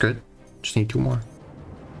 that's good. Just need 2 more.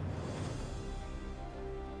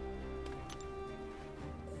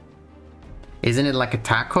 Isn't it like a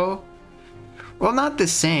taco? Well, not the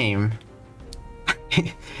same.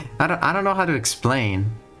 I don't know how to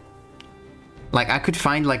explain. Like, I could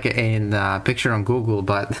find like a picture on Google,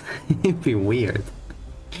 but it'd be weird.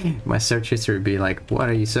 My search history would be like, what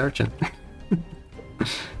are you searching?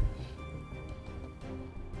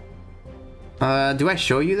 Do I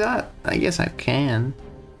show you that? I guess I can.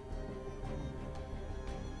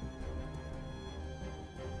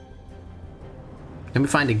 Let me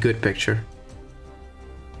find a good picture.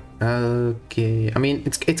 Okay, I mean,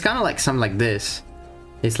 it's kind of like something like this.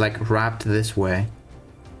 It's like wrapped this way.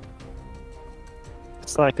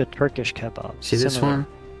 It's like a Turkish kebab. See this similar. one?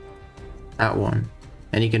 That one.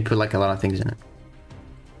 And you can put like a lot of things in it.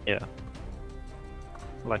 Yeah.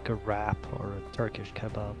 Like a wrap or a Turkish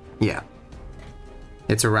kebab. Yeah.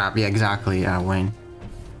 It's a wrap. Yeah, exactly, Wayne.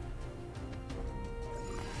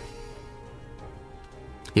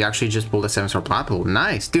 You actually just pulled a 7-star Platypus.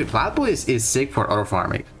 Nice. Dude, Platypus is sick for auto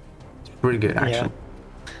farming. It's pretty good, actually.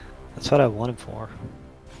 Yeah. That's what I wanted for.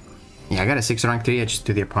 Yeah, I got a 6 rank 3. I just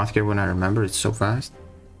do the apothecary when I remember. It's so fast.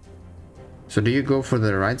 So do you go for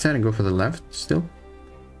the right side and go for the left still?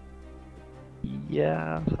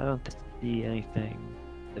 Yeah, I don't see anything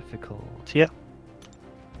difficult. Yeah.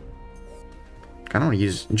 I don't want to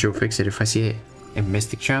use Joe Fixit if I see a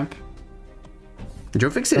Mystic Champ. Joe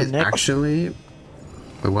Fixit is actually...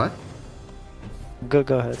 Wait, what? Go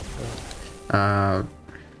ahead.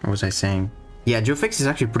 What was I saying? Yeah, Joe Fix is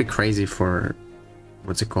actually pretty crazy for...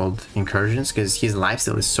 What's it called? Incursions, because his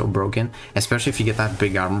lifesteal is so broken. Especially if you get that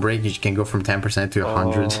big armor break, you can go from 10% to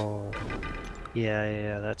 100. Oh.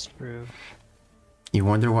 Yeah, that's true. You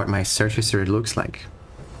wonder what my search history looks like.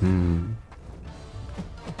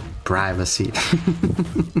 Privacy.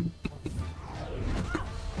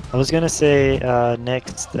 I was gonna say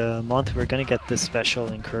next month we're gonna get the special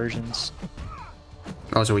incursions.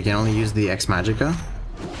 Oh, so we can only use the Ex Magica?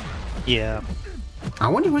 Yeah. I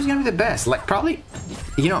wonder who's gonna be the best. Like, probably,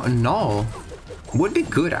 you know, Null would be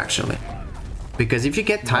good actually. Because if you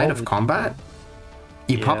get tired of combat,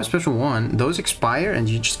 you pop a special one, those expire, and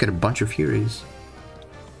you just get a bunch of Furies.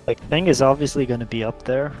 Like, Thing is obviously gonna be up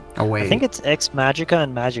there. Oh, wait. I think it's Ex Magica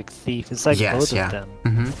and Magic Thief. It's like both of them.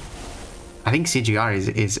 I think CGR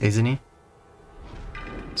is isn't he?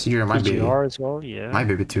 CGR might be. CGR as well, yeah. Might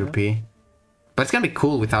be a bit too OP. But it's gonna be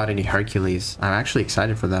cool without any Hercules. I'm actually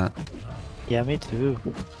excited for that. Yeah, me too.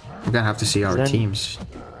 We're gonna have to see our teams.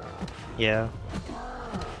 Yeah.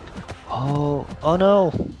 Oh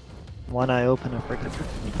no! One eye open, I forgot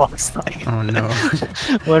the box like. Oh no.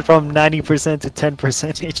 Went from 90% to 10%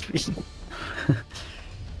 HP.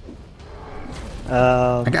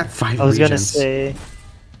 I got 5 I was gonna regions. say...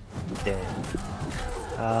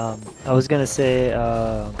 I was gonna say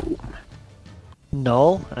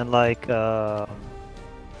Null and like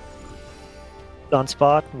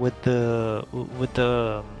Sunspot with the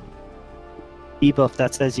debuff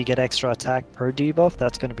that says you get extra attack per debuff.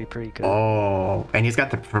 That's gonna be pretty good. Oh, and he's got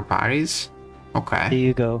the Proparis? Okay. There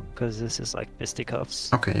you go, because this is like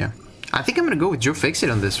fisticuffs. Okay, yeah. I think I'm gonna go with Joe Fixit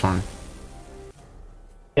on this one.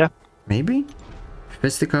 Yeah. Maybe?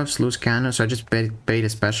 Fisticuffs, loose cannon, so I just bait a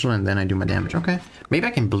special and then I do my damage. Okay. Maybe I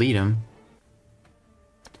can bleed him.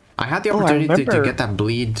 I had the opportunity to get that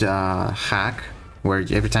bleed hack, where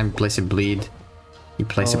every time you place a bleed, you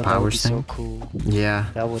place a power thing. So cool. Yeah.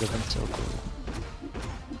 That would have been so cool.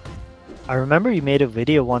 I remember you made a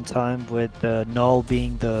video one time with Null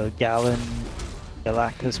being the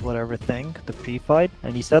Galactus whatever thing, the pre-fight,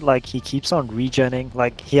 and he said like he keeps on regenning,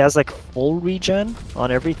 like he has like full regen on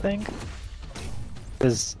everything.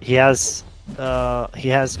 Because he has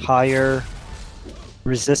higher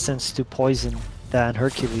resistance to poison than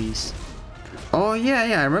Hercules. Oh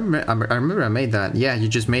yeah, I remember I made that. Yeah, you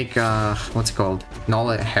just make what's it called?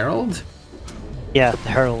 Null Herald? Yeah, the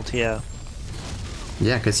Herald, yeah.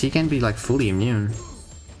 Yeah, because he can be like fully immune.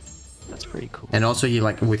 That's pretty cool. And also you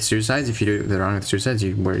like with suicides, if you do the run with suicides,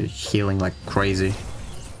 you were healing like crazy.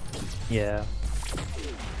 Yeah.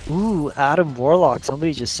 Ooh, Adam Warlock.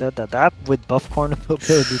 Somebody just said that. That with buff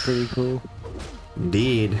cornucopia would be pretty cool.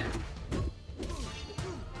 Indeed.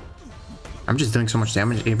 I'm just doing so much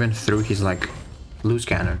damage even through his like loose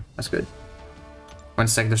cannon. That's good.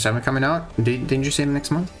 When's Sector 7 coming out? Didn't you say the next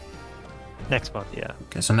month? Next month, yeah.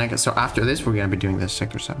 Okay, so after this we're gonna be doing this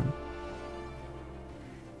Sector 7.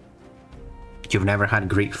 You've never had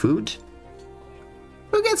Greek food?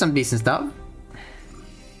 We'll get some decent stuff.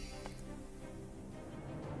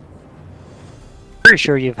 Pretty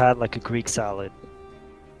sure you've had like a Greek salad.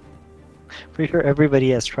 Pretty sure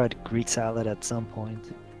everybody has tried Greek salad at some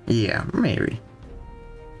point. Yeah, maybe.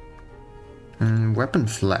 Weapon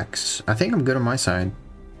flex. I think I'm good on my side.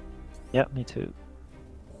 Yeah, me too.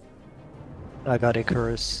 I got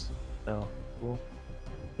Icarus. Oh, cool.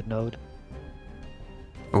 Good node.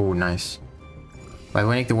 Oh, nice. By the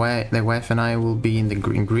way, the wife and I will be in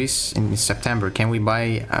Greece in September. Can we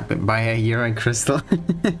buy a Euro crystal?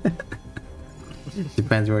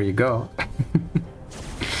 Depends where you go.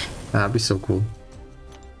 That'd be so cool.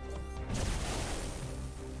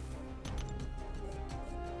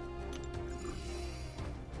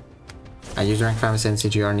 I used rank 5 and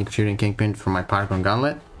CGR Nick Fury and Kingpin for my Paragon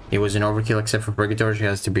Gauntlet. It was an overkill except for Purgatory. She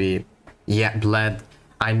has to be... Yeah, bled.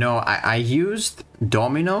 I know. I used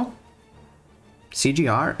Domino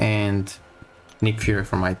CGR and Nick Fury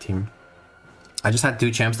for my team. I just had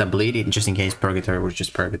 2 champs that bleed it just in case Purgatory was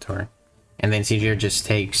just Purgatory. And then CGR just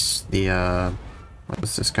takes the,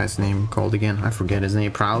 what's this guy's name called again? I forget his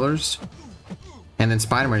name. Prowlers. And then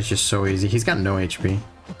Spider-Man is just so easy. He's got no HP.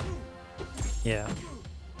 Yeah.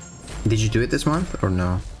 Did you do it this month or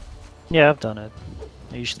no? Yeah, I've done it.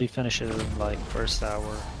 I usually finish it in like first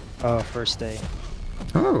day.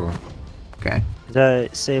 Oh, okay. I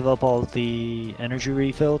save up all the energy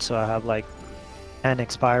refill, so I have like 10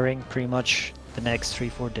 expiring pretty much the next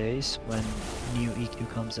 3-4 days when new EQ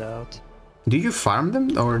comes out. Do you farm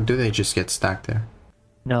them or do they just get stacked there?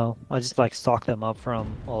 No, I just like stock them up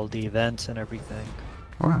from all the events and everything.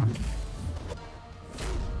 Wow.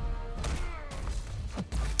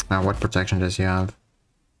 Now, what protection does he have?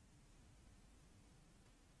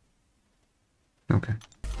 Okay.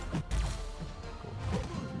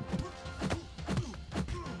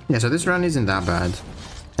 Yeah, so this run isn't that bad.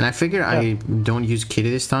 And I figure I don't use Kitty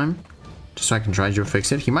this time, just so I can try Joe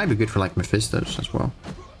fix it. He might be good for like Mephistos as well.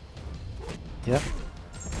 Yeah.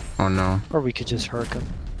 Oh no. Or we could just hurt him.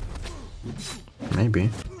 Maybe.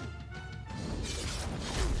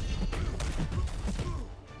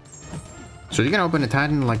 So you're gonna open the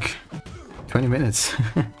Titan in like 20 minutes.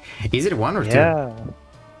 Is it 1 or 2? Yeah.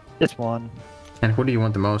 It's 1. And who do you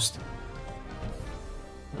want the most?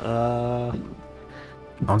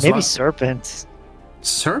 Maybe Serpent.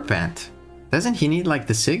 Serpent? Doesn't he need like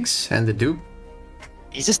the SIGs and the dupe?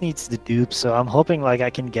 He just needs the dupe, so I'm hoping like I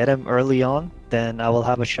can get him early on, then I will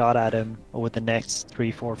have a shot at him over the next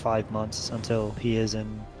 3, 4, 5 months until he is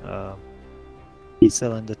in, he's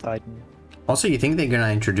still in the Titan. Also, you think they're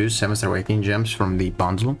gonna introduce 7-star awakening gems from the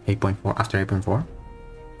bundle 8.4 after 8.4?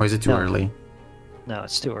 Or is it too early? No,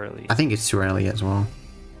 it's too early. I think it's too early as well.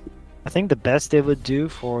 I think the best they would do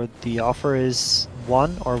for the offer is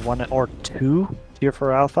 1 or 2 tier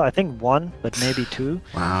 4 alpha. I think 1, but maybe 2.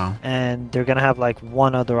 Wow. And they're gonna have like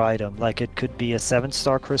 1 other item. Like it could be a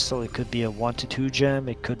 7-star crystal, it could be a 1 to 2 gem,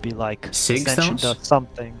 it could be like SIG Ascension stones? does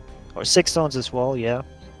something. Or 6 stones as well, yeah.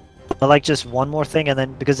 But like just one more thing, and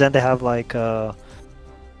then because then they have like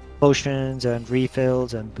potions and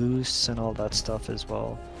refills and boosts and all that stuff as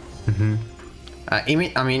well. Mm-hmm.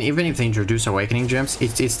 I mean, even if they introduce awakening gems,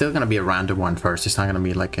 it's still gonna be a random one first. It's not gonna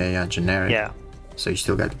be like a generic. Yeah. So you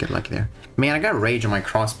still got to get lucky there. Man, I got rage on my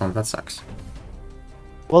crossbow. That sucks.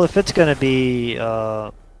 Well, if it's gonna be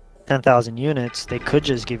 10,000 units, they could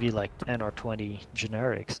just give you like 10 or 20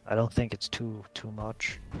 generics. I don't think it's too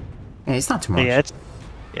much. Yeah, it's not too much.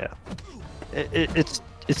 Yeah,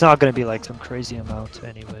 it's not gonna be like some crazy amount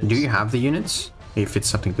anyways. Do you have the units? If it's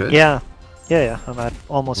something good? Yeah. I'm at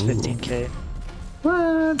almost 15k.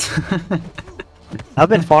 What? I've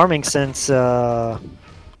been farming since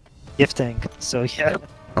gifting, so yeah.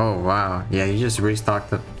 Oh wow, yeah, you just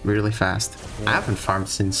restocked it really fast. Yeah. I haven't farmed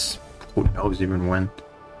since who knows even when.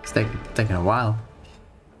 It's taking a while.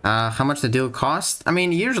 How much the deal cost? I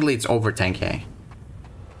mean, usually it's over 10k.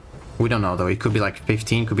 We don't know though. It could be like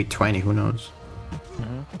 15, could be 20. Who knows?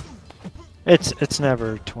 Mm-hmm. It's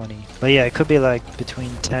never 20, but yeah, it could be like between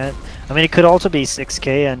 10. I mean, it could also be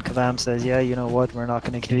 6k, and Kavam says, yeah, you know what, we're not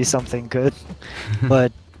going to give you something good.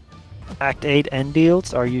 But Act 8 end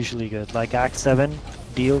deals are usually good. Like Act 7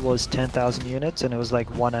 deal was 10,000 units, and it was like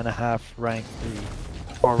 1.5 rank 3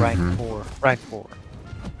 or rank 4. Rank 4.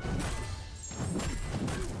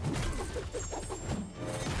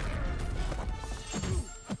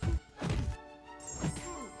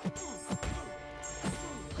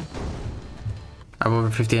 I have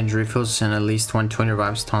over 50 energy refills and at least 120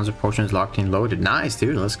 revives, tons of potions locked in loaded. Nice,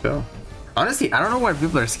 dude. Let's go. Honestly, I don't know why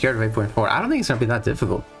people are scared of 8.4. I don't think it's gonna be that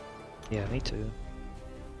difficult. Yeah, me too.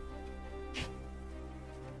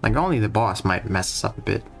 Like only the boss might mess us up a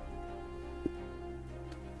bit.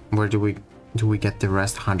 Where do we get the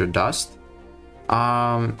rest? 100 dust?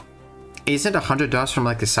 Isn't 100 dust from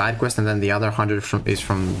like the side quest, and then the other 100 is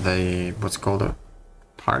from the what's called a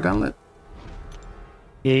power gauntlet?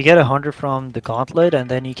 Yeah, you get 100 from the gauntlet, and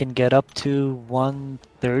then you can get up to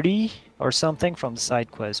 130 or something from the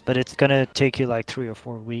side quest. But it's gonna take you like 3 or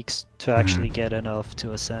 4 weeks to actually get enough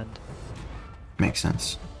to ascend. Makes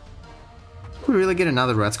sense. We really get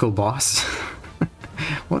another Red Skull boss?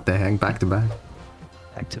 What the heck? Back to back.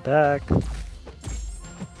 Back to back.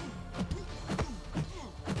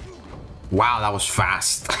 Wow, that was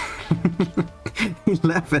fast.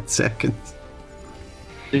 11 seconds.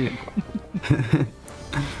 Dude.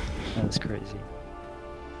 That was crazy.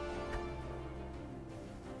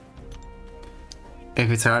 If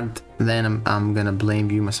it's hard, then I'm gonna blame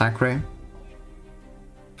you, Massacre.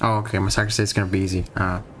 Oh, okay, Massacre says it's gonna be easy.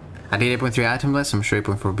 I did 8.3 itemless, I'm sure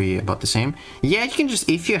 8.4 will be about the same. Yeah, you can just,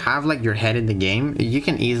 if you have like your head in the game, you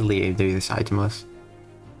can easily do this itemless.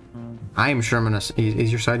 I am sure I'm gonna...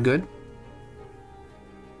 Is your side good?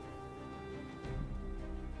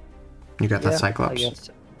 You got that Cyclops? I guess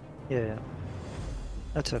so. Yeah.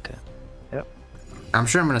 That's okay. Yep. I'm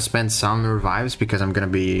sure I'm gonna spend some revives because I'm gonna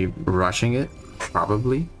be rushing it.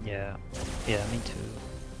 Probably. Yeah. Yeah, me too.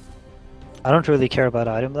 I don't really care about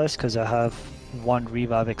itemless because I have one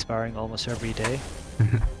revive expiring almost every day.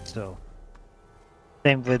 So,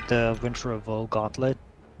 same with the Winter of Woe Gauntlet.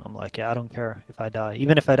 I'm like, yeah, I don't care if I die.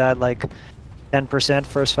 Even if I died like 10%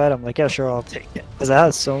 first fight, I'm like, yeah, sure, I'll take it. Because I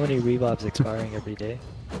have so many revives expiring every day.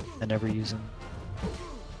 I never use them.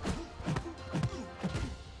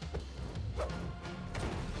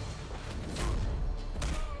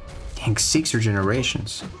 Dang, 6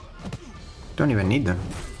 regenerations. Don't even need them.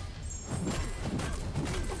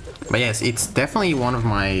 But yes, it's definitely one of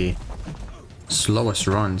my slowest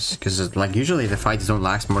runs, because like usually the fights don't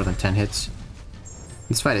last more than 10 hits.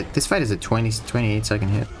 This fight is a 28 second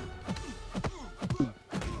hit.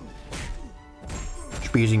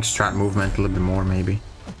 Should be using strat movement a little bit more maybe.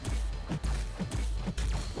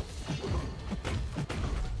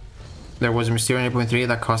 There was a Mysterio 8.3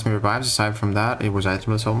 that cost me revives. Aside from that, it was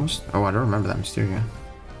itemless almost. Oh, I don't remember that Mysterio.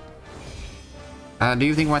 Do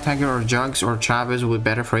you think White Tiger or Jugs or Chavez would be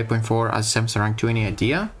better for 8.4 as 7th rank 2? Any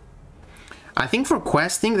idea? I think for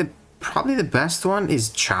questing, probably the best one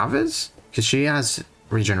is Chavez, because she has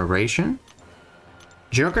regeneration.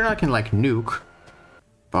 Juggernaut can like nuke,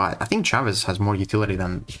 but I think Chavez has more utility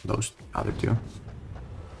than those other two.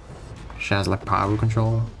 She has like power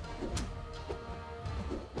control.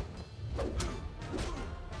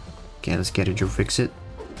 Okay, let's get it, Joe, fix it.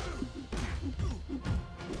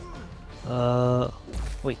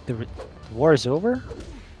 Wait, the war is over?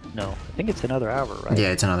 No, I think it's another hour, right?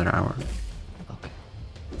 Yeah, it's another hour. Okay.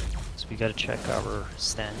 So we gotta check our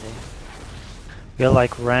standing. We got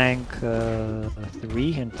like rank 3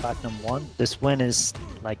 and Platinum 1. This win is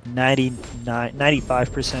like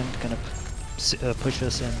 95% gonna push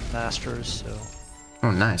us in Masters, so...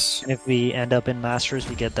 Oh, nice. And if we end up in Masters,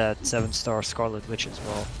 we get that 7-star Scarlet Witch as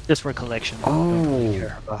well. Just for collection. Oh, I don't really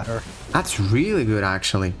care about her. That's really good,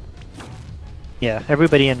 actually. Yeah,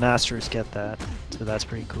 everybody in Masters get that, so that's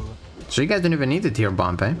pretty cool. So you guys don't even need the tier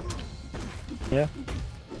bump, eh? Yeah.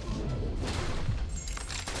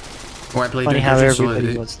 Oh, I played Funny how Incursions,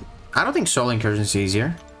 everybody was... I don't think solo Incursions is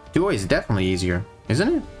easier. Duo is definitely easier,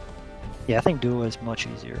 isn't it? Yeah, I think Duo is much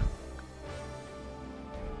easier.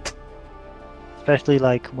 Especially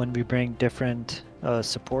like when we bring different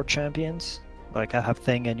support champions. Like I have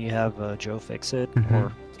Thing and you have Joe Fixit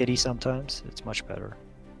or Kitty sometimes. It's much better.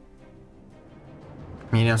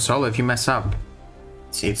 You know, solo, if you mess up,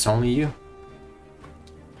 it's only you.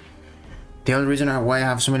 The only reason why I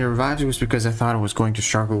have so many revives was because I thought I was going to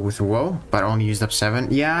struggle with Woe, but I only used up 7.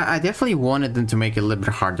 Yeah, I definitely wanted them to make it a little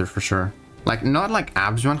bit harder for sure. Like, not like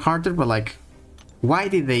Abs went harder, but like, why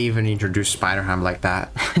did they even introduce Spider-Ham like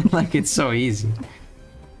that? Like, it's so easy.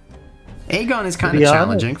 Aegon is kind of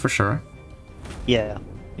challenging, for sure. Yeah,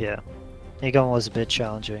 yeah. Aegon was a bit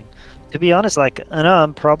challenging. To be honest, like, I know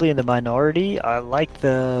I'm probably in the minority. I like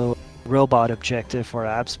the robot objective for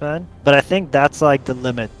Absman, but I think that's like the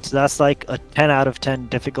limit. So that's like a 10 out of 10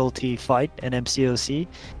 difficulty fight in MCOC.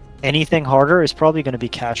 Anything harder is probably going to be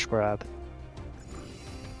cash grab.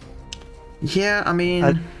 Yeah, I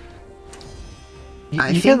mean...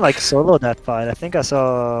 You can like solo that fight. I think I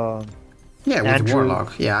saw... Yeah, with Andrew.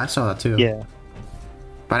 Warlock. Yeah, I saw that too. Yeah.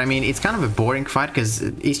 But I mean, it's kind of a boring fight because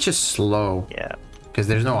it's just slow. Yeah. Because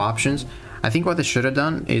there's no options. I think what they should have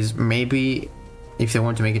done is maybe, if they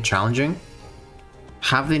want to make it challenging,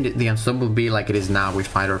 have the ensemble be like it is now with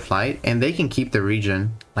Fight or Flight, and they can keep the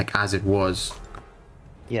region like as it was.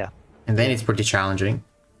 Yeah. And then it's pretty challenging.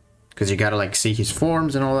 Because you gotta like see his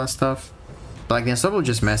forms and all that stuff. But like the ensemble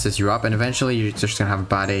just messes you up, and eventually you're just gonna have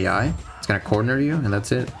bad AI. It's gonna corner you, and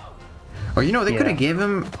that's it. Or you know, they could have gave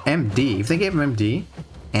him MD. If they gave him MD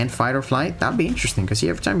and Fight or Flight, that'd be interesting, because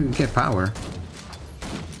every time you get power.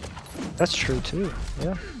 That's true too,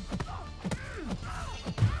 yeah.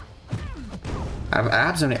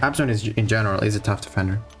 Abzone is, in general, is a tough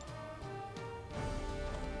defender.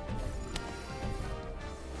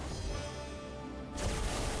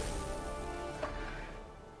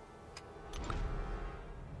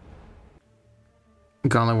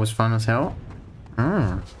 Gauntlet was fun as hell.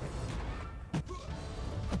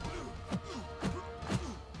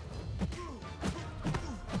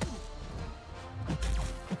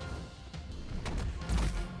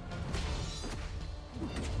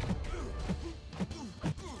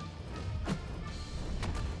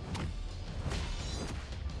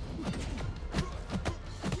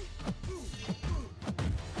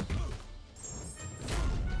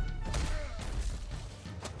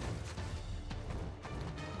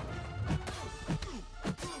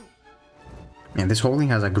 And this whole thing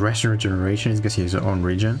has aggression regeneration. He's gonna see his own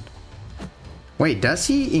regen. Wait, does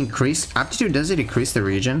he increase aptitude? Does it increase the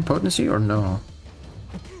regen potency or no?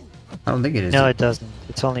 I don't think it is. No, it doesn't.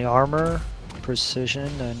 It's only armor, precision,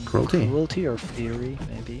 and cruelty or fury,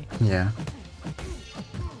 maybe. Yeah.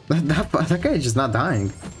 That guy is just not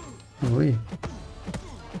dying. Holy.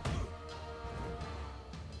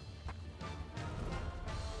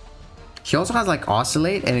 He also has like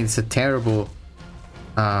oscillate, and it's a terrible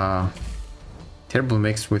terrible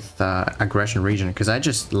mix with aggression regen, because I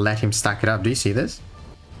just let him stack it up. Do you see this?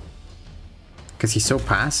 Because he's so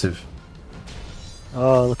passive.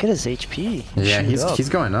 Oh, look at his HP. Yeah, he's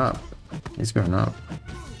going up. He's going up.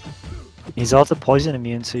 He's also poison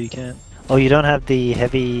immune, so you can't. Oh, you don't have the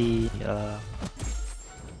heavy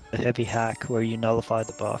hack where you nullify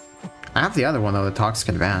the buff. I have the other one though, the toxic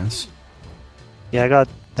advance. Yeah, I got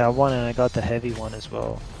that one, and I got the heavy one as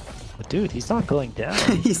well. But dude, he's not going down.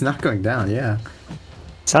 He's not going down, yeah.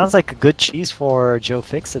 Sounds like a good cheese for Joe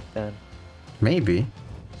Fixit then. Maybe.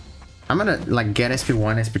 I'm gonna like get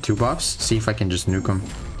SP1, SP2 buffs, see if I can just nuke him.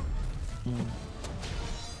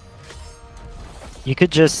 You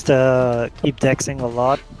could just keep dexing a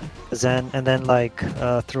lot, and then like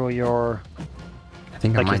throw your I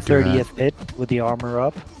think like I might your do 30th hit with the armor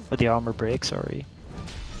up, with the armor break. Sorry.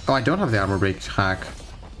 Oh, I don't have the armor break hack.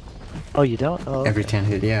 Oh, you don't? Oh, Every okay. 10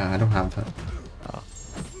 hit, yeah, I don't have that.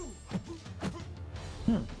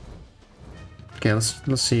 Oh. Okay,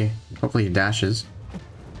 let's see. Hopefully he dashes.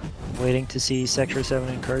 Waiting to see Sector 7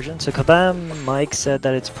 Incursion. So Kabam Mike said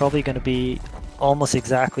that it's probably going to be almost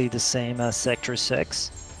exactly the same as Sector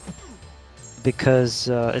 6. Because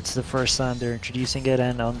it's the first time they're introducing it,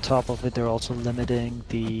 and on top of it they're also limiting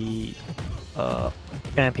the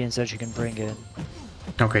champions that you can bring in.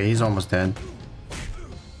 Okay, he's almost dead.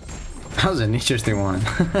 That was an interesting one.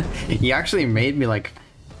 He actually made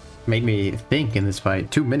me think in this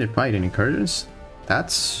fight. 2-minute fight in Incursions.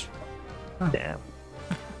 That's Damn.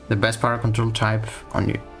 the best power control type on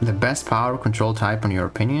you. The best power control type on your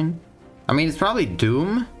opinion. I mean, it's probably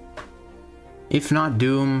Doom. If not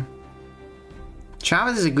Doom,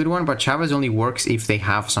 Chavez is a good one, but Chavez only works if they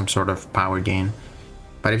have some sort of power gain.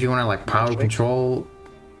 But if you want to like power control,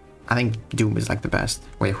 I think Doom is like the best.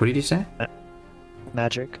 Wait, who did you say?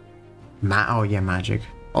 Magic. Oh yeah, Magic.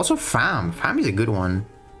 Also Fam. Fam is a good one.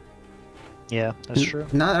 Yeah, that's true.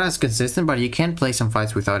 Not as consistent, but you can play some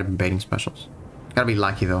fights without him baiting specials. Gotta be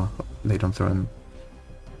lucky though. They don't throw them.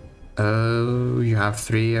 Oh, you have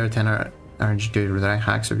 3 or 10 RNG to the right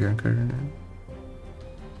hacks of your incursion.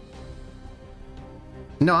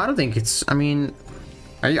 No, I don't think it's. I mean,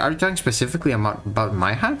 are you talking specifically about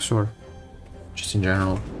my hacks or just in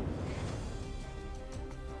general?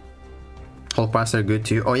 Hulkbuster are good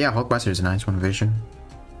too. Oh yeah, Hulkbuster is a nice one. Vision.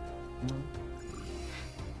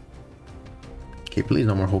 Okay, please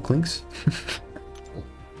no more Hulklings.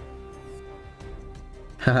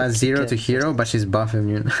 0 to hero, but she's buff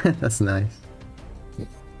immune. That's nice.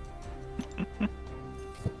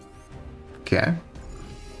 Okay.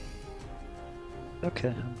 Okay,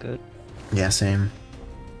 I'm good. Yeah, same.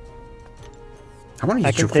 I want to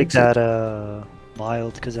use I can take that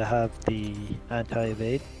mild because I have the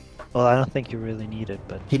anti-evade. Well, I don't think you really need it,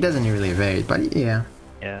 but he doesn't really evade, but yeah.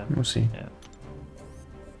 Yeah. We'll see. Yeah.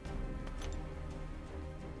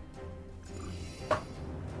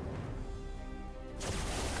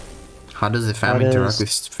 How does the fam interact with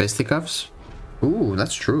fisticuffs? Ooh,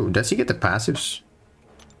 that's true. Does he get the passives?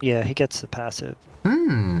 Yeah, he gets the passive.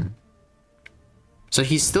 So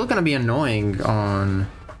he's still gonna be annoying on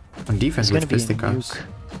defense with fisticuffs.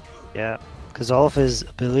 Yeah, because all of his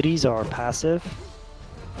abilities are passive.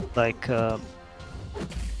 Like, I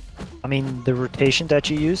mean, the rotation that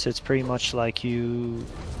you use, it's pretty much like you,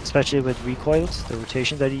 especially with recoils, the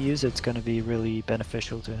rotation that you use, it's going to be really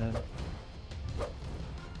beneficial to him.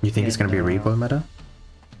 You think it's going to be a recoil meta?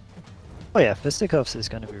 Oh yeah, fisticuffs is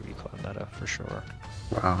going to be recoil meta for sure.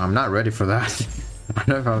 Wow, I'm not ready for that. I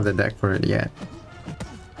don't have the deck for it yet.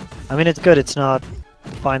 I mean, it's good. It's not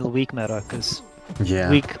final week meta because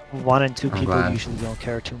week 1 and 2 people usually don't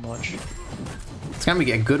care too much. It's gonna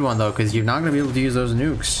be a good one though, because you're not gonna be able to use those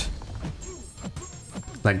nukes.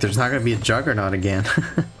 Like, there's not gonna be a Juggernaut again.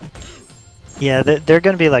 Yeah, they're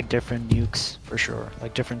gonna be like different nukes for sure,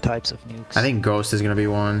 like different types of nukes. I think Ghost is gonna be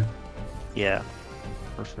one. Yeah,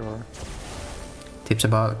 for sure. Tips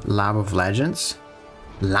about Lab of Legends?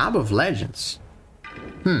 Lab of Legends?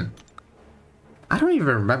 I don't even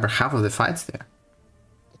remember half of the fights there.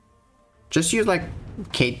 Just use like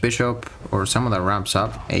Kate Bishop or someone that ramps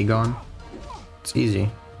up. Aegon. It's easy.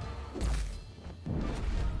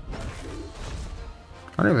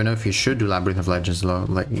 I don't even know if you should do Labyrinth of Legends though.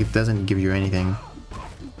 Like, it doesn't give you anything.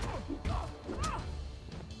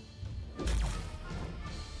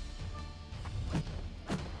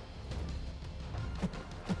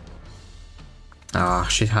 Ah,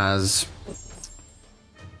 she has...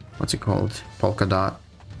 What's it called? Polka Dot.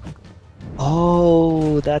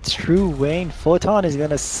 Oh, that's true, Wayne. Photon is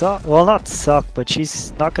gonna suck. Well, not suck, but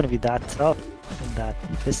she's not gonna be that tough in that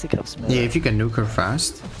fisticuffs meta. Yeah, if you can nuke her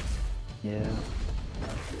fast. Yeah.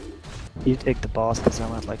 You take the boss because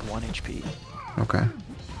I'm at like 1 HP. Okay.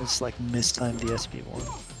 It's like mistime the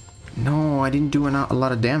SP1. No, I didn't do a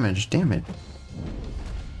lot of damage. Damn it.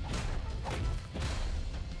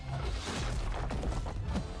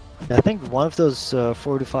 I think one of those 4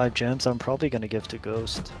 to 5 gems I'm probably gonna give to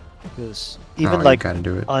Ghost. Because even you like gotta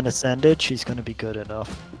do it. unascended, she's gonna be good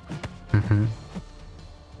enough. Mm-hmm.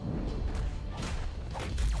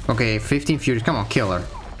 Okay, 15 Furies. Come on, kill her.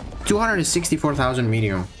 264,000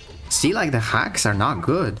 medium. See, like, the hacks are not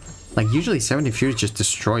good. Like, usually 70 Furies just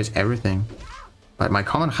destroys everything. But my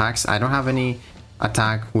common hacks, I don't have any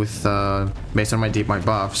attack with, based on my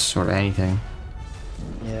buffs or anything.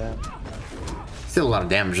 Yeah. Still a lot of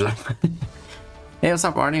damage though. Hey, what's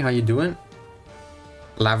up, Arnie? How you doing?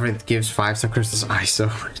 Labyrinth gives 5-star crystals ISO.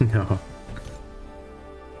 No.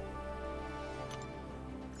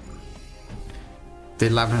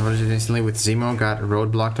 Did Labyrinth recently with Zemo got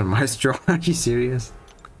roadblocked on Maestro? Are you serious?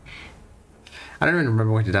 I don't even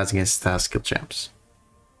remember what he does against skill champs.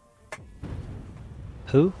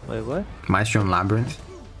 Who? Wait, what? Maestro and Labyrinth.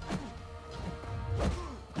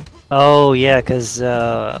 Oh, yeah, because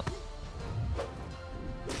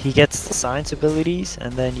he gets the science abilities,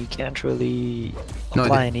 and then you can't really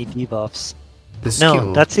apply any debuffs. The skill.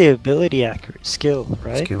 No, that's the ability accurate skill,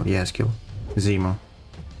 right? Skill, yeah, skill. Zemo.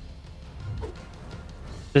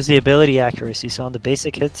 There's the ability accuracy, so on the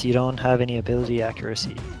basic hits you don't have any ability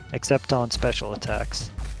accuracy, except on special attacks.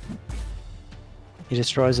 He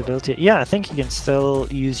destroys ability. Yeah, I think you can still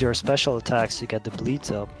use your special attacks to get the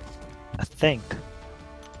bleeds up. I think.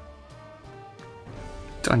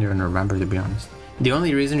 Don't even remember, to be honest. The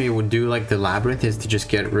only reason we would do like the Labyrinth is to just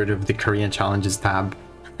get rid of the Korean challenges tab.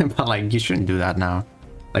 But like, you shouldn't do that now.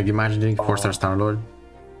 Like, imagine doing 4-star Star-Lord.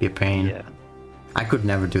 Be a pain. Yeah. I could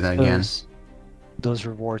never do that again. Those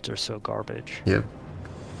rewards are so garbage. Yep.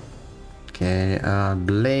 Okay,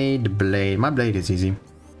 blade. My blade is easy.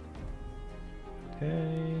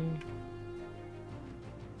 Okay.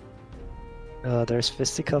 There's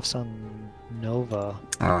fisticuffs on Nova.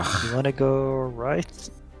 Ugh. You wanna go right?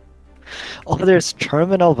 Oh, there's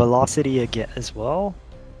terminal velocity again as well.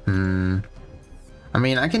 I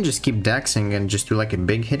mean, I can just keep dexing and just do like a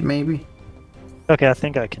big hit, maybe. Okay, I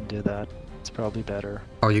think I can do that. It's probably better.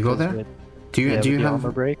 Oh, you go there? Do you have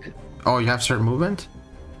armor break? Oh, you have certain movement?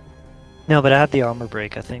 No, but I have the armor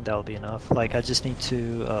break. I think that'll be enough. Like, I just need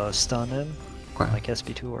to stun him, Okay. like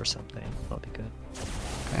SP2 or something. That'll be good.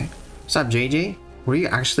 Okay. What's up, JJ? Were you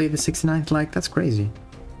actually the 69th like? That's crazy.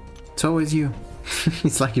 It's always you.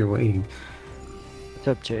 It's like you're waiting. What's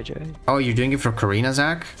up, JJ? Oh, you're doing it for Carina,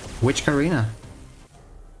 Zach? Which Carina?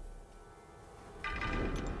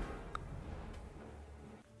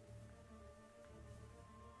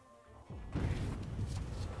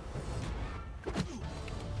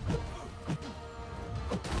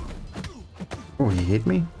 Oh, he hit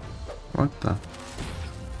me? What the?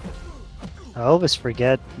 I always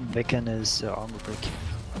forget Vicken is armor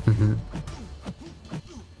breaking.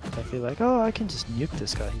 I feel like, oh, I can just nuke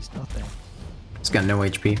this guy. He's nothing. He's got no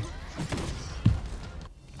HP.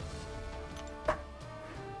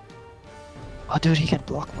 Oh, dude, he can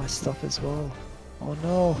block my stuff as well. Oh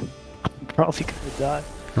no, I'm probably gonna die.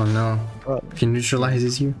 Oh no. Probably. He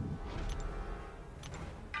neutralizes you?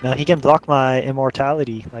 No, he can block my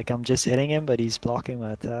immortality. Like, I'm just hitting him, but he's blocking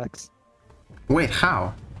my attacks. Wait,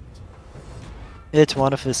 how? It's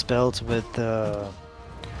one of his spells with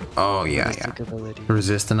Oh, yeah, mystic ability.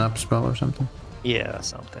 Resist an up spell or something? Yeah,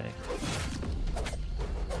 something.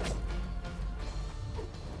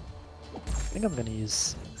 I think I'm gonna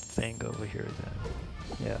use Thing over here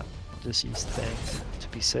then. Yeah, I'll just use Thing to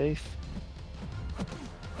be safe.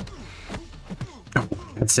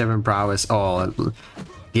 That's 7 prowess. Oh,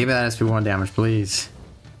 give me that SP1 damage, please.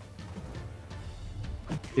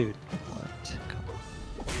 Dude, what? Come on.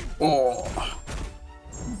 Oh.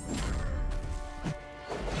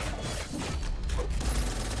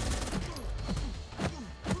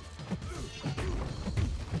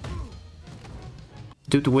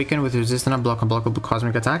 Do the weaken with resistant unblockable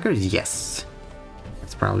cosmic attackers? Yes.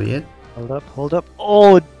 That's probably it. Hold up, hold up.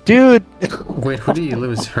 Oh, dude! Wait, who did you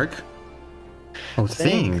lose? Herc? Oh,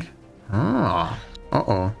 Thing. Oh.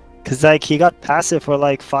 Uh-oh. Cause like he got passive for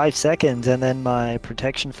like 5 seconds, and then my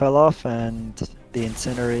protection fell off, and the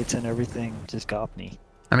incinerates and everything just got me.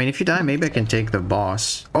 I mean, if you die, maybe I can take the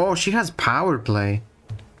boss. Oh, she has power play.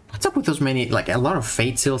 What's up with those many, like a lot of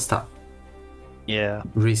Fate Seal stuff? Yeah.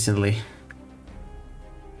 Recently.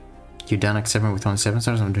 You done Act 7 with only 7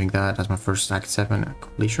 stars? I'm doing that as my first Act 7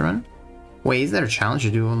 completion run. Wait, is there a challenge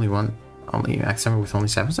to do only Act 7 with only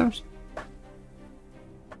 7 stars?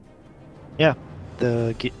 Yeah.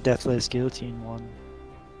 The Deathless Guillotine one.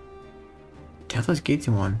 Deathless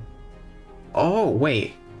Guillotine one. Oh,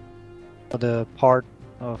 wait. The part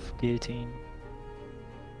of Guillotine.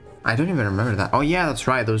 I don't even remember that. Oh yeah, that's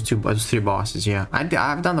right. Those 3 bosses. Yeah, I've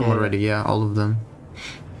done them already. Yeah, all of them.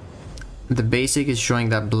 The basic is showing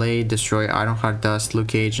that Blade, Destroy, Ironheart, Dust, Luke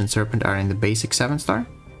Cage, and Serpent are in the basic 7 star.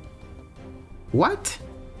 What?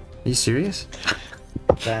 Are you serious?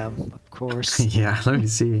 Damn, of course. Yeah, let me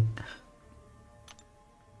see.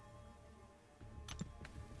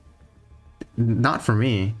 Not for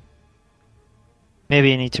me.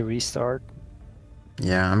 Maybe you need to restart.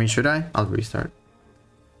 Yeah, I mean, should I? I'll restart.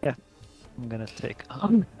 Yeah, I'm gonna take.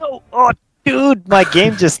 Oh no! Oh, dude, my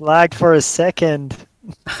game just lagged for a second.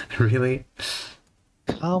 Really?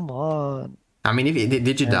 Come on. I mean, if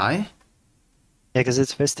did you die? Yeah, because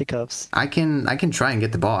it's fisticuffs. I can try and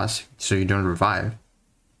get the boss so you don't revive.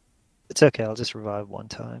 It's okay. I'll just revive one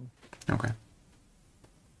time. Okay.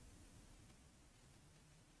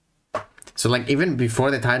 So like even before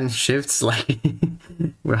the Titan shifts, like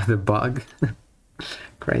we have the bug.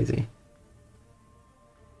 Crazy.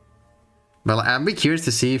 Well, I'd be curious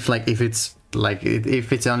to see if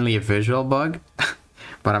it's only a visual bug,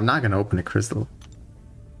 but I'm not gonna open a crystal.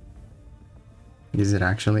 Is it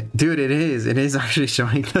actually? Dude, it is. It is actually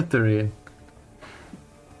showing that they're in.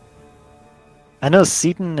 I know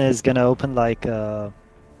Seaton is gonna open like Yeah,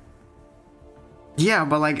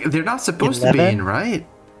 but like they're not supposed to be in, right?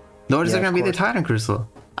 Nor is there gonna be the Titan crystal.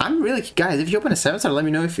 I'm really, guys, if you open a 7 star, let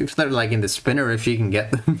me know if they're like in the spinner, if you can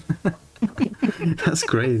get them. That's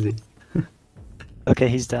crazy. Okay,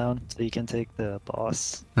 he's down, so you can take the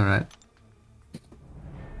boss. Alright.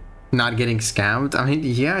 Not getting scammed? I mean,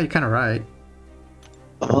 yeah, you're kind of right.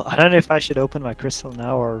 Well, I don't know if I should open my crystal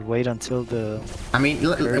now or wait until the... I mean,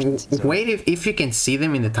 wait, if you can see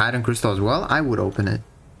them in the Titan crystal as well, I would open it.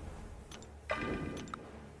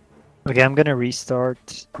 Okay, I'm gonna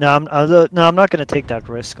restart. No, I'm not gonna take that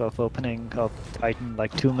risk of opening up Titan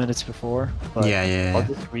like 2 minutes before. But Yeah. I'll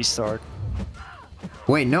just restart.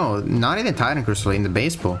 Wait, no, not in the Titan crystal, in the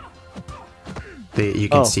base pool. You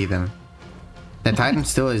can see them. The Titan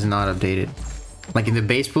still is not updated. Like in the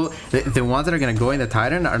base pool, the ones that are gonna go in the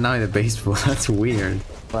Titan are now in the base pool. That's weird.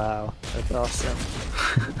 Wow, that's awesome.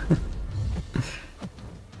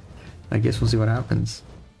 I guess we'll see what happens.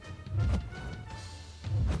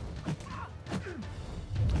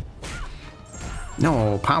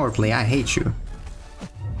 No, power play, I hate you.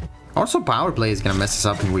 Also, power play is gonna mess us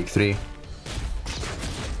up in week 3.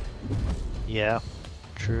 Yeah,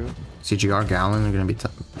 true. CGR Gallon are gonna be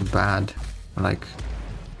bad. Like,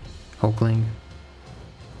 Hulkling.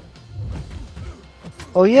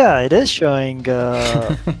 Oh yeah, it is showing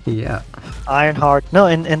Yeah. Ironheart. No,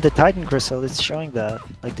 in the Titan Crystal, it's showing that.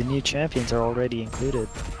 Like the new champions are already included.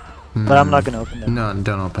 But I'm not gonna open them. No,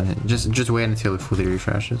 don't open it. Just wait until it fully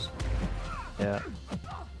refreshes. Yeah.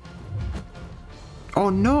 Oh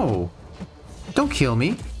no! Don't kill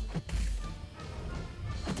me.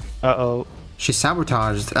 Uh-oh. She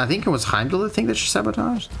sabotaged. I think it was Heimdall, the thing that she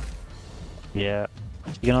sabotaged. Yeah.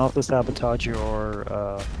 You can also sabotage your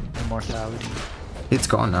immortality. It's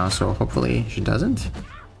gone now, so hopefully she doesn't.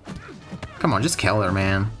 Come on, just kill her,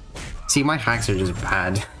 man. See, my hacks are just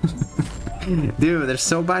bad. Dude, they're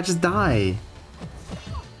so bad, just die.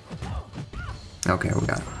 Okay, we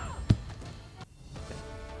got it.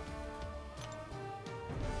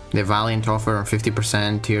 The Valiant offer on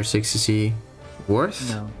 50% tier 60C. Worth?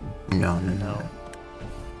 No. No.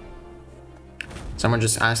 Someone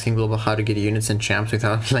just asking Global how to get units and champs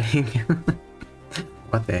without playing.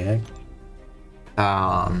 What the heck?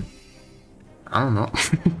 I don't know.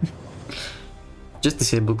 Just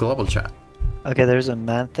disable global chat. Okay, there's a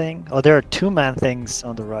man thing. Oh, there are 2 man things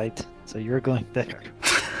on the right. So you're going there.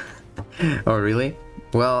 Oh, really?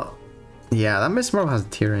 Well, yeah, that Miss Marvel has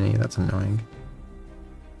tyranny. That's annoying.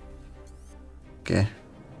 Okay.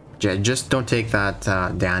 Yeah, just don't take that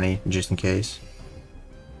Danny, just in case.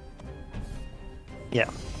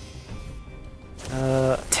 Yeah.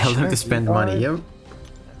 Tell them to spend money. Yep.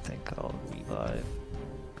 I think I'll revive.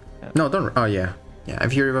 Yep. No, don't. Oh, yeah. Yeah,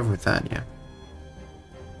 if you revive with that, yeah.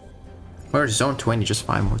 Where's zone 20? Just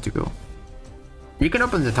 5 more to go. You can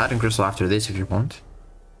open the Titan Crystal after this if you want.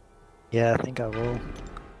 Yeah, I think I will.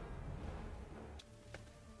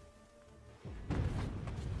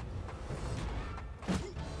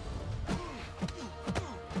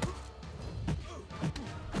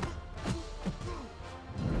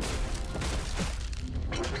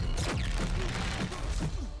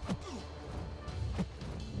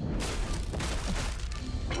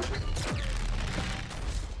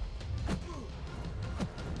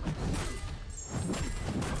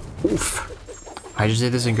 Oof. I just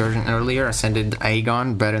did this incursion earlier. I sent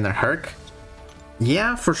Aegon better than Herc.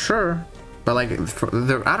 Yeah, for sure. But like,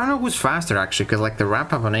 I don't know who's faster actually, because like the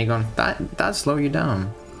wrap up on Aegon, that slow you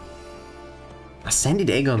down. Ascended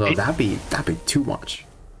Aegon though, that'd be too much.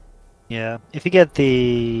 Yeah, if you get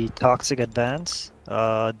the Toxic Advance,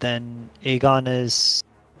 then Aegon is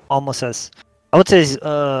almost as... I would say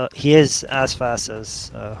he is as fast as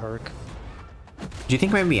Herc. Do you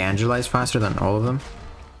think maybe Angela is faster than all of them?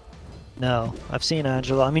 No, I've seen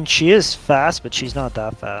Angela. I mean, she is fast, but she's not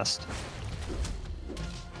that fast.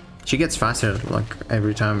 She gets faster like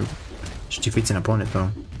every time she defeats an opponent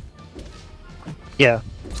though. Yeah.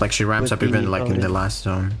 It's like she ramps up even like in the last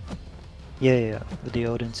zone. Yeah, with the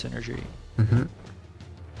Odin synergy. Mm-hmm.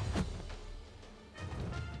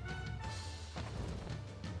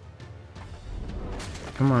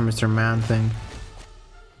 Come on, Mr. Man Thing.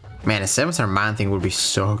 Man, a 7-star Man Thing would be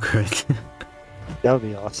so good. That would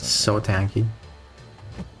be awesome. So tanky.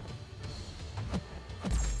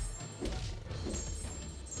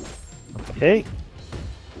 Okay.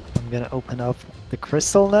 I'm gonna open up the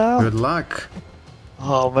crystal now. Good luck.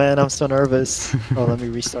 Oh man, I'm so nervous. Oh, let me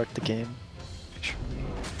restart the game.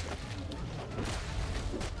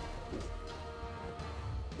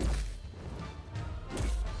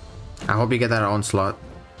 I hope you get that onslaught.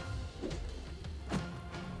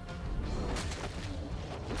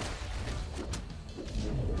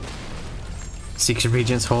 Six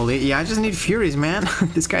regions holy. Yeah, I just need Furies, man.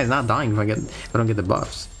 This guy is not dying if I don't get the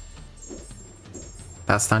buffs.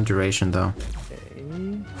 That's time duration though.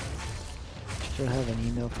 Okay. Should have an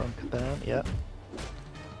email from Kabam. Yep.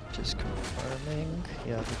 Just confirming.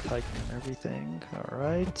 Yeah, the Titan and everything.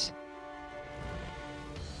 Alright.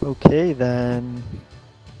 Okay then.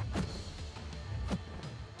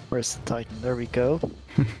 Where's the Titan? There we go.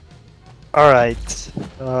 Alright.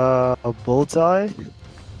 A Bullseye.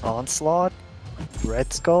 Onslaught.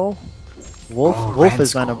 Red Skull. Wolf. Oh, Wolf Red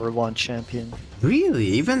is my Skull. #1 champion. Really?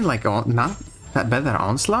 Even like not that better than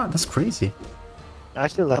Onslaught? That's crazy. I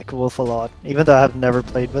actually like Wolf a lot, even though I've never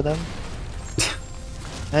played with him.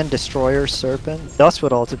 And Destroyer, Serpent. Dust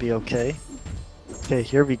would also be okay. Okay,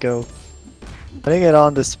 here we go. Putting it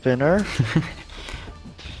on the spinner.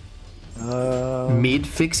 Mid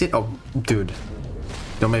fix it? Oh, dude.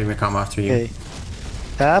 Don't make me come after you. Okay.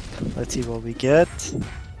 Tap. Let's see what we get.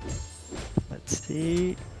 Let's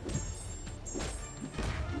see.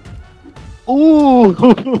 Ooh!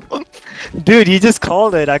 Dude, you just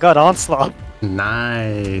called it. I got Onslaught.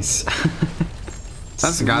 Nice.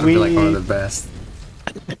 That's gotta be like one of the best.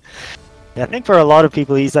 Yeah, I think for a lot of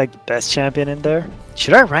people, he's like the best champion in there.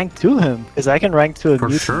 Should I rank to him? Because I can rank to a For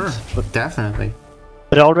mutant. sure. Definitely.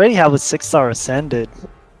 But I already have a 6-star Ascended.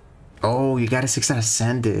 Oh, you got a 6-star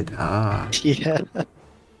Ascended. Ah. Yeah.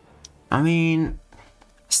 I mean,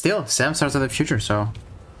 still, 7 stars of the future, so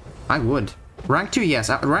I would. Rank 2, yes.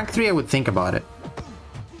 Rank 3, I would think about it.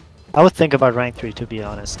 I would think about rank 3 to be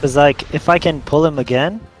honest. Because like, if I can pull him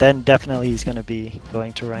again, then definitely he's going to be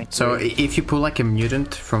going to rank 3. So if you pull like a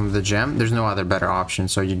mutant from the gem, there's no other better option,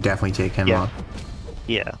 so you definitely take him out.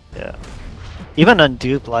 Yeah. Even on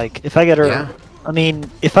dupe, like, if I get her... Yeah. I mean,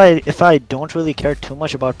 if I don't really care too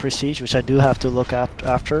much about Prestige, which I do have to look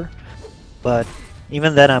after, but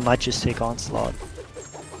even then I might just take Onslaught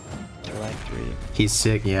to rank 3. He's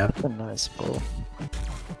sick, yeah. That's a nice pull.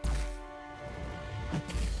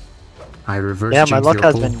 I reversed. Yeah, my luck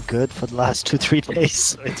has pull. been good for the last 2-3 days,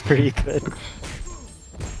 so it's pretty good.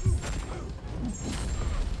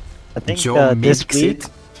 I think this week...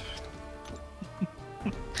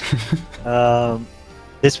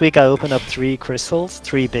 this week I opened up 3 crystals,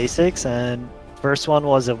 3 basics, and first one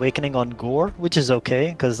was Awakening on Gore, which is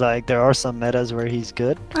okay, because like there are some metas where he's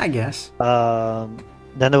good. I guess.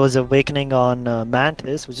 Then there was Awakening on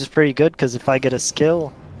Mantis, which is pretty good, because if I get a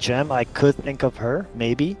skill gem, I could think of her,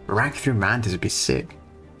 maybe. Rank 3 Mantis would be sick.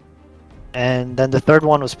 And then the third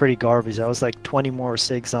one was pretty garbage. I was like 20 more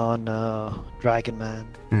SIGs on Dragon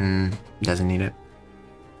Man. Doesn't need it.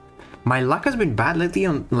 My luck has been bad lately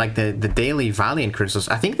on like the daily Valiant crystals.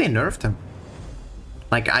 I think they nerfed them.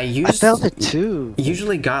 Like I felt it too.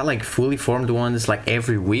 Usually got like fully formed ones like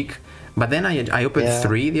every week, but then I opened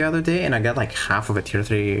 3 the other day and I got like half of a tier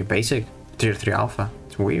 3 basic, tier 3 alpha.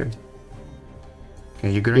 It's weird.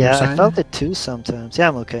 Okay, you good on your Yeah, side? I felt it too sometimes. Yeah,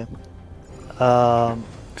 I'm okay. I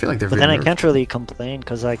feel like they're But very then I nerfed. can't really complain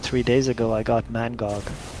because like 3 days ago I got mcoc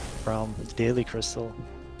from Daily Crystal.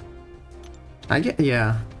 I get,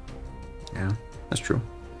 yeah. Yeah, that's true.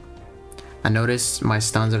 I noticed my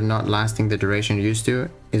stuns are not lasting the duration you used to.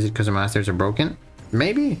 Is it because the masters are broken?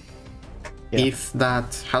 Maybe. Yeah. If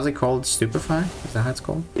that, how's it called? Stupefy? Is that how it's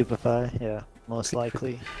called? Stupefy, yeah, most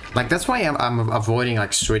likely. Like, that's why I'm avoiding,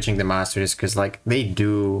 like, switching the masters, because, like, they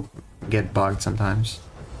do get bugged sometimes.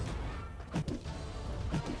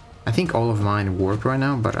 I think all of mine work right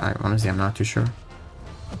now, but honestly, I'm not too sure.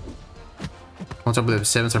 What's up with the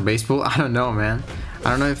 7-star base pool? I don't know, man. I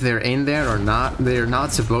don't know if they're in there or not. They're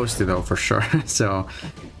not supposed to, though, for sure. So,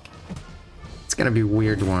 it's gonna be a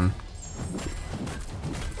weird one.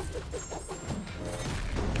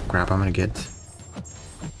 Crap, I'm gonna get...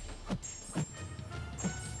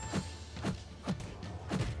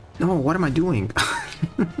 No, what am I doing?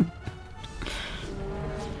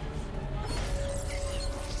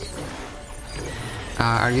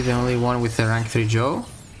 Are you the only one with the rank 3 Joe?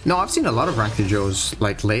 No, I've seen a lot of rank 3 Joes,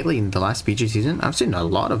 like, lately in the last PG season. I've seen a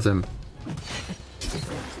lot of them.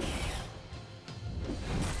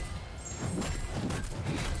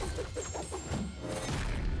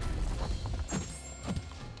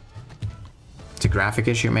 It's a graphic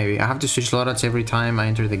issue, maybe. I have to switch loadouts every time I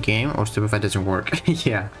enter the game, or Stupefy doesn't work.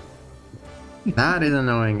 Yeah. That is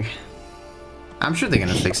annoying. I'm sure they're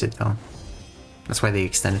gonna fix it, though. That's why they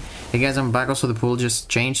extended. Hey guys, I'm back. Also, the pool just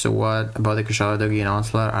changed. So what about the Kushala, Doggy, and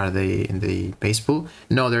Onslaught? Are they in the base pool?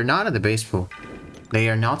 No, they're not at the base pool. They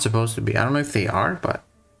are not supposed to be. I don't know if they are, but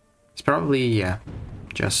it's probably, yeah,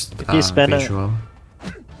 just visual.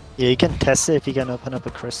 Yeah, you can test it if you can open up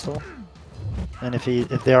a crystal. And if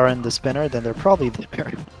they are in the spinner, then they're probably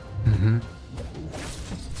there. Mm-hmm.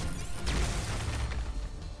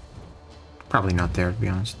 Probably not there, to be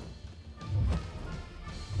honest.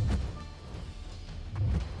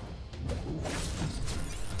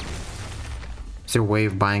 Is there a way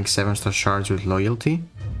of buying 7-star shards with loyalty?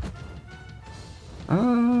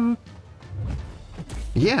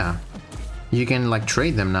 Yeah. You can, like,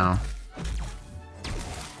 trade them now.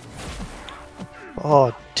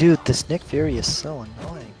 Oh, dude, this Nick Fury is so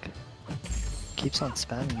annoying. Keeps on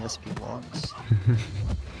spamming SP1s.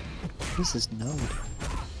 Who's his node?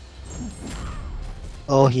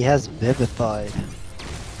 Oh, he has Vivified.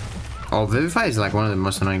 Oh, Vivify is like one of the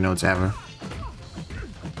most annoying nodes ever.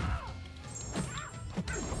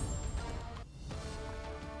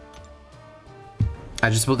 I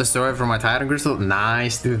just built a story for my Titan Crystal.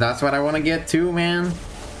 Nice, dude. That's what I want to get too, man.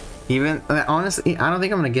 Even, honestly, I don't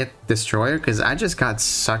think I'm going to get Destroyer because I just got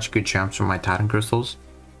such good champs from my Titan Crystals.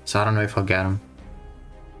 So I don't know if I'll get them.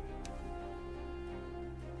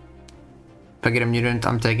 If I get a mutant,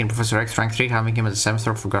 I'm taking Professor X rank 3. Having him as a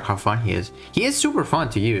 7-star, forgot how fun he is. He is super fun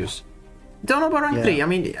to use. Don't know about rank 3. I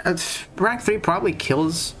mean, rank 3 probably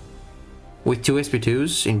kills with 2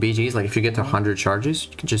 SP2s in BGs. Like, if you get to 100 charges,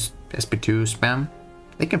 you can just SP2 spam.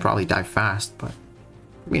 They can probably die fast, but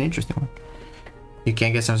it'd be an interesting one. You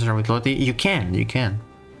can't get 7-star with loyalty? You can.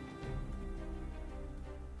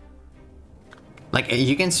 Like,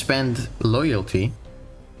 you can spend loyalty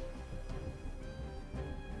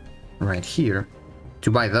right here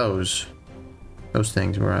to buy those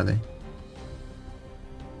things. Where are they?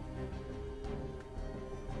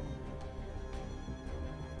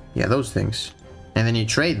 Yeah, those things. And then you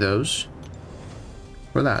trade those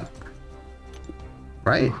for that.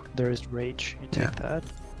 Right? Ooh, there is Rage. You take that.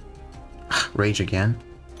 Rage again?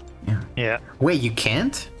 Yeah. Yeah. Wait, you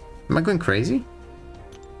can't? Am I going crazy?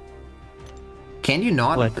 Can you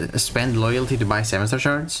not spend loyalty to buy 7-star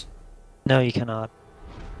shards? No, you cannot.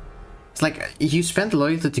 It's like, you spent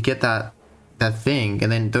loyalty to get that thing,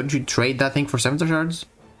 and then don't you trade that thing for 7-star shards?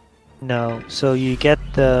 No, so you get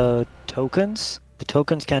the tokens. The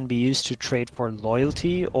tokens can be used to trade for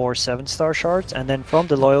loyalty or 7-star shards, and then from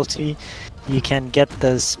the loyalty, you can get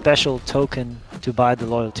the special token to buy the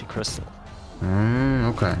loyalty crystal.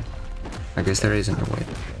 Okay. I guess there isn't a way.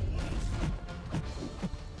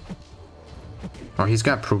 Oh, he's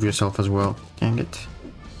got prove yourself as well. Dang it.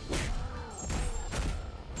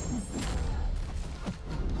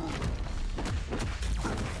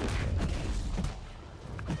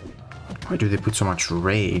 Why do they put so much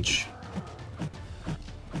rage?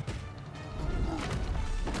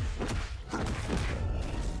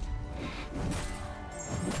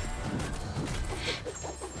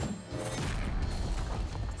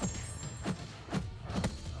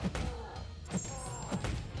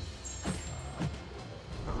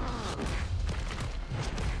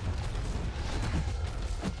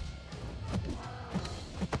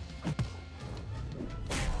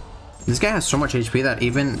 This guy has so much HP that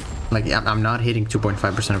even, like, I'm not hitting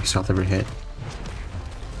 2.5% of his health every hit.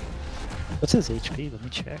 What's his HP? Let me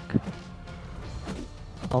check.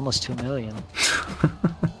 Almost 2 million.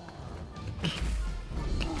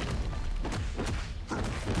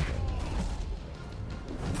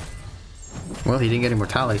 Well, he didn't get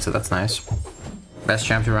immortality, so that's nice. Best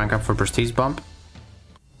champ to rank up for prestige bump.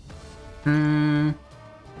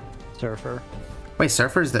 Surfer. Wait,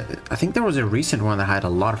 Surfer is the... I think there was a recent one that had a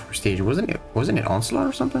lot of prestige. Wasn't it Onslaught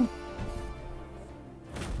or something?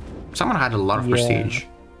 Someone had a lot of prestige.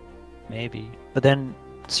 Maybe. But then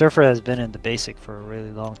Surfer has been in the basic for a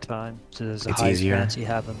really long time, so there's a high chance you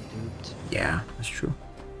have him duped. Yeah, that's true.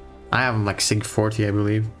 I have him like Sig 40, I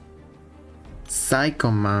believe.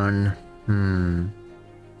 Psychoman.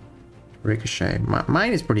 Ricochet.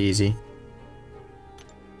 Mine is pretty easy.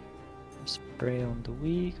 Spray on the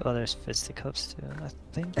weak. Oh, there's fisticuffs too. I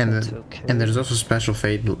think and that's okay. And there's also special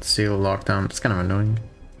fate seal lockdown. It's kind of annoying.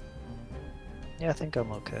 Yeah, I think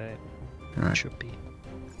I'm okay. Right. Should be.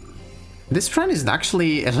 This run is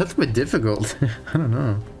actually a little bit difficult. I don't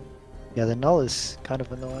know. Yeah, the null is kind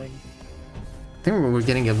of annoying. I think we're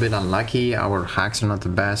getting a bit unlucky. Our hacks are not the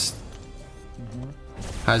best.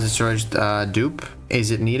 How's the storage dupe?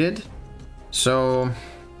 Is it needed? So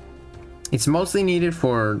it's mostly needed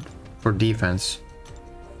for defense,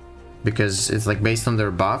 because it's like based on their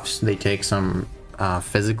buffs, they take some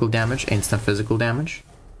physical damage, instant physical damage.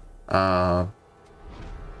 And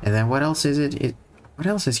then what else is it? What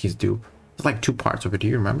else is his dupe? It's like 2 parts of it. Do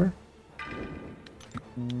you remember?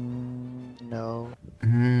 No.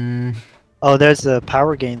 Oh, there's the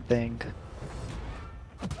power gain thing.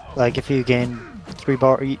 Like if you gain 3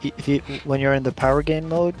 bar, when you're in the power gain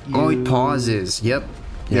mode. Oh, it pauses. Yep.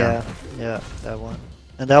 Yeah, that one.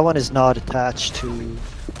 And that one is not attached to,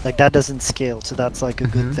 like that doesn't scale, so that's like a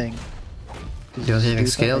good thing. The only thing that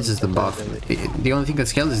scales is the buff. The only thing that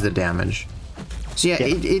scales is the damage. So yeah,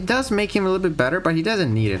 it does make him a little bit better, but he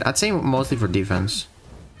doesn't need it. I'd say mostly for defense.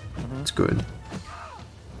 It's good.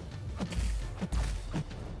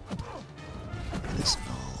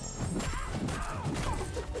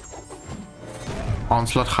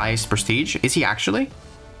 Onslaught highest prestige? Is he actually?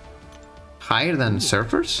 Higher than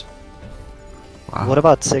Surfers? Wow. What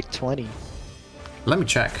about Sig 20? Let me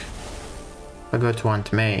check. I'll go to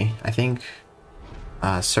Aunt May. I think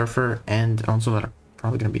Surfer and Onslaught are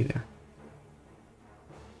probably gonna be there.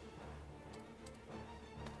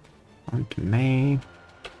 Aunt May.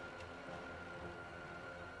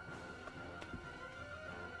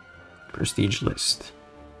 Prestige list.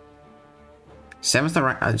 7th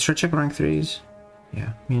rank. Should check rank 3s. Yeah,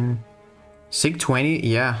 I mean, Sig 20.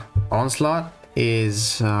 Yeah, Onslaught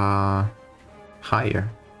is higher.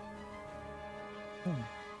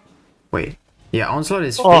 Wait, yeah, Onslaught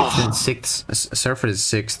is 5th and 6th. Surfer is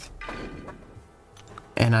 6th.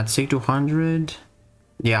 And at Sig 200,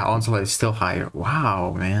 yeah, Onslaught is still higher.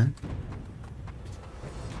 Wow, man.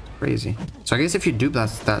 Crazy. So I guess if you dupe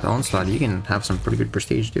that Onslaught, you can have some pretty good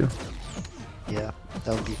prestige too. Yeah,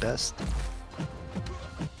 that would be best.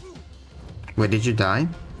 Wait, did you die?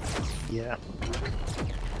 Yeah.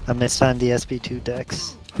 I mistimed the SP2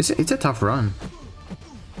 decks. It's a tough run.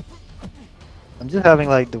 I'm just having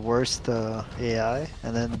like the worst AI,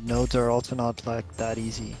 and then nodes are also not like that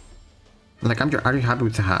easy. Like, are you happy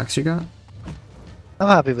with the hacks you got? I'm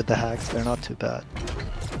happy with the hacks, they're not too bad.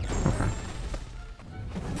 Okay.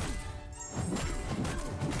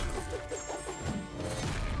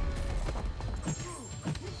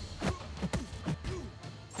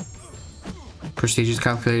 Prestige is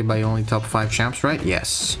calculated by only top 5 champs, right?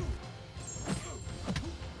 Yes.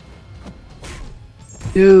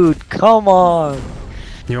 Dude, come on!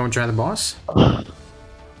 You want to try the boss?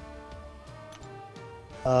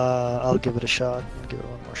 I'll give it a shot. I'll give it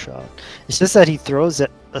one more shot. It's just that he throws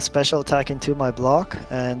a special attack into my block,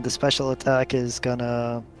 and the special attack is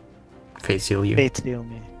gonna Fate seal you. Fate seal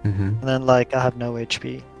me. And then like I have no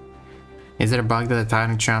HP. Is it a bug that the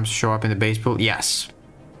Titan champs show up in the base pool? Yes.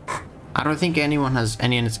 I don't think anyone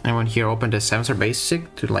here opened a 7-star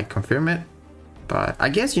basic to like confirm it, but I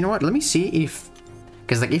guess, you know what, let me see if,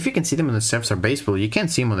 because like if you can see them in the 7-star base pool, you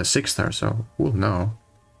can't see them on the 6-star, so we'll know.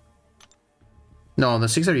 No, on the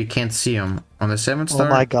 6-star you can't see them. On the 7-star oh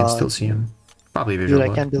my you God. can still see them. Probably visual.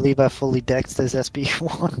 Dude, I can't believe I fully dexed this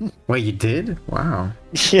SP1. Wait, you did? Wow.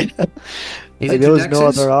 Yeah. Is like, it there was 2 no dexes?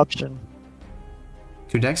 other option.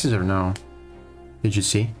 2 dexes or no? Did you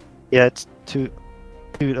see? Yeah, it's 2.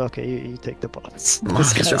 Dude, okay, you take the bots.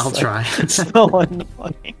 I'll try. So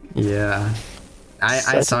annoying. Yeah.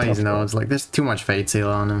 I saw his notes, like there's too much Fate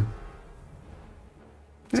Seal on him.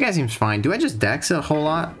 This guy seems fine. Do I just dex a whole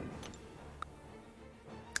lot?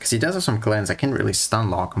 Because he does have some cleanse. I can't really stun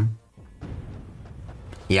lock him.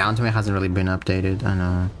 Yeah, Ultimate hasn't really been updated. I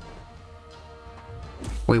know.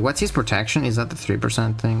 Wait, what's his protection? Is that the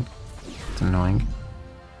 3% thing? It's annoying.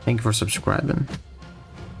 Thank you for subscribing.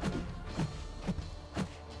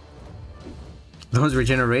 Those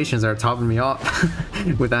regenerations are topping me up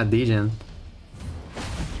with that degen.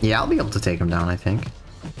 Yeah, I'll be able to take him down, I think.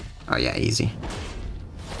 Oh yeah, easy.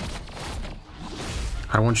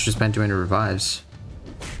 I don't want you to spend too many revives.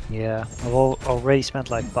 Yeah, I've already spent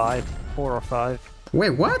like 4 or 5. Wait,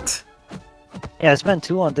 what? Yeah, I spent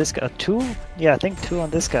 2 on this guy. 2? Yeah, I think 2 on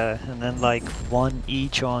this guy, and then like 1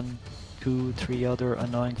 each on 2, 3 other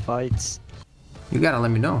annoying fights. You gotta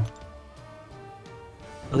let me know.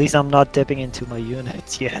 At least I'm not dipping into my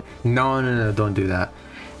units yet. No, don't do that.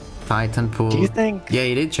 Titan pool. Do you think? Yeah,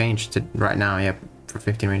 it did change to right now. Yep, for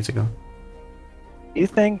 15 minutes ago. Do you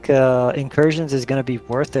think Incursions is gonna be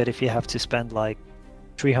worth it if you have to spend like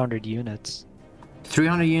 300 units?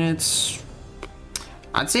 300 units.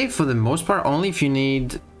 I'd say for the most part, only if you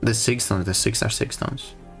need the 6 stones, the 6 are 6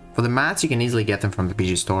 stones. For the mats, you can easily get them from the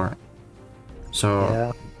PG store. So,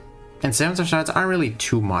 yeah. And 7-star shards aren't really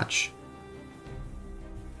too much.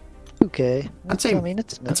 Okay. I'd say, I mean,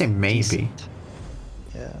 it's I'd say maybe. Decent.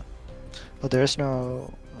 Yeah. But there's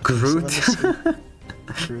no... Groot.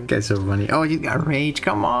 Groot. Guy's so funny. Oh, you got rage.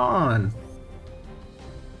 Come on.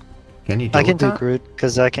 Can you do I can do that? Groot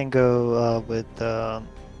because I can go with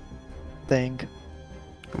Thing.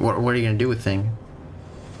 What are you gonna do with Thing?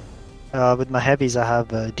 With my heavies, I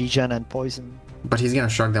have degen and poison. But he's gonna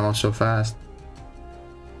shrug them off so fast.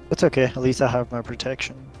 It's okay. At least I have my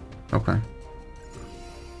protection. Okay.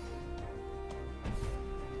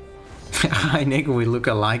 Hi Nick, we look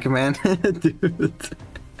alike, man. Dude.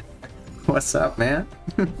 What's up, man?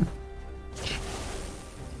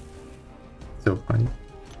 So funny.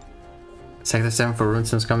 Sector 7 for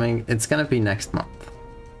Runestone's coming. It's gonna be next month.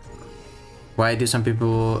 Why do some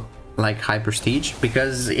people like high prestige?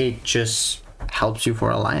 Because it just helps you for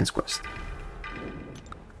Alliance quest.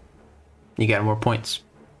 You get more points.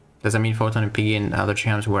 Does that mean Photon and Piggy and other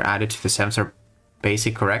champs were added to the 7-star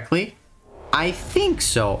basic correctly? I think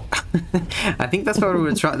so. I think that's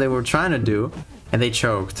what they were trying to do, and they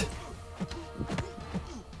choked.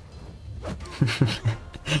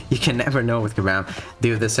 You can never know with Kabam.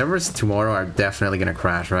 Dude, the servers tomorrow are definitely gonna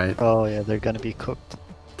crash, right? Oh yeah, they're gonna be cooked.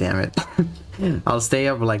 Damn it. I'll stay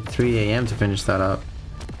up like 3 AM to finish that up.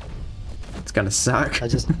 It's gonna suck. I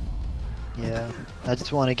just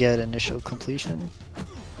want to get initial completion,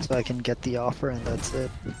 so I can get the offer, and that's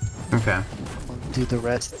it. Okay. I'll do the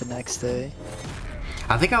rest the next day.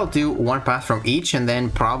 I think I'll do one path from each, and then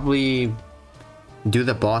probably do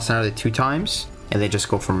the boss another 2 times, and then just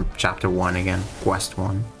go from chapter 1 again, quest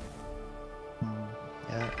 1.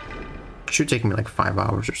 Yeah. Should take me like 5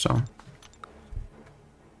 hours or so.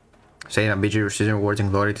 Say that BG receives rewards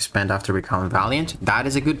and glory to spend after becoming Valiant. That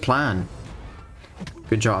is a good plan.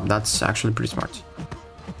 Good job. That's actually pretty smart.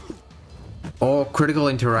 Oh, critical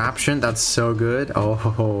interruption. That's so good.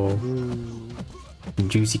 Oh,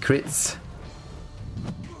 juicy crits.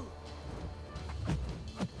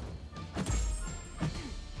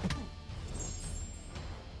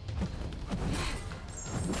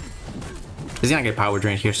 He's gonna get power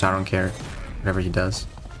drained here, so I don't care. Whatever he does.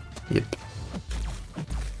 Yep.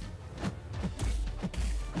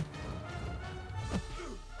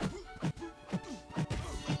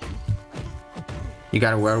 You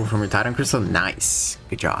got a werewolf from your Titan Crystal? Nice.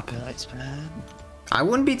 Good job. Nice, man. I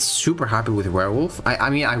wouldn't be super happy with werewolf. I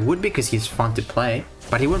mean, I would because he's fun to play,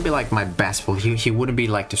 but he wouldn't be like my best pull. He wouldn't be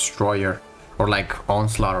like Destroyer or like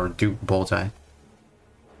Onslaught or Duke Bullseye.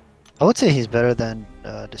 I would say he's better than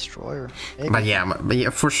Destroyer. Maybe. But yeah,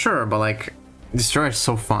 for sure. But like, Destroyer is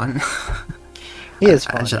so fun. He is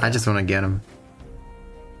fun. I just want to get him.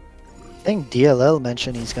 I think DLL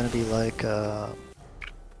mentioned he's gonna be like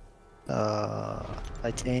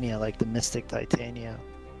Titania, like the Mystic Titania.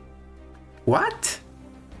 What?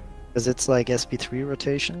 Because it's like SP3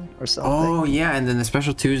 rotation or something. Oh yeah, and then the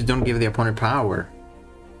special 2s don't give the opponent power.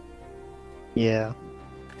 Yeah.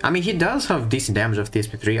 I mean, he does have decent damage of the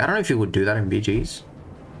SP3. I don't know if he would do that in BGs.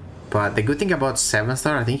 But the good thing about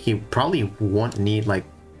 7-star, I think he probably won't need like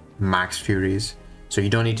max Furies. So you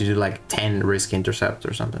don't need to do like 10 risk intercept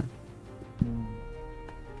or something.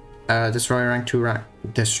 Destroyer rank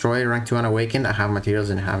 2 unawakened. I have materials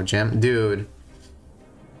and I have a gem. Dude.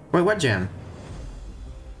 Wait, what gem?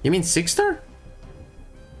 You mean 6-star?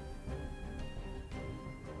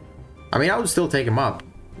 I mean, I would still take him up.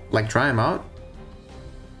 Like, try him out.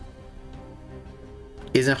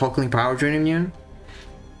 Isn't Hulkling power drain immune?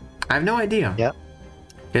 I have no idea. Yep.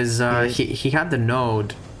 Because he had the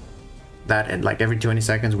node that at like every 20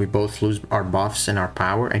 seconds we both lose our buffs and our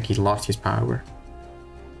power, and he lost his power.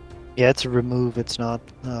 Yeah, it's a remove, it's not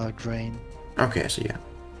drain. Okay, so yeah.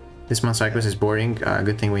 This month's side quest is boring.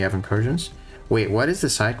 Good thing we have incursions. Wait, what is the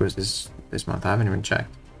side quest this month? I haven't even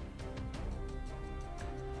checked.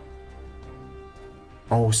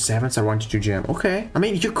 Oh, 7th I want you to gem. Okay, I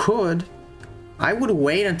mean, you could. I would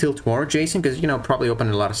wait until tomorrow, Jason, because, you know, probably open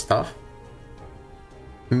a lot of stuff.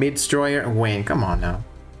 Mid-Destroyer and Wayne, come on now.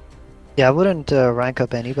 Yeah, I wouldn't rank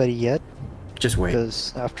up anybody yet. Just wait.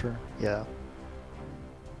 Because after, yeah.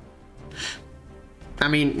 I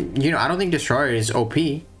mean, you know, I don't think Destroyer is OP.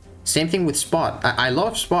 Same thing with Spot. I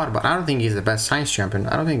love Spot, but I don't think he's the best Science Champion.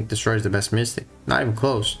 I don't think Destroyer is the best Mystic. Not even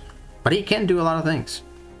close. But he can do a lot of things.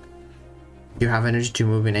 You have energy to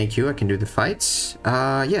move in AQ. I can do the fights.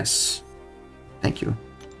 Yes. Thank you.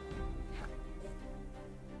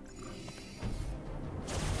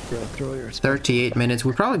 Throw your 38 minutes.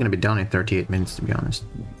 We're probably going to be done in 38 minutes, to be honest.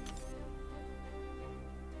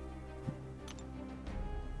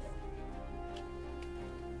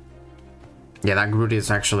 Yeah, that Groot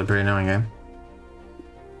is actually pretty annoying, eh?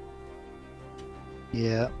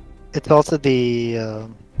 Yeah. It's also the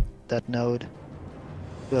that node.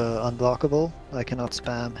 Unblockable. I cannot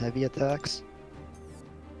spam heavy attacks.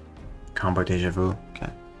 Combo deja vu. Okay.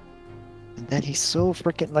 And then he's so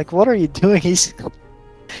freaking like, what are you doing? He's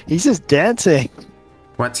just dancing.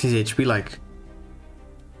 What's his HP like?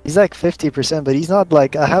 He's like 50%, but he's not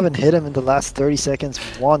like, I haven't hit him in the last 30 seconds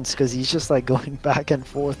once because he's just like going back and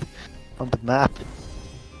forth on the map.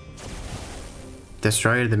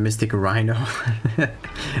 Destroyer the Mystic Rhino.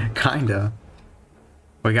 Kinda.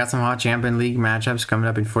 We got some hot Champion League matchups coming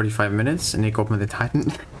up in 45 minutes. Nick open the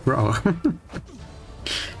Titan. Bro.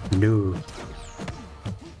 No. You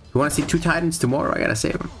want to see 2 Titans tomorrow? I gotta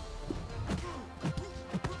save them.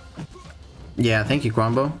 Yeah, thank you,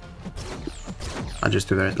 Quambo. I'll just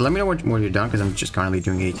do that. Let me know when you're done, because I'm just currently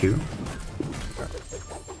doing AQ.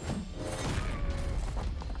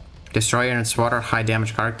 Destroyer and Spot are high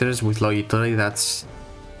damage characters with low utility. That's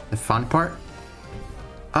the fun part.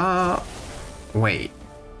 Wait.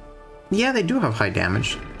 Yeah, they do have high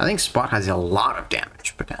damage. I think Spot has a lot of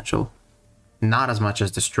damage potential. Not as much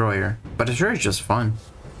as Destroyer. But Destroyer is just fun.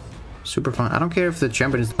 Super fun. I don't care if the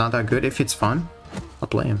champion is not that good. If it's fun, I'll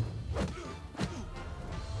play him.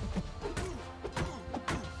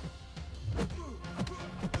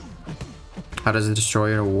 How does the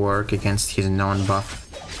Destroyer work against his non-buff?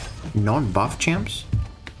 Non-buff champs?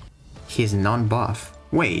 His non-buff.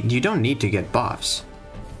 Wait, you don't need to get buffs,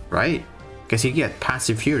 right? Because you get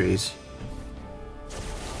passive furies.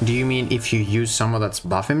 Do you mean if you use someone that's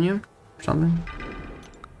buff immune or something?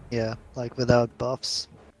 Yeah, like without buffs.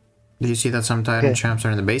 Do you see that some Titan champs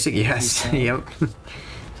are in the basic? Yes, yep.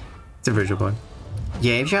 It's a visual bug.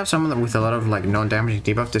 Yeah, if you have someone with a lot of like non-damaging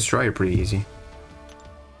debuff, Destroyer pretty easy.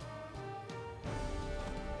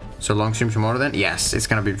 So long stream tomorrow then? Yes, it's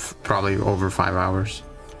gonna be probably over 5 hours.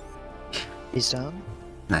 He's down.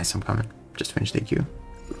 Nice, I'm coming. Just finished the queue.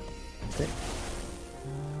 Okay.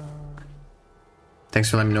 Thanks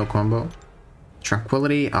for letting me know, Combo.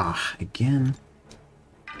 Tranquility. Ah, again.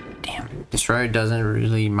 Damn. Destroyer doesn't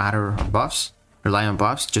really matter on buffs. Rely on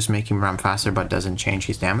buffs, just make him run faster but doesn't change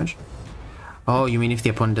his damage. Oh, you mean if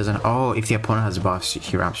the opponent doesn't... Oh, if the opponent has buffs,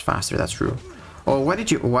 he ramps faster. That's true. Oh, why did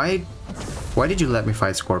you let me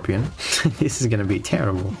fight Scorpion? This is gonna be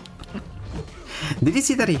terrible. Did you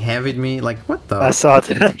see that he heavied me? Like, what the? I saw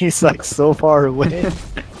that. He's like so far away.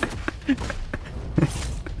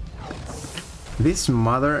 This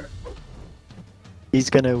mother... He's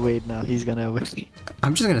gonna wait now. He's gonna wait.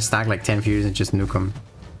 I'm just gonna stack like 10 furies and just nuke him.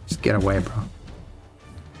 Just get away, bro.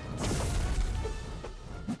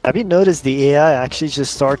 Have you noticed the AI actually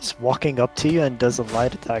just starts walking up to you and does a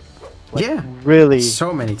light attack? Like, yeah. Really?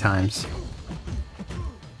 So many times.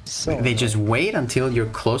 So they just wait until you're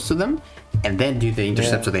close to them and then do the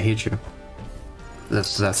intercept so they hit you.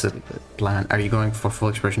 That's the plan. Are you going for full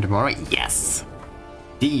expression tomorrow? Yes.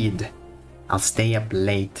 Indeed. I'll stay up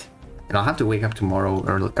late. And I'll have to wake up tomorrow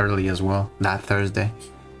early as well. That Thursday.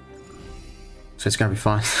 So it's gonna be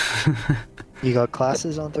fun. You got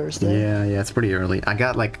classes on Thursday? Yeah, it's pretty early. I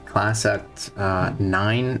got like class at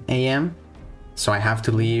 9 a.m. So I have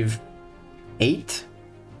to leave 8.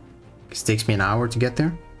 It takes me an hour to get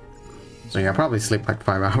there. So yeah, I'll probably sleep like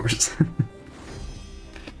 5 hours.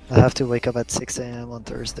 I have to wake up at 6 a.m. on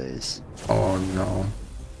Thursdays. Oh no.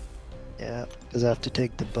 Yeah, because I have to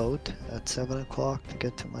take the boat at 7 o'clock to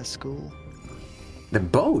get to my school. The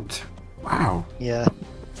boat? Wow. Yeah.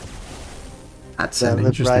 That's I an live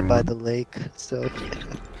interesting right by one. the lake, so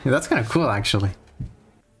Yeah, that's kind of cool, actually.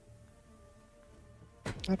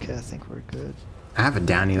 Okay, I think we're good. I have a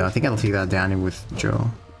Danny though. I think I'll take that Danny with Joe.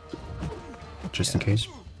 Just in case.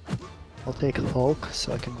 I'll take Hulk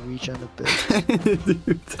so I can regen a bit.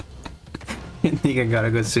 Dude. I think I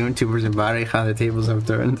gotta go soon. 2% battery. How the tables have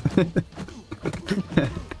turned.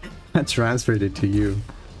 I transferred it to you.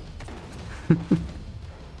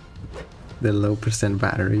 The low percent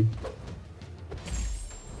battery.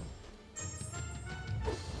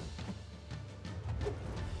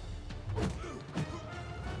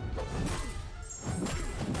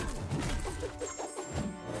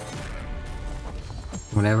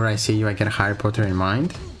 Whenever I see you, I get Harry Potter in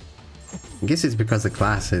mind. I guess it's because the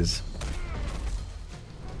glasses.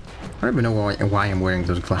 I don't even know why I'm wearing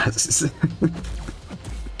those glasses.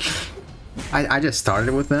 I just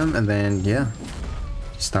started with them and then, yeah,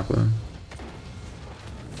 stuck with them.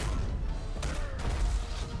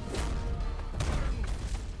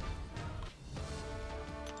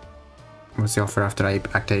 What's the offer after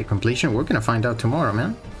Act 8 completion? We're gonna find out tomorrow,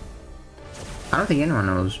 man. I don't think anyone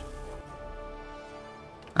knows.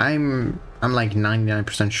 I'm like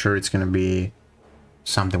 99% sure it's gonna be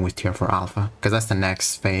something with tier 4 alpha, because that's the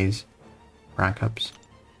next phase. Rank ups.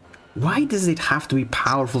 Why does it have to be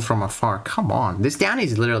powerful from afar? Come on, this Danny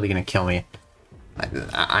is literally gonna kill me.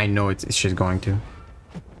 I know it's just going to.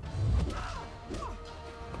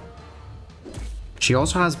 She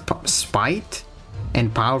also has spite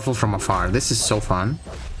and powerful from afar. This is so fun.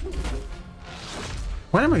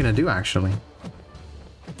 What am I gonna do actually?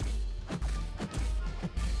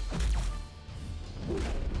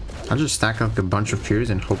 I'll just stack up a bunch of Furies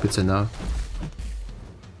and hope it's enough.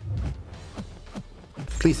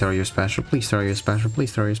 Please throw your special, please throw your special,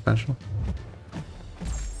 please throw your special.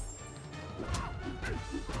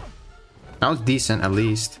 That was decent at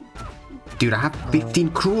least. Dude, I have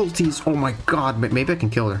 15 cruelties. Oh my god, maybe I can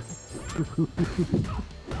kill her.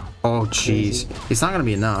 Oh jeez. It's not gonna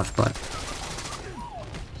be enough, but...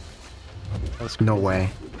 No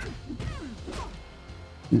way.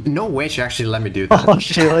 No way she actually let me do that. Oh,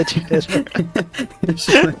 she let you do it.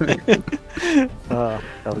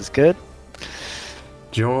 That was good.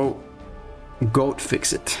 Joe, goat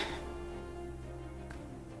fix it.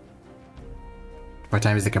 What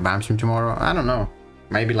time is the kebab stream tomorrow? I don't know.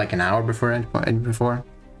 Maybe like an hour before it before.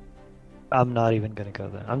 I'm not even gonna go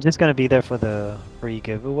there. I'm just gonna be there for the free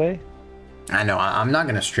giveaway. I know. I'm not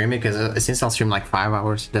gonna stream it because since I'll stream like 5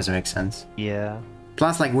 hours, it doesn't make sense. Yeah.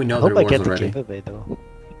 Plus, like we know I the hope I rewards get the already. giveaway though.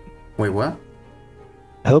 Wait, what?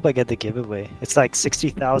 I hope I get the giveaway. It's like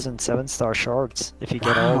 60,000 7-star shards if you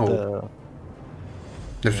get all the...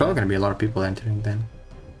 There's probably gonna be a lot of people entering then.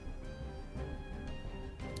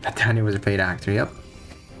 That Danny was a paid actor, yep.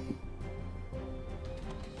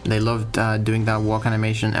 They loved doing that walk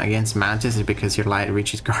animation against Mantis because your light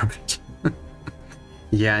reaches garbage.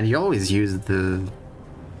 Yeah, and you always use the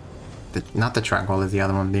not the Tranquil, is the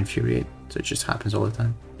other one, the Infuriate. So it just happens all the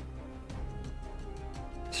time.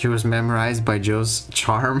 She was memorized by Joe's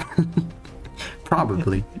charm.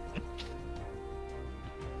 Probably.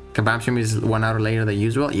 Kebab stream is 1 hour later than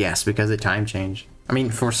usual? Yes, because the time change. I mean,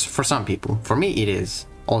 for some people. For me, it is.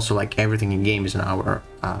 Also, like, everything in game is an hour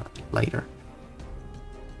later.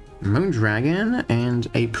 Moondragon and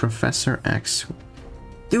a Professor X.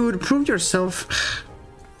 Dude, prove yourself.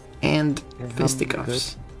 And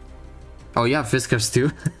fisticuffs. Oh yeah, fisticuffs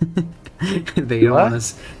too. They don't want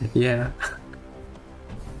us. Yeah.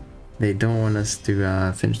 They don't want us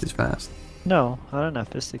to finish this fast. No, I don't have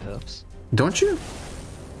fisticuffs. Don't you?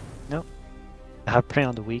 No. I have prey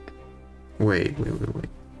on the weak. Wait.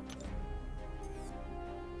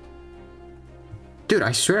 Dude,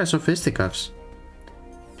 I swear I saw fisticuffs.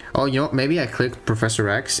 Oh, you know, maybe I clicked Professor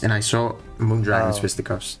X and I saw Moondragon's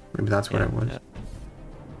fisticuffs. Maybe that's what it was. Yeah.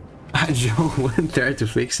 Joe went there to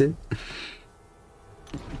fix it.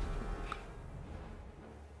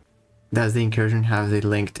 Does the incursion have the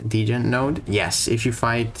linked degen node? Yes, if you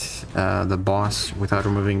fight the boss without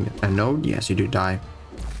removing a node, yes, you do die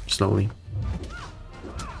slowly.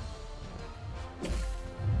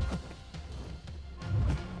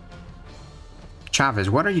 Chavez,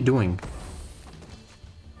 what are you doing?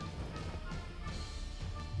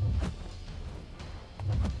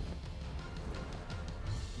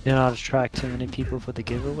 You're not attract too many people for the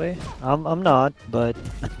giveaway. I'm not, but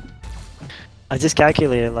I just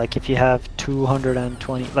calculated, like, if you have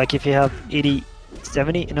 220, like if you have 80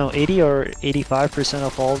 or 85%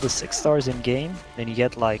 of all the 6 stars in game, then you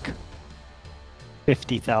get like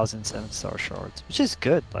 50,000 7-star shards, which is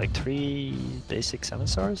good. Like 3 basic 7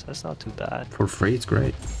 stars, that's not too bad. For free, it's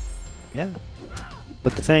great. Yeah.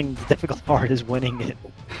 But the difficult part is winning it.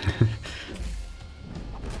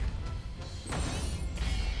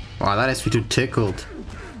 Wow, that SB2 tickled.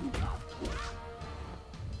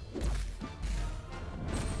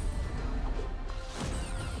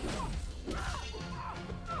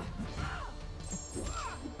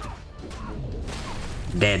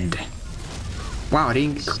 Dead. Wow, I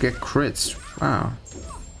didn't get crits. Wow.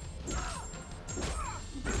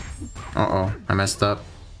 Uh-oh, I messed up.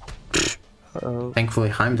 Uh-oh. Thankfully,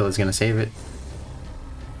 Heimdall is gonna save it.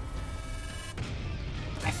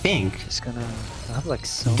 I think. Just gonna... I have like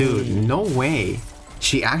so Dude, many... no way.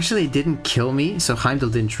 She actually didn't kill me, so Heimdall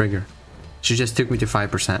didn't trigger. She just took me to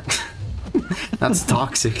 5%. That's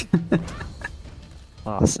toxic.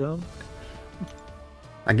 Awesome.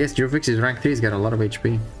 I guess Juvix is rank 3, he's got a lot of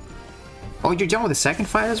HP. Oh, you're done with the second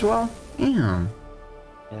fight as well? Damn.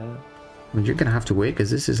 Yeah. Well, you're gonna have to wait, because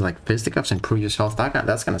this is like fisticuffs and prove yourself.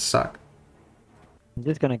 That's gonna suck. I'm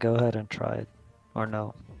just gonna go ahead and try it. Or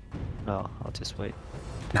no. No, I'll just wait.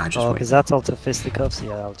 Nah, just Oh, wait. because that's also fisticuffs?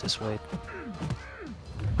 Yeah, I'll just wait.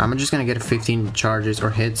 I'm just gonna get 15 charges or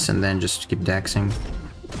hits and then just keep dexing.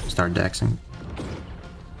 Start dexing.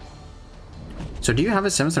 So do you have a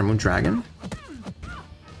 7-star Moon Dragon?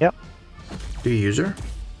 Yep. Do you use her?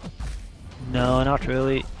 No, not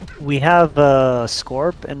really. We have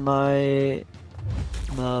Scorp in my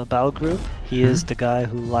battle group. He is the guy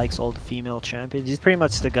who likes all the female champions. He's pretty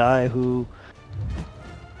much the guy who,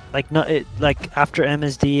 like, after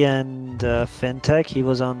MSD and FinTech, he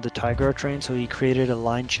was on the Tigra train, so he created a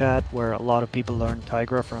line chat where a lot of people learned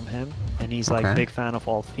Tigra from him, and he's like a big fan of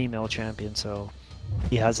all female champions. So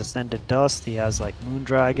he has Ascended Dust, he has like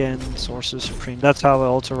Moondragon, Sorcerer Supreme. That's how I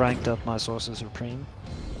also ranked up my Sorcerer Supreme.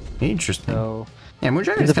 Interesting. So yeah,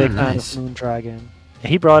 Moondragon he's is a big kind of nice. fan of Moondragon.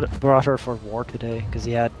 He brought her for war today because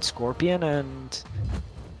he had Scorpion and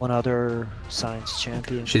one other science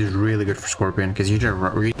champion. She's really good for Scorpion because you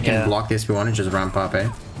can block the SP1 and just ramp up, eh?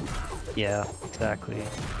 Yeah, exactly.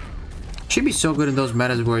 She'd be so good in those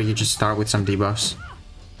metas where you just start with some debuffs.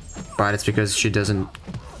 But it's because she doesn't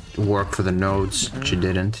work for the nodes. She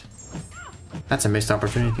didn't. That's a missed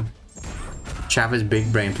opportunity. Chavez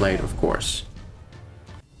big brain played, of course.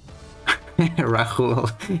 Rahul,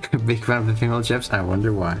 big fan of the female chefs. I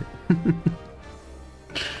wonder why.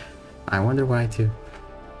 I wonder why too.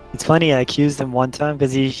 It's funny, I accused him one time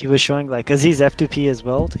because he was showing, like, because he's F2P as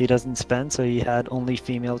well, he doesn't spend, so he had only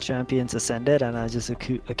female champions ascended, and I just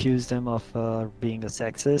accused him of being a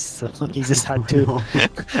sexist, so he just had to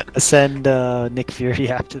ascend Nick Fury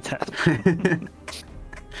after that.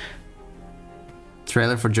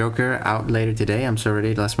 Trailer for Joker out later today. I'm so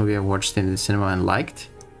ready. Last movie I watched in the cinema and liked.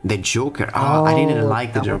 The Joker. Oh, I didn't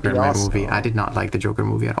like the Joker movie. I did not like the Joker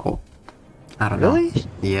movie at all. I don't know. Really?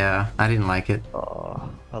 Yeah, I didn't like it. Oh,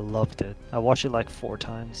 I loved it. I watched it like 4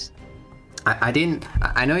 times. I didn't.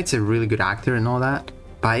 I know it's a really good actor and all that,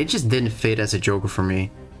 but it just didn't fit as a Joker for me.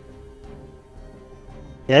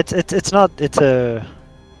 Yeah, it's not. It's a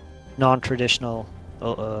non-traditional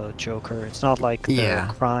Joker. It's not like the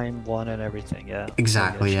crime one and everything. Yeah.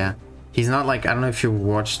 Exactly. Yeah. He's not like, I don't know if you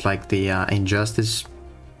watched like the Injustice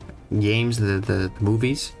games, the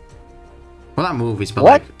movies. Well, not movies, but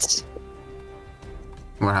like.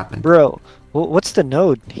 What happened? Bro, what's the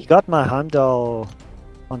node? He got my Heimdall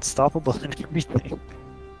unstoppable and everything.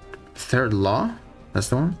 Third Law? That's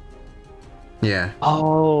the one? Yeah.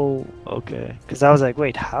 Oh, okay. Because I was like,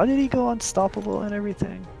 wait, how did he go unstoppable and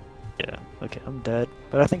everything? Yeah, okay, I'm dead.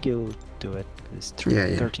 But I think you'll do it. It's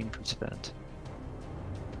 13%.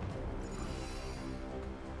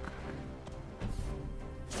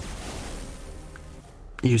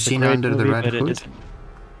 You seen Under the Red Hood?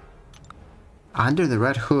 Under the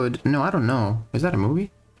Red Hood? No, I don't know. Is that a movie?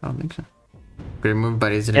 I don't think so. Great movie,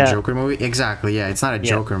 but is it a Joker movie? Exactly, yeah. It's not a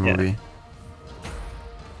Joker movie.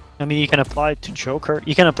 I mean, you can apply it to Joker.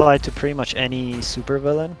 You can apply it to pretty much any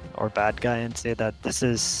supervillain or bad guy and say that this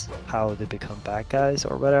is how they become bad guys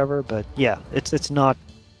or whatever. But yeah, it's not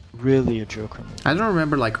really a Joker movie. I don't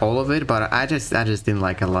remember like all of it, but I just didn't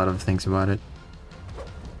like a lot of things about it.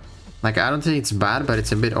 Like, I don't think it's bad, but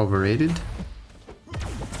it's a bit overrated.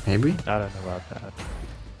 Maybe? I don't know about that.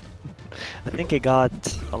 I think it got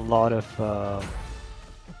a lot of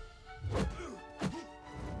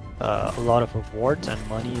awards and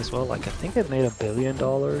money as well. Like, I think it made $1 billion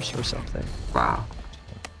or something. Wow.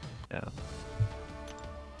 Yeah.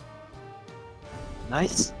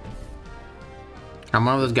 Nice. I'm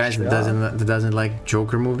one of those guys that doesn't like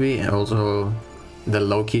Joker movie and also the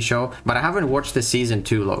Loki show, but I haven't watched the season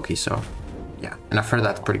 2 Loki, so yeah, and I've heard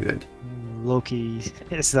that's pretty good. Loki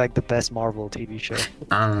is like the best Marvel TV show.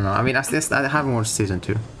 I don't know. I mean, I haven't watched season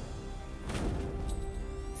 2.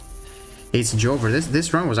 It's Joker.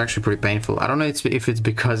 This run was actually pretty painful. I don't know if it's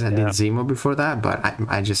because I did Zemo before that, but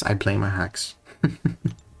I play my hacks.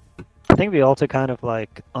 I think we also kind of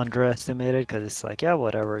like underestimated because it's like, yeah,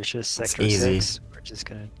 whatever. It's just Sector 6. We're just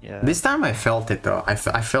gonna This time I felt it though. I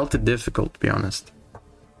felt it difficult, to be honest.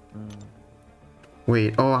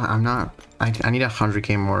 Wait, oh, I'm not... I need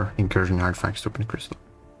 100k more incursion artifacts to open crystal.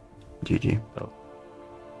 GG. Oh.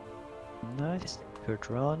 Nice. Good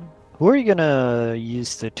run. Who are you gonna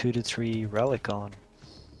use the 2 to 3 relic on?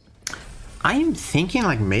 I am thinking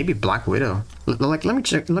like maybe Black Widow. Like, let me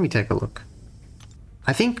check. Let me take a look.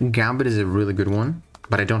 I think Gambit is a really good one,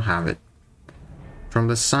 but I don't have it. From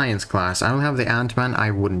the science class, I don't have the Ant-Man. I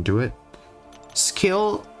wouldn't do it.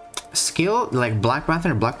 Skill, like Black Panther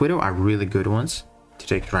and Black Widow are really good ones to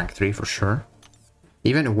take rank 3 for sure.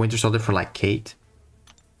 Even Winter Soldier for like Kate.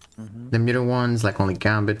 The middle ones, like only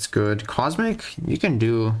Gambit's good. Cosmic, you can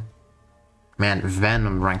do... Man,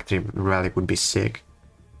 Venom rank 3 relic would be sick.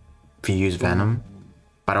 If you use Venom.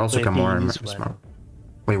 But also Gamora and Smart.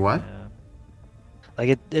 Wait, what? Yeah.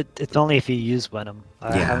 Like it's only if you use Venom.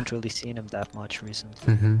 I Yeah. haven't really seen him that much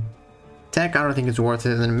recently. Tech, I don't think it's worth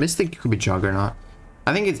it. And then Mystic could be Juggernaut.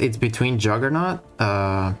 I think it's between Juggernaut,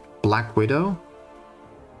 Black Widow,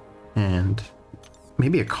 and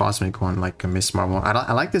maybe a Cosmic one, like a Miss Marvel.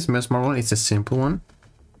 I like this Miss Marvel one. It's a simple one.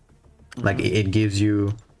 Like it gives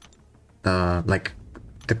you, like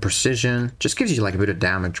the precision. Just gives you like a bit of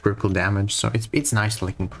damage, critical damage. So it's nice to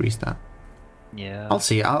like increase that. Yeah. I'll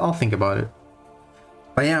see. I'll think about it.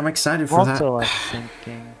 But yeah, I'm excited I'm for that. also like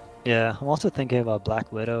thinking. Yeah, I'm also thinking about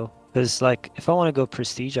Black Widow. Because, like, if I want to go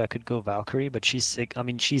Prestige, I could go Valkyrie, but she's SIG. I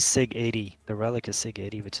mean, she's SIG 80. The relic is SIG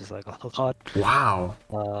 80, which is like a lot. Wow.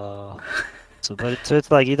 So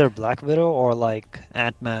it's like either Black Widow or like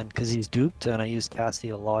Ant-Man, because he's duped, and I use Cassie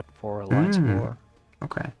a lot for Alliance War.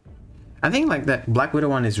 Okay. I think like that Black Widow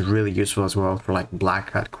one is really useful as well for like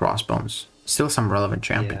Black Hat Crossbones. Still some relevant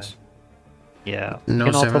champions. Yeah. No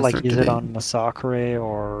you can also seventh like or use today. it on Masakre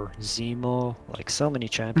or Zemo, like so many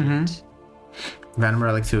champions. Venom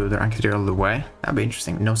relic to the rank 3 all the way. That'd be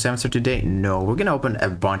interesting. No 7 star today? No, we're gonna open a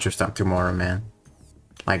bunch of stuff tomorrow, man.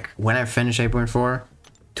 Like when I finish 8.4,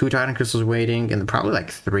 2 Titan Crystals waiting, and probably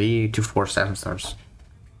like 3 to 4 7 stars.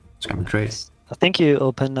 It's gonna be great. I think you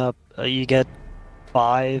open up, you get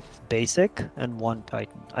 5 basic and 1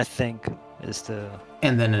 Titan. I think is the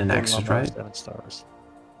And then an total extra, number of right? 7 stars.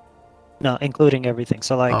 No, including everything.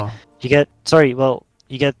 So like Oh, you get, sorry, well,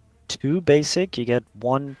 you get 2 basic, you get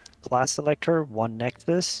 1 class selector, 1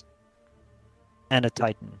 Nexus, and a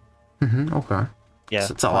Titan. okay. Yeah,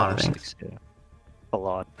 So it's a lot of 5 or things. 6, yeah. A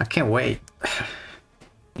lot. I can't wait.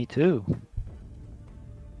 Me too.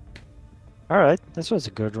 Alright, this was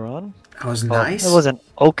a good run. That was Well, nice. it was an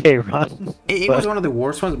okay run. It but- was one of the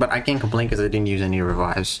worst ones, but I can't complain because I didn't use any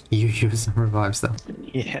revives. You used some revives though.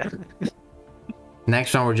 Yeah.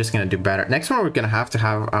 Next one we're just gonna do better. Next one we're gonna have to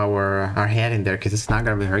have our head in there because it's not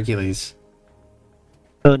gonna be Hercules.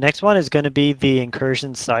 So next one is going to be the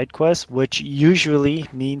Incursions side quest, which usually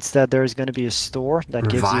means that there's going to be a store that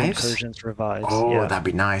gives you Revives? Incursions revives. Oh, yeah. that'd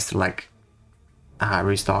be nice to like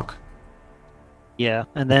restock. Yeah,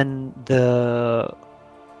 and then the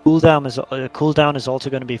cooldown is also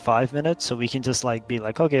going to be 5 minutes, so we can just like be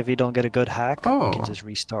like, okay, if you don't get a good hack, we Oh. can just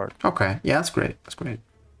restart. Okay, yeah, that's great. That's great.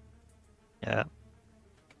 Yeah.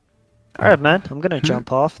 All right, man. I'm gonna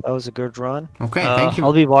jump off. That was a good run. Okay, thank you.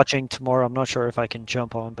 I'll be watching tomorrow. I'm not sure if I can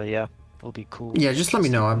jump on, but yeah, it'll be cool. Yeah, just let me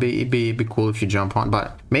know. It'd be cool if you jump on,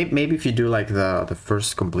 but maybe if you do like the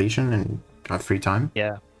first completion and have free time.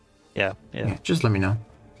 Yeah. Yeah. Yeah, just let me know.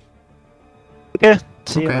 Okay.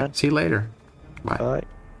 See you, Okay, man. see you later. Bye. Bye.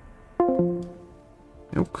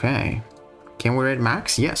 Okay. Can we raid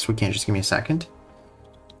max? Yes, we can. Just give me a second.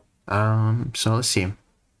 So let's see.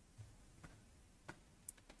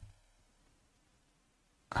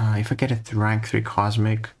 If I get a rank 3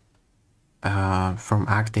 Cosmic from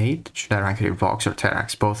Act 8, should I rank 3 Vox or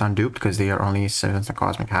Terax? Both unduped because they are only 7 the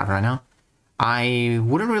Cosmic have right now. I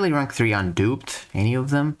wouldn't really rank 3 unduped, any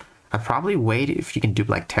of them. I'd probably wait if you can dupe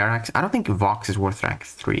like Terax. I don't think Vox is worth rank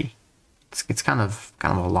 3. It's kind of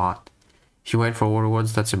a lot. If you wait for War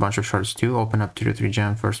Rewards, that's a bunch of shards too. Open up 2 to 3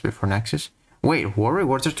 gem first before Nexus. Wait, War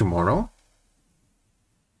Rewards are tomorrow?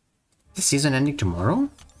 The season ending tomorrow?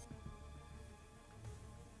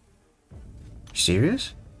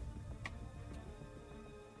 Serious?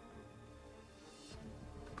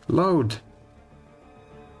 Load.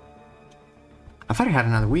 I thought I had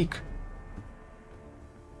another week.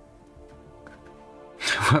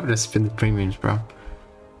 Why would I spend the premiums, bro?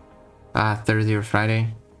 Thursday or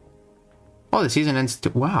Friday. Oh, the season ends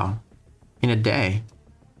wow. In a day.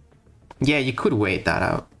 Yeah, you could wait that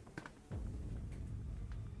out.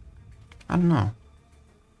 I don't know.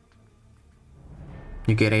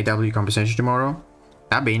 You get AW compensation tomorrow?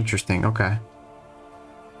 That'd be interesting, okay.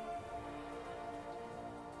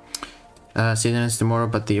 Season ends tomorrow,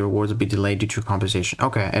 but the rewards will be delayed due to compensation.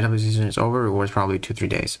 Okay, AW season is over, rewards probably 2-3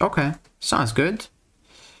 days. Okay, sounds good.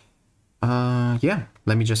 Yeah,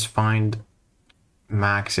 let me just find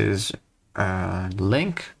Max's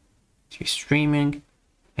link. He's streaming,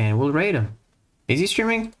 and we'll rate him. Is he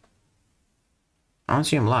streaming? I don't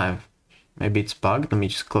see him live. Maybe it's bugged. Let me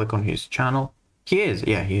just click on his channel. He is.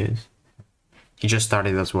 Yeah, he is. He just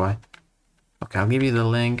started, that's why. Okay, I'll give you the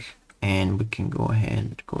link, and we can go ahead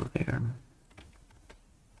and go there.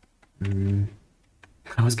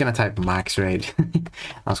 I was gonna type Max Raid. That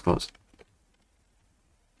was close.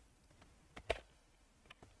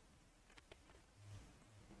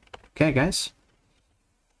 Okay, guys.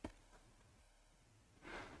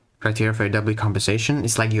 Criteria for AW compensation.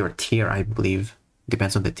 It's like your tier, I believe.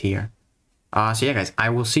 Depends on the tier. So yeah, guys, I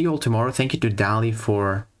will see you all tomorrow. Thank you to Dali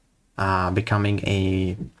for becoming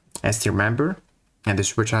a S tier member, and the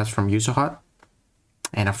super chats from Yusuhot.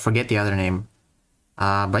 And I forget the other name.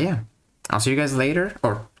 But yeah, I'll see you guys later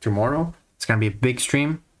or tomorrow. It's gonna be a big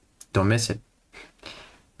stream. Don't miss it.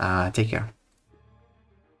 Take care.